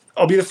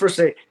 I'll be the first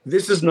to say,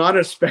 this is not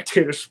a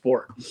spectator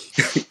sport.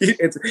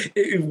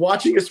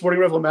 Watching a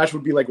sporting rifle match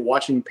would be like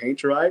watching paint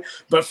dry,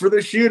 but for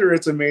the shooter,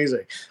 it's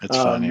amazing. It's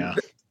fun, yeah.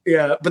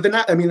 Yeah, but the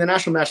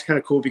national match is kind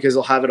of cool because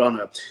they'll have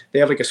it they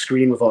have like a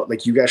screen with all,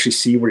 like you can actually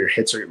see where your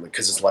hits are,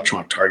 because it's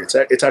electronic targets.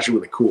 It's actually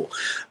really cool.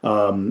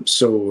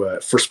 So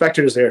for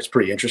spectators there, it's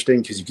pretty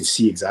interesting because you can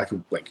see exactly,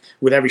 like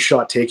with every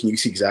shot taken, you can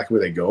see exactly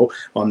where they go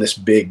on this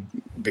big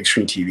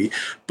screen TV.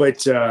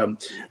 But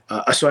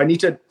so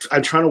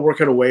I'm trying to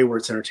work out a way where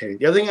it's entertaining.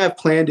 The other thing I have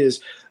planned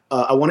is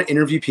I want to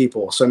interview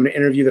people. So I'm going to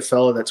interview the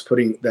fellow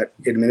that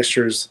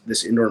administers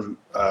this indoor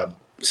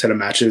set of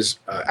matches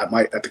at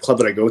the club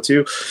that I go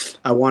to.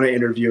 I want to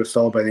interview a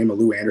fellow by the name of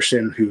Lou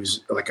Anderson, who's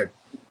like a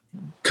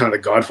kind of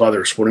the godfather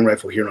of sporting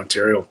rifle here in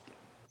Ontario.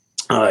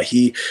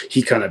 He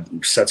kind of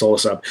sets all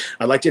this up.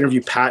 I'd like to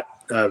interview Pat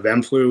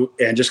Venplu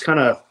and just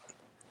kind of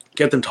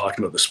get them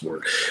talking about the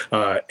sport.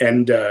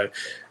 And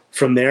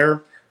from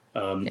there,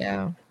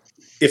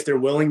 if they're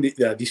willing,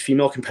 these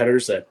female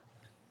competitors that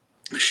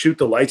shoot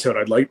the lights out,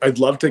 I'd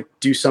love to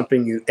do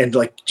something and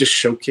like just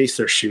showcase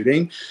their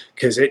shooting,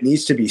 because it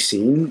needs to be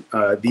seen.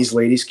 These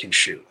ladies can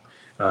shoot,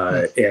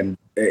 and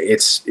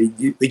it's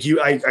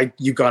like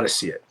you got to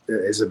see it.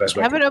 Is the best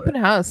way. Have an open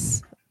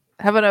house.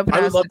 Have an open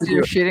house to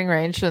your shooting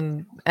range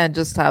and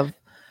just have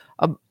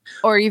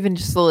or even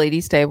just the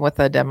ladies stay with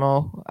a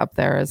demo up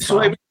there as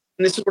well. And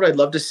this is what I'd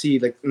love to see.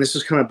 Like, and this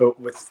is kind of about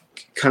with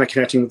kind of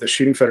connecting with the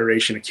Shooting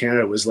Federation of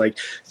Canada, was like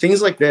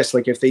things like this.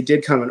 Like if they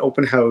did kind of an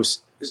open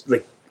house,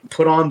 like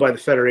put on by the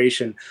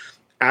Federation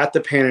at the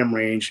Pan Am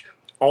range,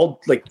 all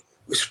like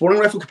sporting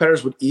rifle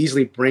competitors would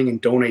easily bring and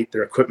donate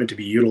their equipment to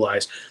be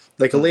utilized.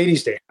 Like a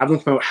ladies' day, have them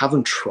come out, have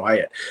them try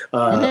it,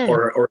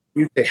 or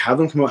they have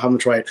them come out, have them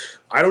try it.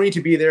 I don't need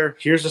to be there.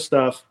 Here's the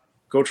stuff.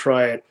 Go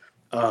try it.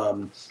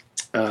 And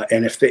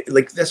if they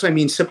like, that's what I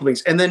mean. Simple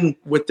things. And then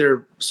with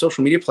their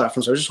social media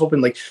platforms, I was just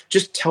hoping, like,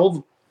 just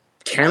tell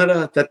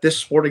Canada that this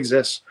sport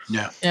exists.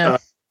 Yeah.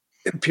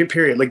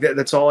 Period. Like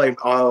that's all I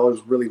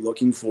was really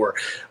looking for,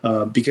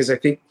 because I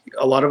think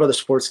a lot of other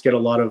sports get a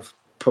lot of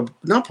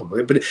not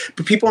public, but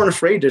people aren't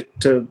afraid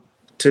to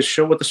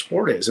show what the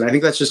sport is, and I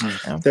think that's just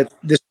that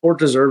this sport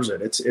deserves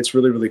it. It's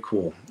really, really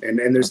cool, and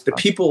there's the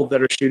people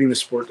that are shooting the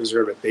sport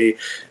deserve it.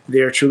 They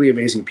are truly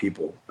amazing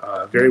people,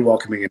 very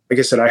welcoming, and like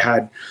I said, I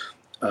had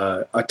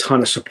a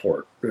ton of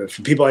support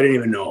from people I didn't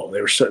even know.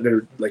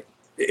 They're like,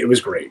 it was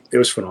great. It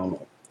was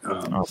phenomenal.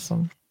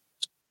 Awesome.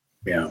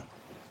 Yeah.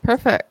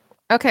 Perfect.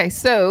 Okay,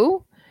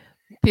 so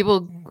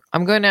people,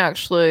 I'm going to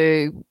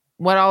actually,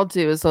 what I'll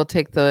do is I'll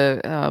take the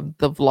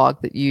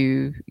vlog that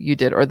you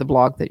did, or the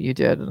blog that you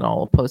did, and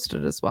I'll post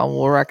it as well.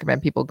 We'll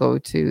recommend people go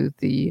to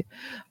the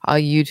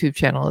YouTube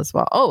channel as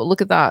well. Oh,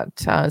 look at that.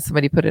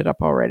 Somebody put it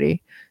up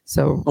already.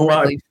 So,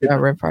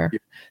 Rimfire.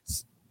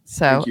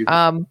 So,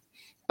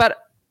 but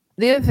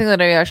the other thing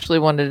that I actually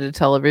wanted to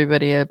tell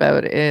everybody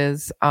about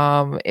is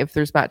if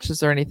there's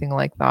matches or anything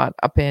like that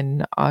up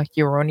in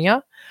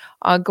Huronia,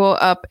 go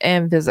up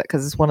and visit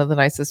because it's one of the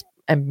nicest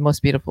and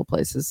most beautiful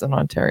places in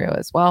Ontario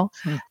as well.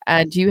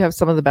 And you have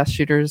some of the best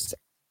shooters,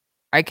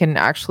 I can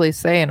actually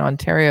say, in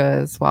Ontario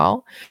as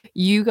well.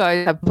 You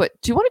guys have do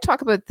you want to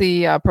talk about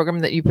the program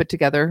that you put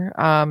together?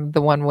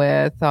 The one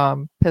with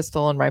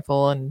pistol and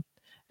rifle and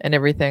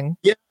everything.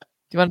 Yeah.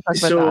 Do you want to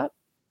talk about that?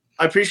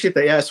 I appreciate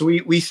that. Yeah. So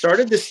we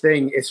started this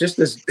thing. It's just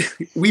this,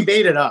 we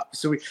made it up.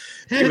 So it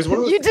was one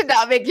of those You did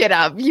not make it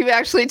up. You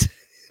actually,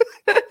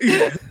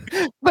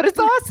 but it's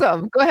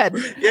awesome. Go ahead.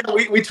 Yeah,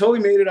 we totally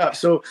made it up.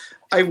 So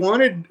I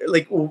wanted,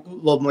 like,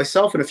 well,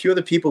 myself and a few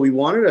other people, we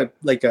wanted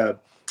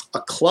a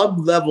club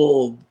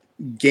level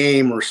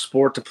game or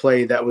sport to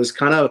play that was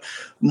kind of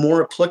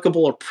more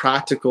applicable or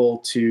practical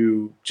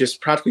to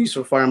just practical use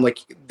of a firearm, like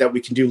that we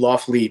can do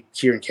lawfully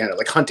here in Canada,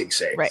 like hunting,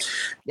 say. Right.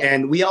 Yeah.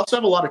 And we also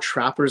have a lot of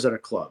trappers at our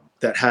club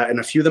that have, and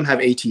a few of them have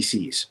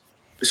ATCs.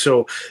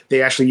 So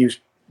they actually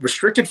use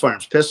restricted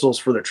firearms, pistols,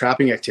 for their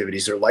trapping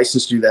activities. They're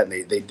licensed to do that,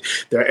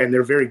 and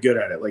they're very good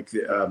at it. Like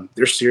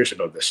they're serious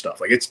about this stuff.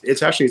 Like it's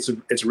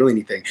a really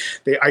neat thing.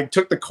 I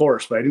took the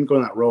course, but I didn't go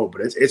on that road.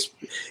 But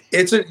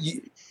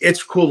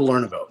it's cool to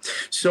learn about.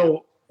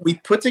 So we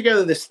put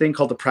together this thing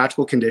called the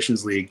Practical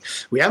Conditions League.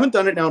 We haven't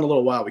done it now in a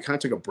little while. We kind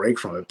of took a break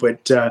from it,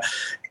 but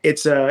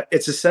it's a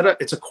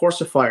setup. It's a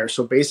course of fire.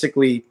 So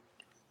basically,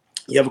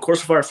 you have a course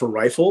of fire for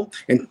rifle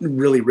and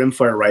really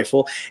rimfire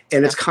rifle,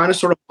 and it's kind of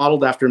sort of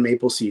modeled after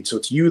Maple Seed. So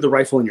it's you, the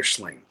rifle, and your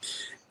sling.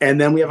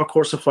 And then we have a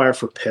course of fire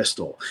for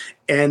pistol,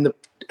 and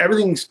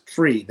everything's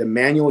free. The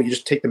manual, you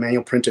just take the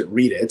manual, print it,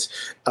 read it,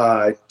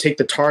 take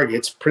the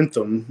targets, print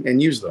them,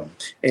 and use them,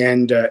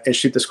 and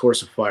shoot this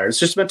course of fire. It's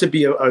just meant to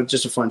be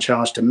just a fun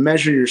challenge to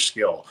measure your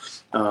skill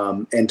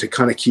and to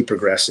kind of keep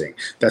progressing.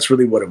 That's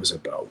really what it was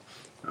about.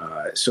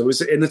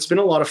 It's been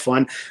a lot of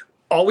fun.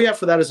 All we have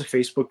for that is a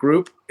Facebook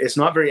group. It's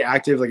not very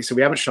active. Like I said,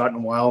 we haven't shot in a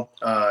while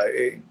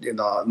in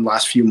the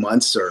last few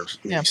months, or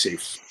maybe say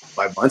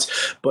 5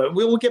 months, but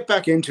we will get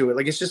back into it.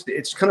 Like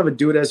it's kind of a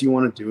do it as you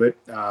want to do it.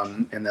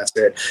 And that's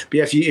it. But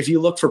yeah, if you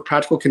look for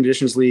Practical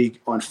Conditions League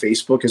on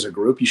Facebook as a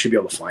group, you should be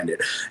able to find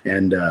it.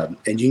 And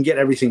you can get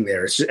everything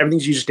there. It's just,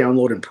 everything's you just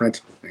download and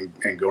print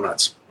and go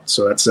nuts.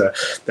 So that's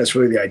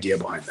really the idea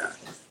behind that.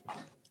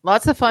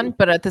 Lots of fun,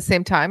 but at the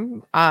same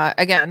time,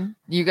 again,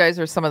 you guys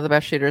are some of the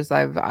best shooters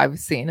I've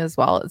seen as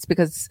well. It's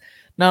because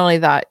not only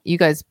that, you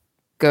guys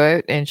go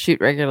out and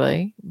shoot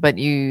regularly, but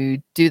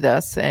you do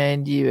this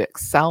and you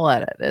excel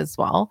at it as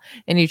well,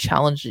 and you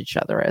challenge each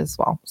other as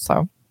well.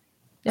 So,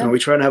 yeah. And we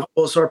try to have.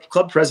 So our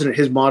club president,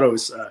 his motto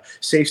is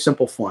 "Safe,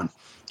 Simple, Fun."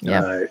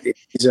 Yeah,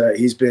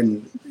 he's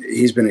been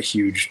a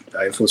huge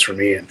influence for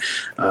me, and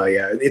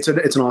it's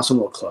an awesome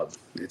little club.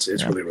 It's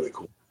really, really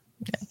cool.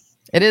 Yeah,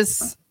 it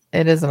is.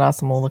 It is an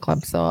awesome little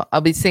club. So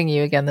I'll be seeing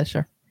you again this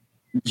year.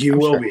 You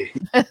will be.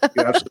 You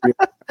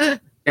absolutely.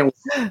 And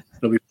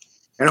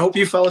I hope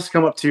you fellas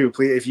come up too.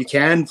 Please, if you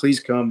can, please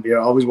come. You're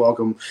always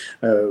welcome.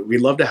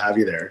 We'd love to have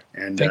you there.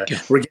 And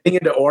we're getting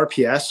into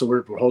ORPS, so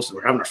we're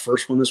having our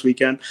first one this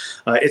weekend.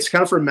 It's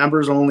kind of for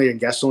members only and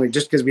guests only,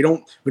 just because we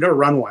never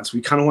run once. We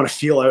kind of want to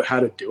feel out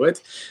how to do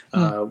it.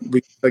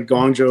 The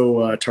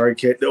Gongjo target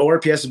kit. The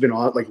ORPS has been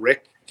like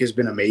Rick has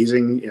been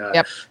amazing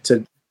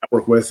to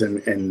work with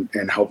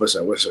and help us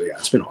out with. So yeah,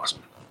 it's been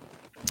awesome.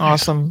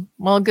 Awesome.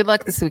 Well, good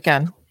luck this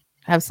weekend.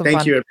 Have some fun.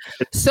 Thank you.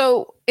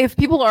 So if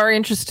people are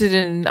interested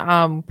in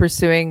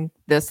pursuing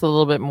this a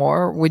little bit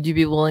more, would you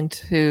be willing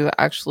to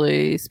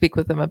actually speak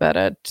with them about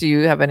it? Do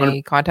you have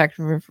any contact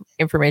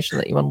information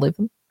that you want to leave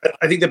them?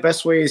 I think the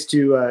best way is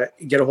to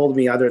get a hold of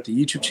me either at the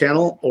YouTube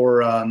channel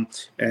or,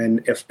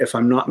 and if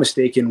I'm not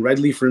mistaken,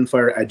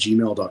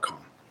 redleafrimfire@gmail.com.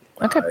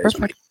 Okay,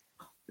 perfect.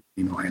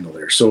 Email handle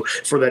there. So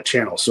for that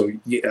channel, so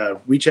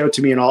reach out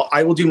to me and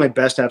I will do my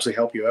best to absolutely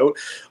help you out.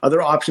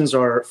 Other options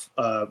are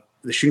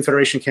the Shooting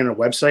Federation of Canada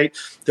website.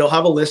 They'll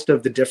have a list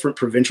of the different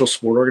provincial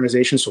sport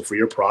organizations. So for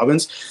your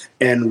province,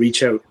 and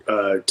reach out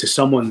to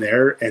someone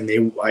there, and they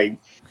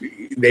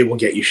will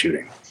get you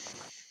shooting.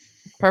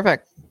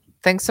 Perfect.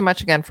 Thanks so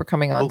much again for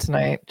coming on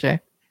tonight,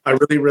 Jay. I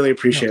really, really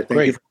appreciate it.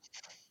 Thank you.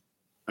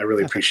 I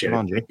really appreciate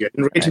it. Jay.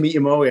 And great to meet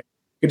you, Mo. Good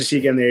to see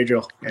you again there,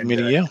 Adriel. And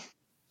meeting you.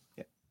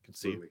 Yeah, good to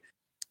see you.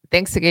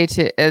 Thanks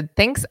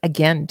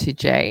again to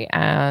Jay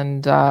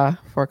and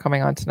for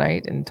coming on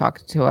tonight and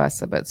talking to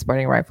us about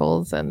sporting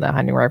rifles and the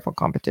hunting rifle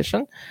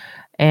competition.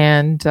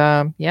 And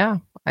I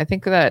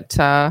think that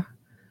I'm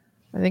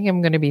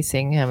going to be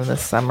seeing him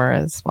this summer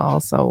as well.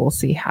 So we'll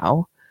see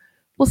how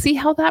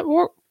that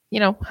works.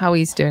 How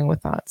he's doing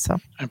with that. So,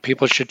 and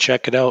people should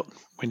check it out.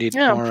 We need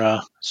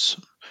more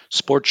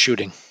sport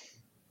shooting.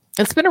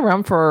 It's been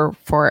around for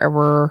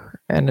forever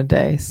and a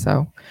day.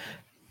 So.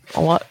 A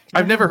lot.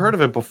 I've never heard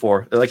of it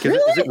before. Like, is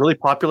it really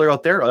popular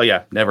out there? Oh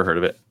yeah, never heard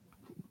of it.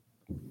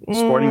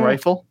 Sporting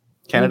rifle,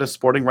 Canada's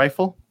sporting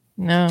rifle.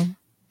 No.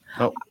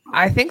 Oh.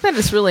 I think that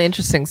is really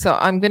interesting. So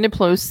I'm going to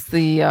post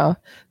the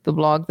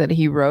blog that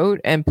he wrote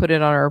and put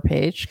it on our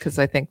page because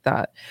I think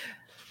that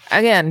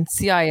again,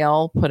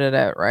 CIL put it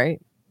out,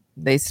 right?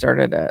 They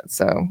started it.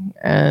 So,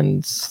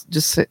 and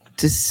just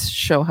to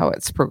show how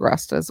it's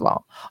progressed as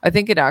well. I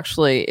think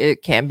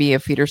it can be a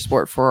feeder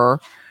sport for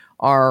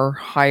our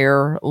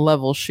higher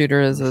level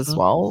shooters as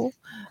well.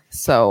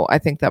 So I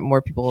think that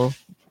more people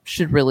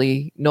should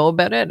really know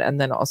about it,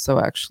 and then also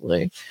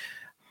actually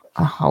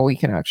how we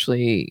can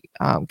actually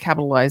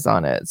capitalize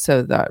on it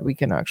so that we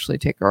can actually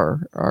take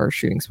our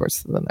shooting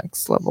sports to the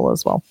next level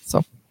as well.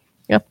 So,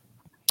 yeah.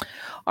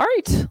 All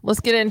right, let's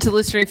get into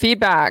listener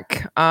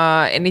feedback.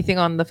 Anything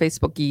on the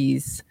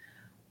Facebookies?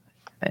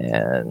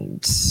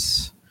 And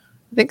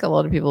I think a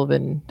lot of people have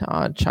been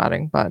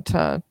chatting, but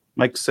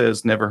Mike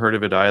says never heard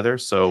of it either.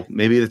 So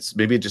maybe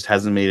it just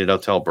hasn't made it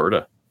out to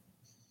Alberta.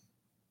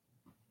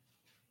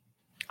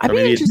 Or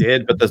maybe it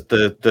did, but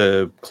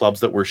the clubs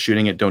that were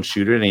shooting it don't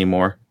shoot it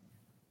anymore.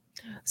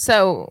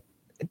 So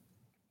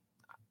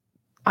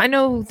I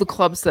know the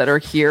clubs that are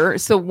here.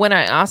 So when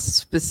I asked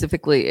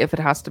specifically if it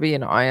has to be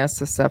an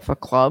ISSF a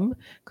club,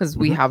 because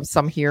we have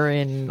some here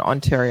in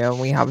Ontario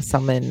and we have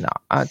some in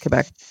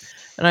Quebec.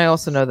 And I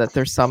also know that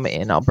there's some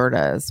in Alberta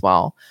as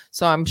well.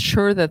 So I'm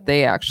sure that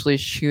they actually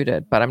shoot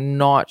it, but I'm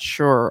not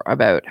sure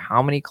about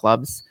how many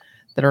clubs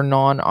that are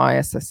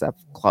non-ISSF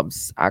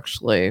clubs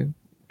actually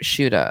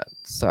shoot it.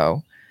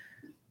 So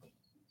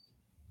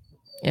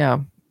yeah,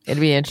 it'd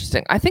be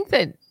interesting. I think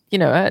that,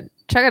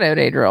 check it out,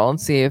 Adriel,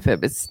 and see if it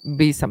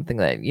be something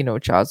that,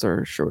 Chaz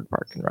or Sherwood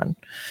Park can run.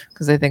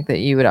 Because I think that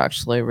you would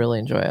actually really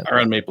enjoy it. I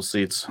run Maple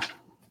Seeds.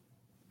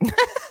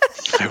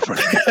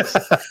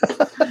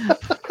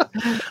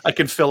 I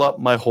can fill up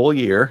my whole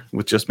year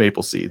with just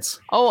Maple Seeds.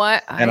 Oh,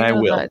 I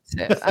will. That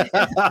too.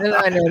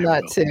 I know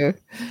that too.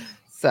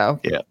 So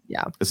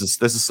yeah. This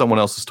is someone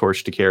else's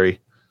torch to carry.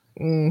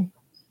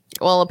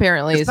 Well,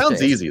 apparently it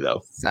sounds easy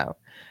though. So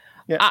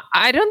yeah.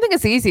 I don't think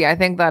it's easy. I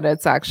think that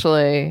it's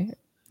actually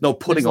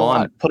putting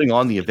on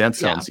the event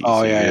sounds easy.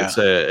 Oh yeah.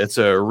 It's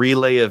a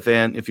relay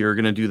event. If you're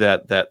going to do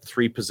that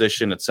 3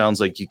 position, it sounds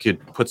like you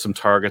could put some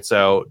targets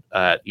out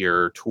at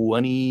your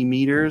 20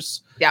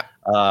 meters. Yep.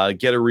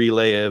 Get a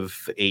relay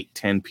of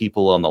 8-10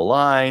 people on the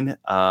line.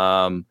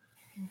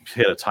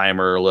 Hit a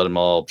timer, let them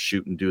all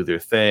shoot and do their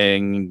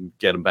thing.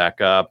 Get them back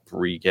up.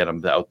 Get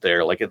them out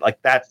there. Like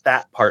that.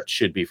 That part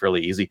should be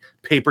fairly easy.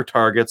 Paper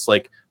targets.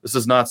 This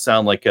does not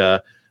sound like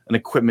an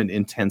equipment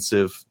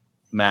intensive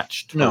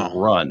match to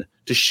run.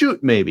 To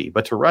shoot, maybe,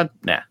 but to run,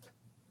 nah.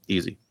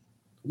 Easy.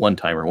 1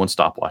 timer, 1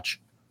 stopwatch.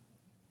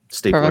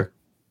 Stapler. Perfect.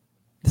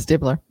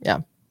 Stapler, yeah.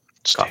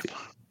 Coffee.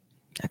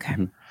 Okay.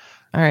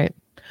 All right.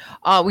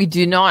 We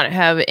do not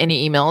have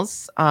any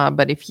emails,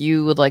 but if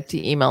you would like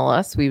to email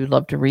us, we would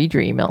love to read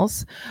your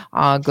emails.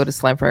 Go to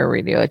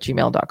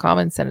slamfireradio@gmail.com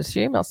and send us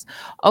your emails.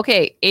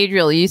 Okay,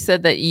 Adriel, you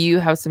said that you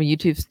have some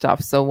YouTube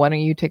stuff, so why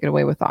don't you take it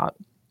away with that?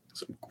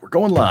 We're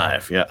going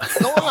live, yeah.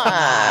 Going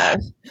live.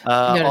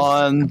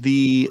 On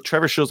the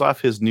Trevor shows off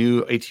his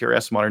new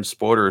ATRS Modern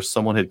Sporter.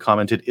 Someone had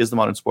commented, "Is the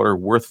Modern Sporter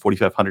worth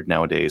 $4,500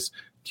 nowadays?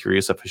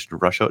 Curious if I should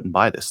rush out and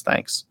buy this.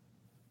 Thanks."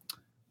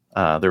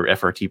 They're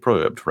FRT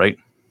probed, right?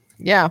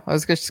 Yeah, I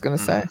was just going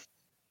to say.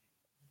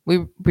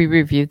 We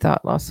reviewed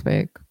that last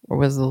week, or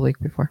was it the week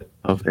before?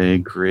 Of a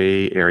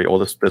gray area. Well,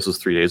 this was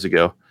 3 days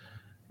ago.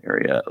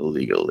 Area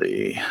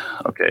legally.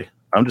 Okay.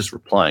 I'm just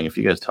replying. If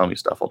you guys tell me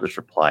stuff, I'll just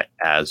reply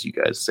as you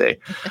guys say.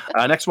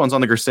 Next one's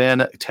on the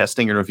Gersan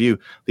testing and review.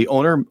 The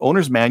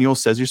owner's manual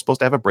says you're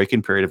supposed to have a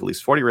break-in period of at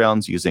least 40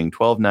 rounds using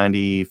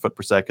 1290 foot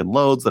per second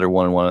loads that are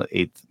 1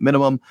 1/8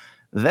 minimum.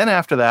 Then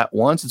after that,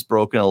 once it's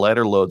broken, a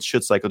lighter load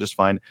should cycle just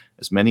fine,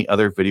 as many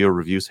other video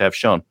reviews have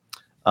shown.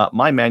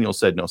 My manual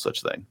said no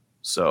such thing.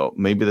 So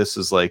maybe this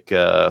is like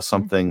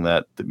something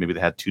that maybe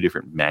they had 2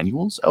 different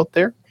manuals out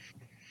there.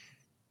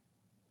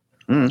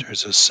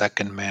 There's a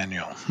second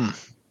manual.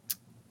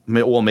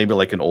 Well, maybe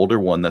like an older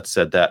one that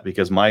said that,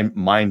 because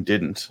mine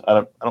didn't.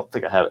 I don't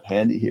think I have it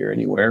handy here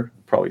anywhere.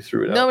 Probably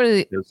threw it out.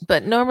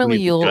 Normally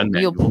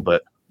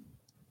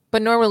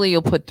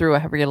you'll put through a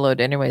heavier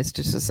load anyways,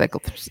 just to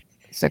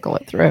cycle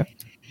it through.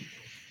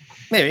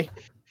 Maybe,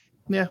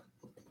 yeah.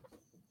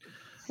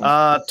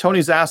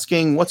 Tony's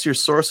asking, what's your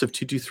source of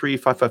 223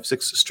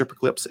 5.56 stripper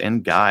clips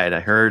and guide? I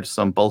heard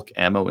some bulk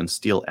ammo and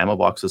steel ammo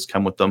boxes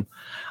come with them.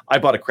 I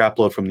bought a crap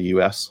load from the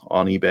US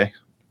on eBay.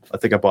 I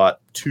think I bought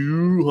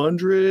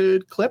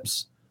 200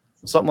 clips,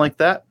 something like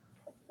that.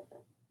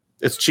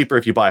 It's cheaper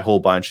if you buy a whole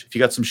bunch. If you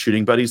got some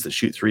shooting buddies that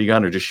shoot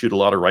 3-gun or just shoot a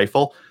lot of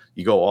rifle,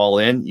 you go all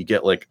in, you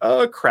get like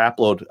a crap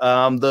load.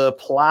 The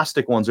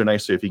plastic ones are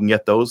nicer if you can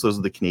get those. Those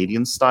are the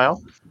Canadian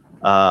style.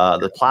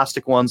 The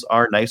plastic ones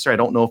are nicer. I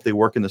don't know if they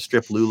work in the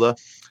strip Lula.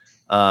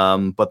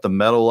 But the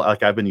metal,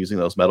 like I've been using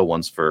those metal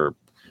ones for,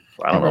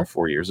 I don't know,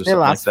 4 years or something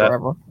like that.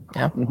 Forever.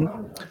 Yeah.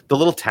 Mm-hmm. The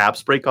little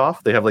tabs break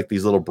off. They have like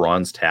these little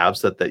bronze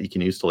tabs that you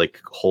can use to like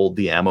hold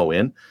the ammo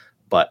in.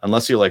 But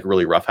unless you're like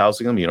really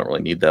roughhousing them, you don't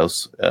really need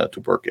those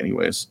to work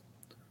anyways.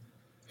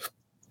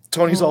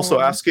 Tony's also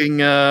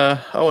asking,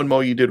 and Mo,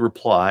 you did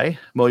reply.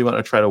 Mo, you want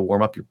to try to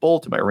warm up your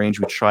bolt? In my range,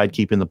 we tried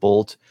keeping the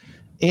bolt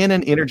in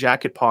an inner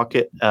jacket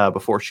pocket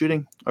before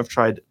shooting. I've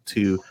tried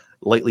to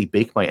lightly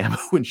bake my ammo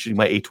when shooting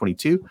my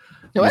A22.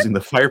 What? using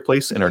the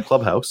fireplace in our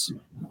clubhouse.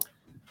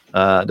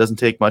 It doesn't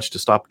take much to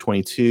stop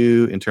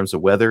 22 in terms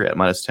of weather. At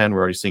 -10, we're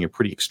already seeing a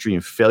pretty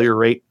extreme failure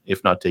rate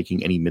if not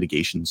taking any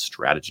mitigation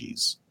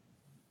strategies.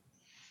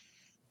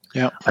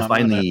 Yeah, I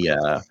find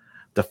the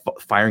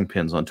firing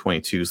pins on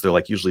 22s, they're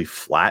like usually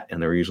flat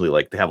and they're usually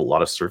like they have a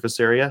lot of surface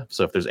area.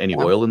 So if there's any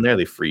oil in there,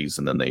 they freeze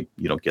and then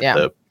you don't get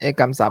the it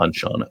comes up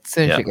punch on it. as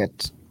soon as you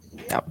get.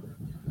 Yep.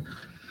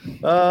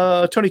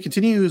 Tony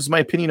continues, my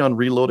opinion on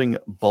reloading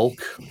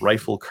bulk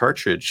rifle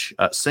cartridge.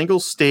 Single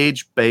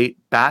stage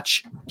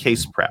batch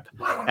case prep,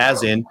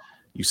 as in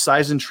you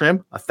size and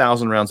trim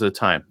 1,000 rounds at a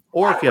time.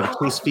 Or if you have a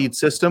case feed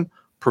system,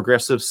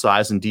 progressive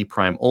size and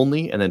deprime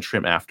only, and then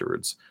trim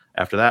afterwards.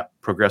 After that,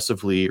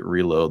 progressively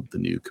reload the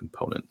new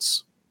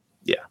components.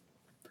 Yeah.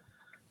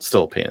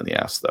 Still a pain in the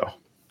ass, though.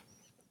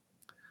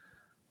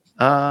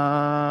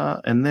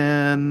 And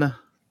then...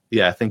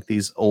 yeah, I think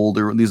these are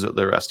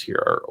the rest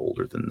here are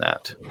older than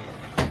that.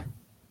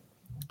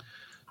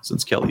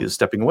 Since Kelly is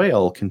stepping away,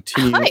 I'll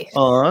continue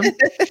on.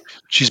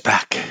 She's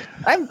back.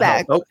 I'm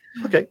back. Oh,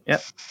 okay, yeah.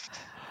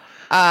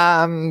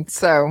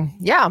 So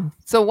yeah.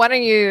 So why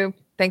don't you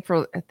thank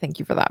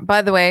you for that.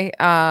 By the way,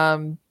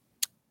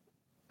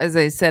 as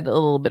I said a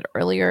little bit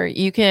earlier,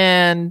 you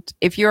can,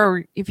 if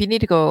you need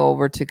to go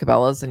over to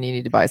Cabela's and you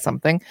need to buy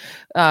something,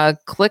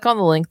 click on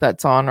the link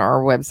that's on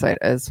our website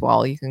as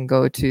well. You can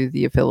go to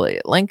the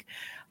affiliate link,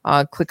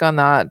 click on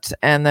that,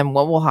 and then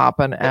what will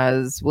happen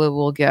is we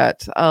will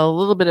get a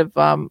little bit of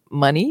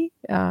money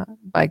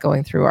by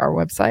going through our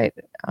website.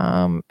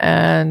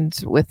 And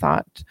with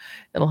that,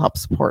 it'll help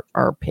support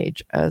our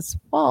page as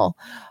well.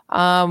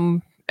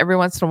 Every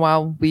once in a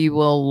while, we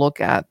will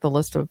look at the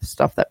list of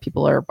stuff that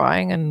people are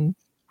buying, and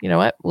you know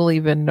what? We'll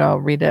even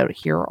read out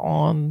here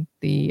on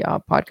the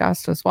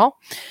podcast as well.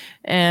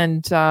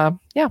 And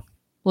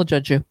we'll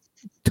judge you.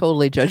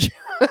 Totally judge you.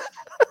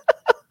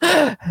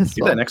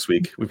 Do that next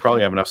week. We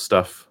probably have enough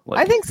stuff.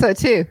 I think so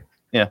too.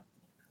 Yeah.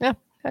 Yeah.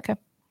 Okay.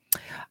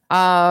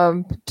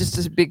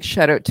 Just a big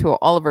shout out to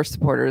all of our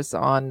supporters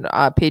on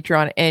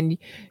Patreon and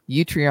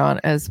Utreon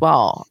as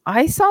well.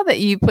 I saw that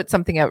you put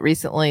something out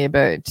recently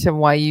about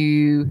why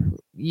you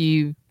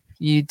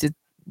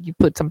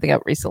put something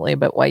out recently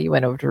about why you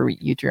went over to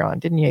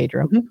Utreon, didn't you,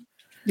 Adrian? Mm-hmm.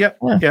 Yeah.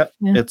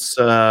 It's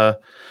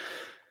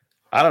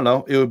I don't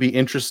know. It would be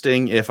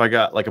interesting if I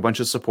got like a bunch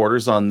of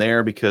supporters on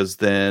there, because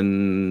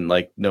then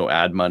like no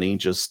ad money,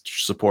 just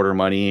supporter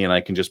money, and I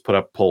can just put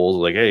up polls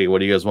like, hey, what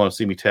do you guys want to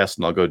see me test?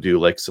 And I'll go do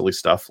like silly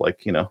stuff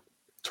like,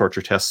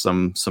 torture test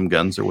some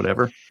guns or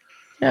whatever.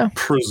 Yeah.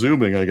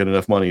 Presuming I get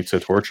enough money to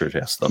torture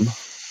test them.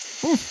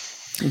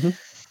 Mm-hmm.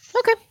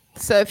 Okay.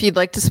 So if you'd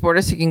like to support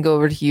us, you can go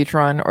over to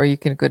Utron, or you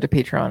can go to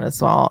Patreon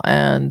as well.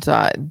 And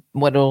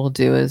what it'll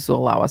do is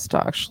it'll allow us to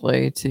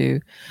actually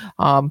put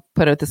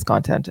out this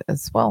content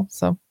as well.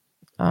 So,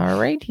 all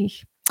righty.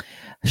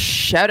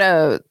 Shout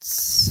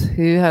outs.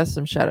 Who has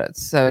some shout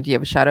outs? So do you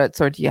have shout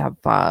outs, or do you have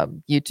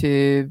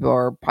YouTube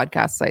or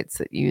podcast sites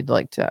that you'd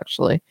like to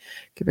actually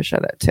give a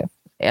shout out to?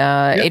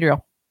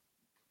 Adriel.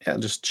 Yeah,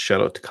 just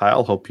shout out to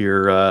Kyle. Hope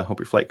your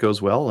flight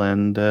goes well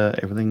and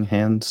everything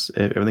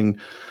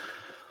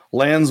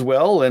lands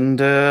well, and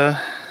the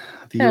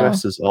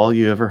US is all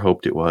you ever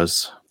hoped it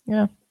was.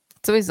 Yeah.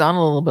 So he's on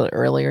a little bit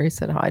earlier. He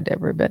said hi to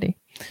everybody.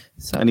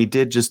 So, and he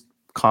did just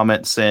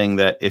comment saying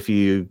that if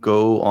you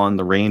go on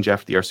the range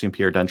after the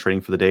RCMP are done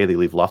training for the day, they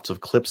leave lots of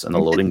clips and the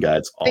loading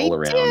guides all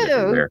around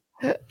everywhere.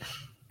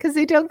 Because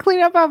they don't clean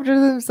up after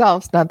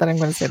themselves. Not that I'm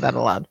going to say that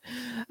aloud.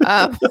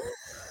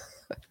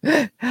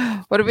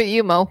 What about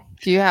you, Mo?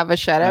 Do you have a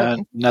shout out?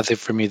 Nothing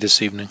for me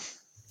this evening.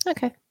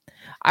 Okay.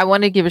 I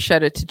want to give a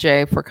shout out to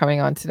Jay for coming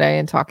on today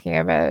and talking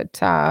about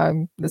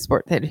the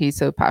sport that he's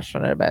so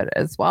passionate about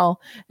as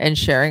well, and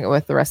sharing it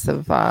with the rest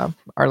of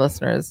our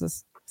listeners.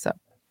 So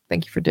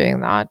thank you for doing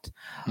that.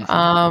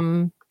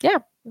 Mm-hmm. Yeah.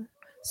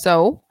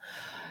 So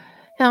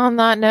on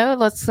that note,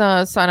 let's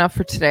sign off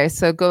for today.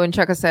 So go and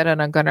check us out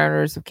on Gun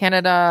Owners of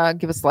Canada.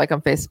 Give us a like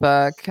on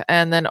Facebook,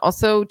 and then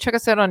also check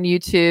us out on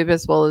YouTube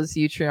as well as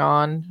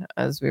Utreon,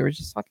 as we were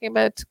just talking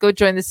about. Go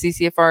join the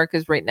CCFR,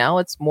 because right now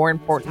it's more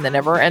important than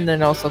ever. And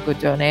then also go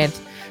donate.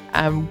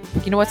 You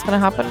know what's going to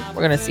happen?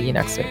 We're going to see you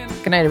next week.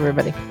 Good night,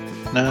 everybody.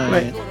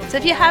 Night. So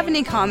if you have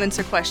any comments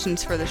or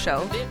questions for the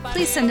show,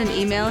 please send an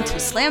email to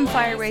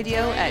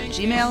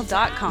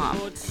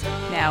slamfireradio@gmail.com.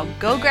 Now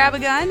go grab a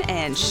gun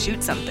and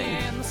shoot something.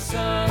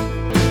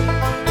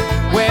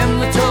 When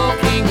the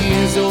talking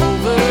is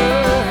over,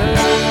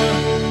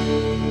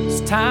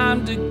 it's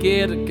time to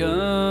get a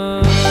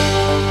gun.